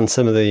cut down on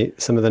some of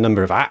the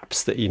number of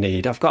apps that you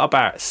need? I've got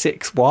about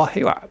 6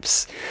 Wahoo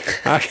apps.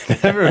 I can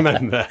never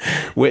remember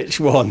which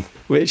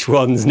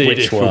one's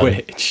needed for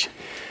which.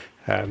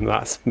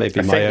 That's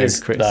maybe my own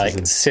criticism.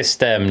 Like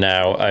System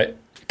now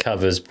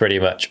covers pretty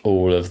much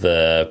all of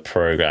the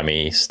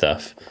programmy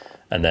stuff,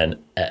 and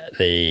then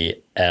the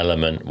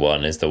Element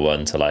one is the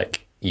one to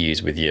like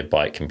use with your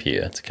bike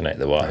computer to connect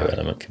the Wahoo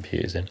Element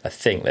computers in. I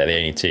think they're the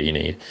only 2 you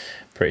need.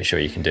 Pretty sure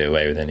you can do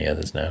away with any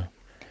others now.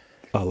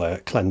 I'll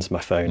cleanse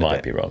my phone.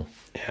 Might be wrong.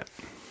 Yeah,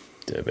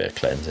 do a bit of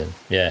cleansing.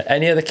 Yeah.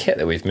 Any other kit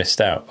that we've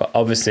missed out? Well,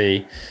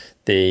 obviously,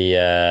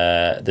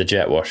 the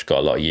Jet Wash got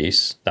a lot of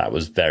use. That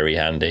was very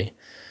handy.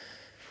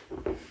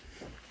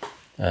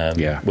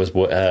 Was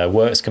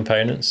Works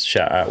components.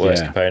 Shout out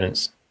Works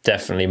components.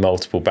 Definitely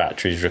multiple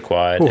batteries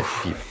required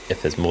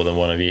if there's more than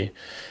one of you.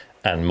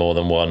 and more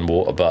than one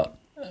water butt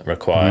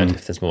required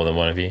if there's more than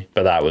one of you.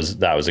 But that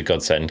was a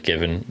godsend,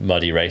 given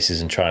muddy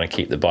races and trying to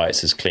keep the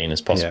bikes as clean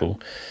as possible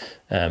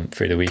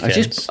through the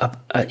weekends.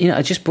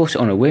 I just bought it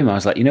on a whim. I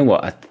was like, you know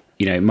what,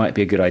 it might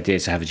be a good idea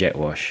to have a jet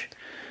wash,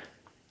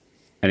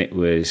 and I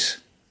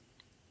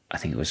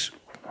think it was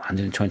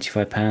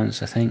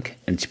 £125. I think,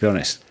 and to be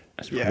honest,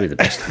 that's probably the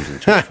best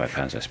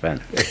 £125 I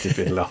spent. It'd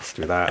have been lost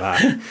without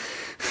that.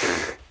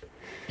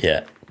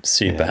 Yeah,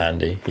 super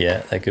handy.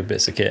 Yeah, they're good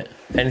bits of kit.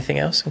 Anything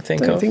else I can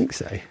think I of? don't think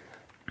so.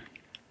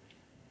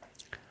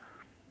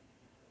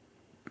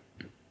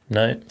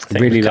 No, I think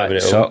Really we've like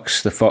covered the it all.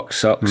 socks, the Fox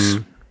socks.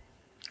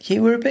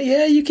 You were a bit,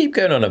 you keep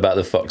going on about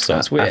the Fox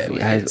socks.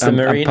 It's the I'm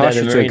Merino,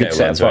 partial the to a Merino good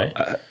set ones, of,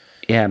 right?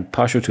 I'm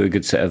partial to a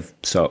good set of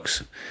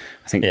socks.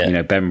 I think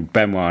Benoit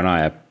and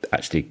I are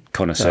actually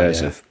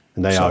connoisseurs of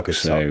and they socks, are good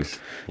socks.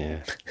 So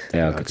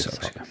they are good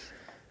socks. Yeah.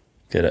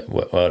 Good,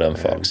 well done,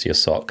 Fox. Your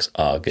socks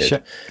are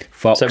good.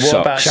 Fox So what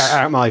socks. about Shout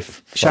out my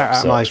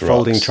socks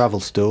folding rocks.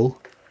 travel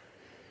stool.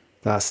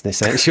 That's an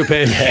essential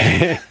bit,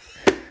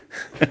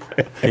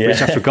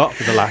 which I forgot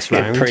for the last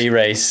round.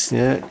 Pre-race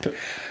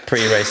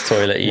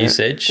toilet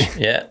usage?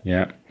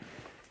 Yeah.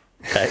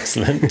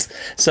 Excellent.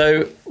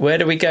 So where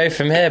do we go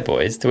from here,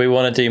 boys? Do we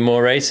want to do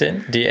more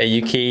racing? Are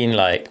you keen?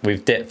 Like,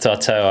 we've dipped our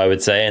toe, I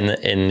would say,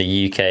 in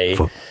the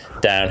UK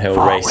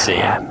downhill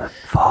racing.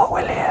 For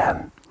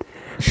William.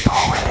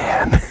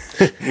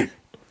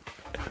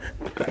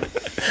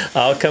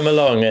 I'll come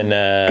along and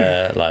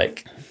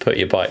put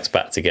your bikes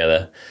back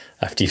together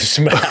after you've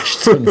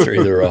smashed them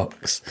through the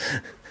rocks.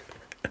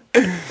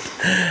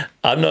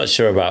 I'm not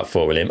sure about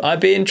Fort William. I'd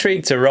be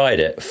intrigued to ride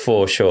it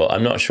for sure.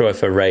 I'm not sure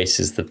if a race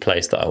is the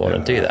place that I want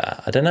to do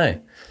that. I don't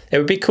know. It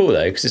would be cool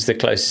though, because it's the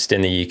closest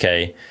in the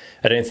UK.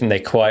 I don't think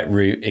they quite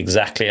route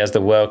exactly as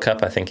the World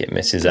Cup. I think it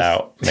misses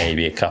out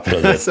maybe a couple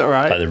of That's all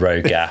right. like the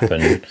road gap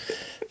and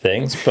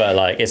things, but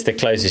like it's the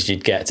closest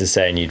you'd get to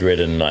saying you'd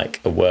ridden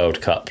like a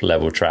World Cup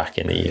level track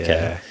in the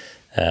UK.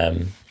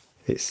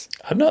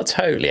 I'm not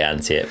totally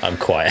anti it. I'm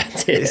quite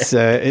anti it.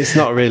 It's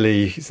not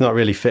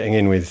really fitting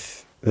in with.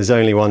 There's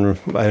only one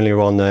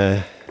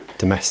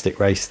domestic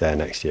race there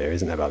next year,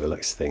 isn't there? By the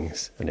looks of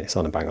things, and it's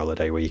on a bank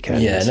holiday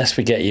weekend. Yeah, unless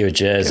we get you a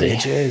jersey.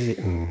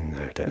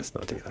 No, let's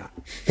not do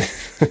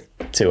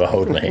that. Too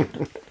old, mate.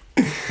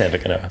 Never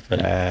going to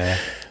happen.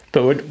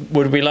 But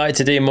would we like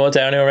to do more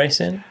downhill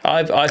racing?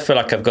 I feel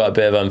like I've got a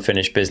bit of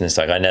unfinished business.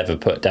 Like I never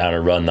put down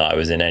a run that I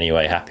was in any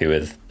way happy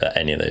with at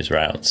any of those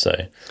rounds.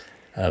 So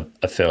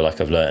I feel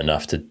like I've learnt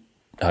enough to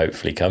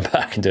hopefully come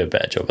back and do a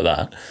better job of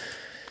that.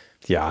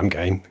 Yeah, I'm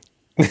game.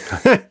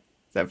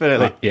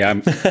 Definitely. Yeah,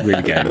 I'm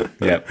really game.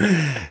 Yeah.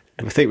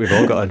 I think we've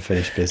all got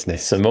unfinished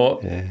business. So more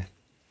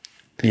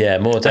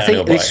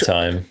downhill bike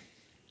time.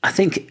 I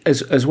think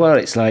as well,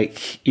 it's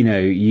like,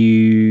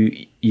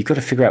 you got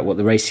to figure out what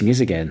the racing is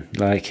again.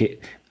 Like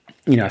it,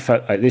 I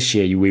felt like this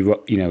year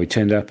we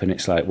turned up and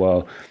it's like,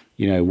 well,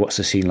 what's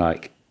the scene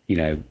like?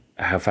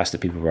 How fast are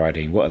people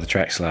riding? What are the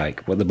tracks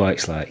like? What are the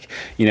bikes like?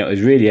 It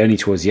was really only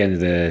towards the end of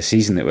the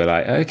season that we're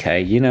like,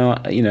 okay,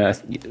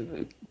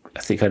 I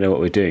think I know what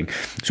we're doing.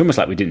 It's almost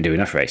like we didn't do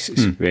enough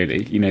races,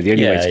 really. The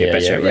only way to get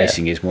better at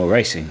racing is more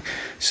racing.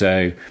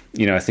 So,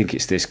 I think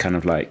it's this kind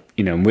of like,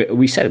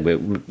 we said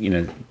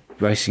we're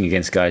racing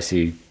against guys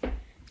who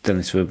done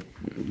this for,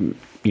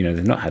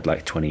 they've not had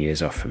like 20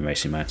 years off from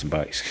racing mountain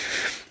bikes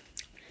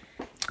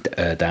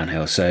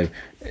downhill. So,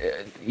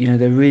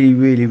 they're really,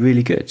 really,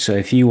 really good. So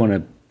if you want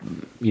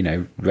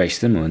to, race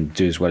them and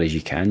do as well as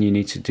you can, you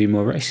need to do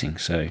more racing.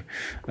 So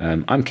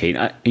I'm keen.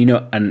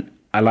 And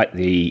I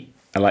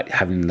like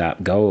having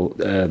that goal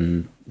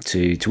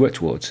to work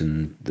towards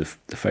and the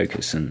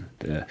focus and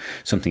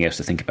something else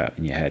to think about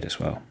in your head as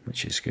well,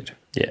 which is good.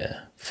 Yeah,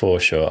 for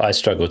sure. I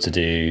struggle to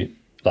do,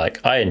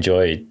 I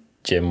enjoy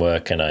gym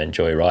work and I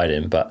enjoy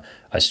riding, but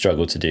I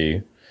struggle to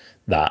do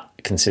that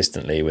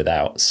consistently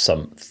without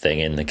something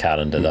in the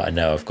calendar that I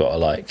know I've got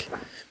to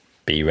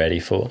be ready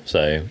for.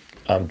 So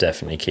I'm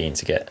definitely keen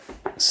to get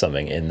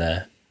something in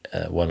there,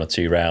 1 or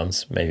 2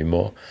 rounds, maybe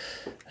more.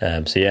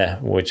 So yeah,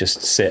 we'll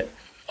just sit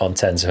on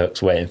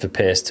tenterhooks waiting for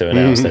Pierce to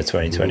announce their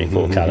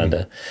 2024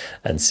 calendar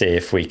and see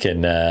if we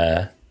can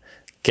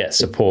get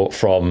support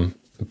from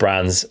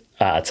brands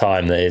at a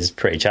time that is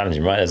pretty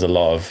challenging, right? There's a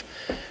lot of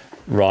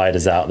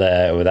riders out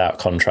there without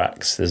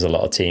contracts. There's a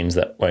lot of teams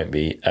that won't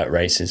be at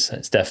races.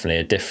 It's definitely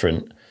a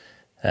different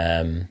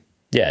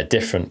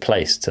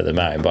place to the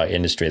mountain bike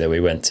industry that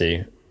we went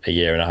to a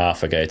year and a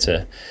half ago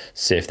to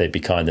see if they'd be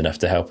kind enough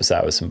to help us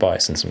out with some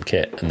bikes and some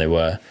kit, and they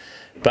were.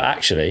 But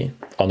actually,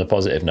 on a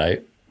positive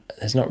note,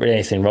 there's not really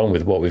anything wrong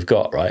with what we've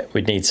got, right?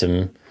 We'd need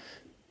some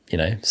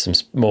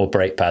more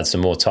brake pads,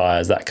 some more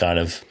tyres, that kind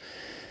of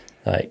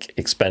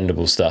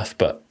expendable stuff.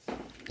 But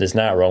there's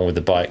now wrong with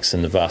the bikes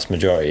and the vast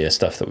majority of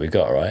stuff that we've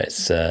got, right?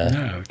 It's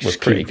we're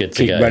pretty good to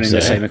keep go. running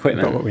the same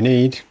equipment. Got what we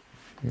need.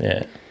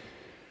 Yeah.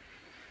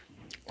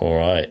 All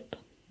right.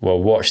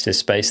 Well, watch this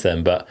space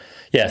then. But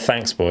yeah,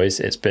 thanks, boys.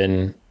 It's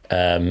been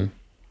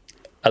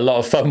a lot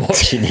of fun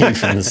watching you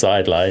from the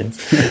sidelines.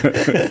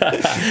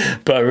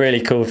 But a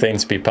really cool thing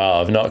to be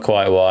part of. Not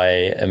quite what I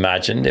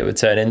imagined it would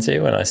turn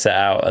into when I set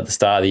out at the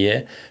start of the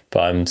year,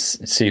 but I'm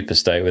super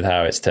stoked with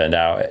how it's turned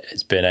out.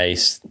 It's been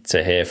ace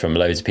to hear from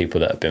loads of people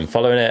that have been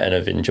following it and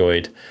have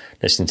enjoyed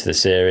listening to the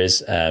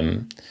series.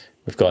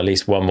 We've got at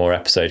least one more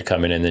episode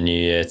coming in the new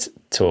year to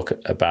talk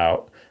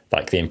about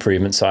like the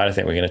improvement side. I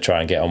think we're going to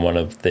try and get on one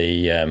of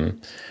the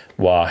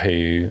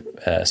Wahoo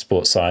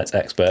sports science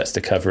experts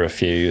to cover a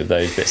few of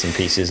those bits and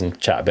pieces and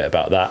chat a bit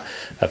about that.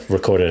 I've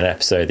recorded an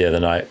episode the other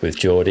night with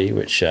Geordie,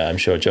 which I'm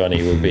sure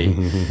Johnny will be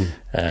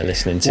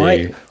listening to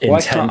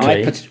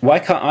intently. Why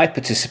can't I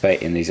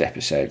participate in these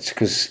episodes?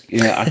 Because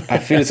I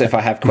feel as if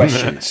I have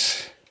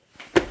questions.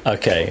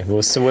 Okay,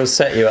 we'll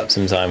set you up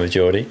some time with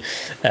Geordie.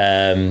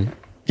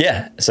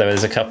 So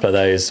there's a couple of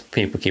those.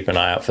 People keep an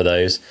eye out for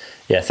those.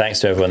 Yeah, thanks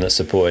to everyone that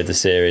supported the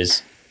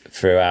series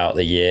throughout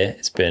the year.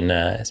 It's been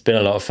a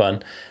lot of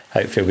fun.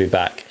 Hopefully we'll be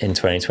back in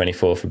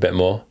 2024 for a bit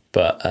more.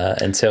 But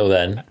until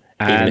then,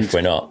 even if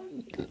we're not,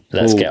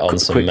 let's get on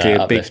some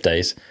uplift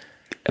days.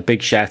 A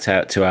big shout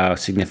out to our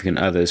significant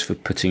others for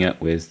putting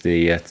up with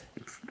the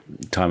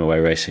time away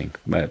racing.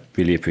 I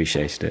really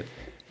appreciated it.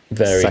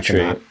 Very true.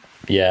 That.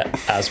 Yeah,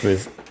 as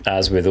with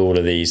all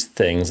of these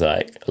things,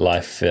 like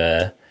life's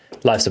a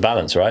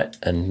balance, right?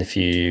 And if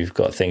you've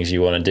got things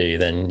you want to do,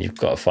 then you've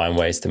got to find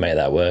ways to make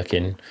that work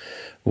in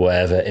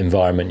whatever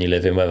environment you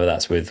live in, whether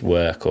that's with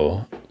work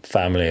or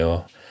family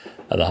or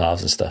other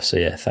halves and stuff. So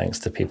yeah, thanks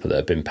to people that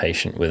have been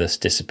patient with us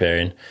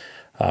disappearing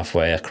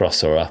halfway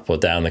across or up or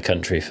down the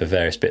country for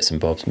various bits and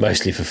bobs,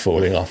 mostly for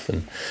falling off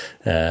and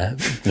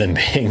then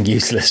being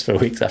useless for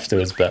weeks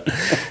afterwards. But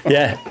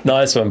yeah,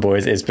 nice one,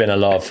 boys. It's been a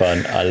lot of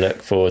fun. I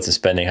look forward to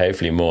spending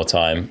hopefully more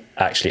time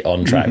actually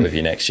on track with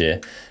you next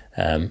year.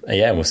 And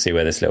we'll see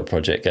where this little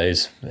project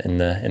goes in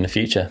the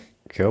future.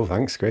 Cool.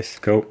 Thanks, Chris.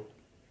 Cool.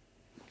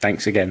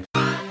 Thanks again.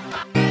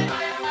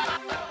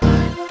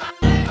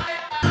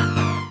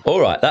 All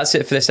right, that's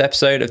it for this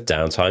episode of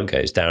Downtime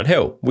Goes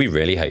Downhill. We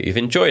really hope you've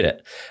enjoyed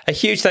it. A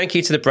huge thank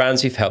you to the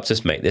brands who've helped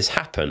us make this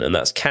happen, and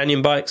that's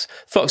Canyon Bikes,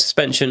 Fox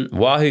Suspension,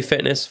 Wahoo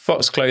Fitness,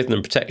 Fox Clothing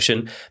and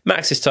Protection,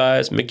 Maxxis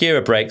Tyres,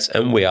 Magura Brakes,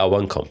 and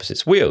WeAre1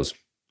 Composites Wheels.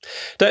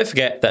 Don't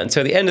forget that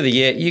until the end of the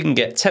year, you can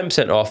get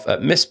 10% off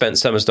at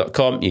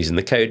misspentsummers.com using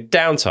the code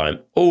DOWNTIME,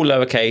 all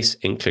lowercase,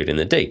 including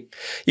the D.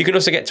 You can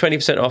also get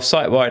 20% off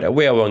site-wide at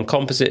WeAre1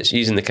 Composites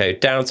using the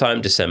code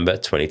DOWNTIME December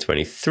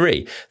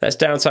 2023. That's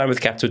Downtime with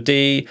a capital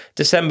D,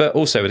 December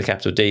also with a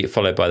capital D,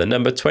 followed by the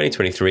number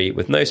 2023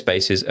 with no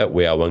spaces at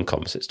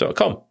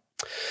WeAre1Composites.com.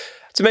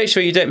 To make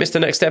sure you don't miss the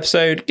next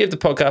episode, give the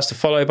podcast a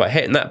follow by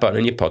hitting that button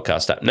in your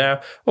podcast app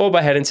now or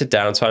by heading to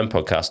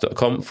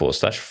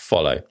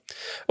downtimepodcast.com/follow.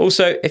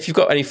 Also, if you've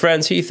got any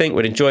friends who you think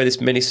would enjoy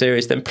this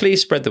mini-series, then please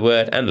spread the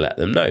word and let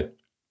them know.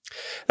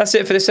 That's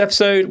it for this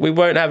episode. We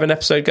won't have an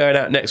episode going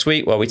out next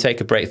week while we take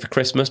a break for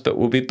Christmas, but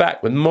we'll be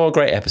back with more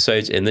great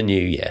episodes in the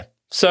new year.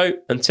 So,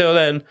 until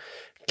then,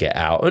 get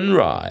out and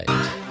ride.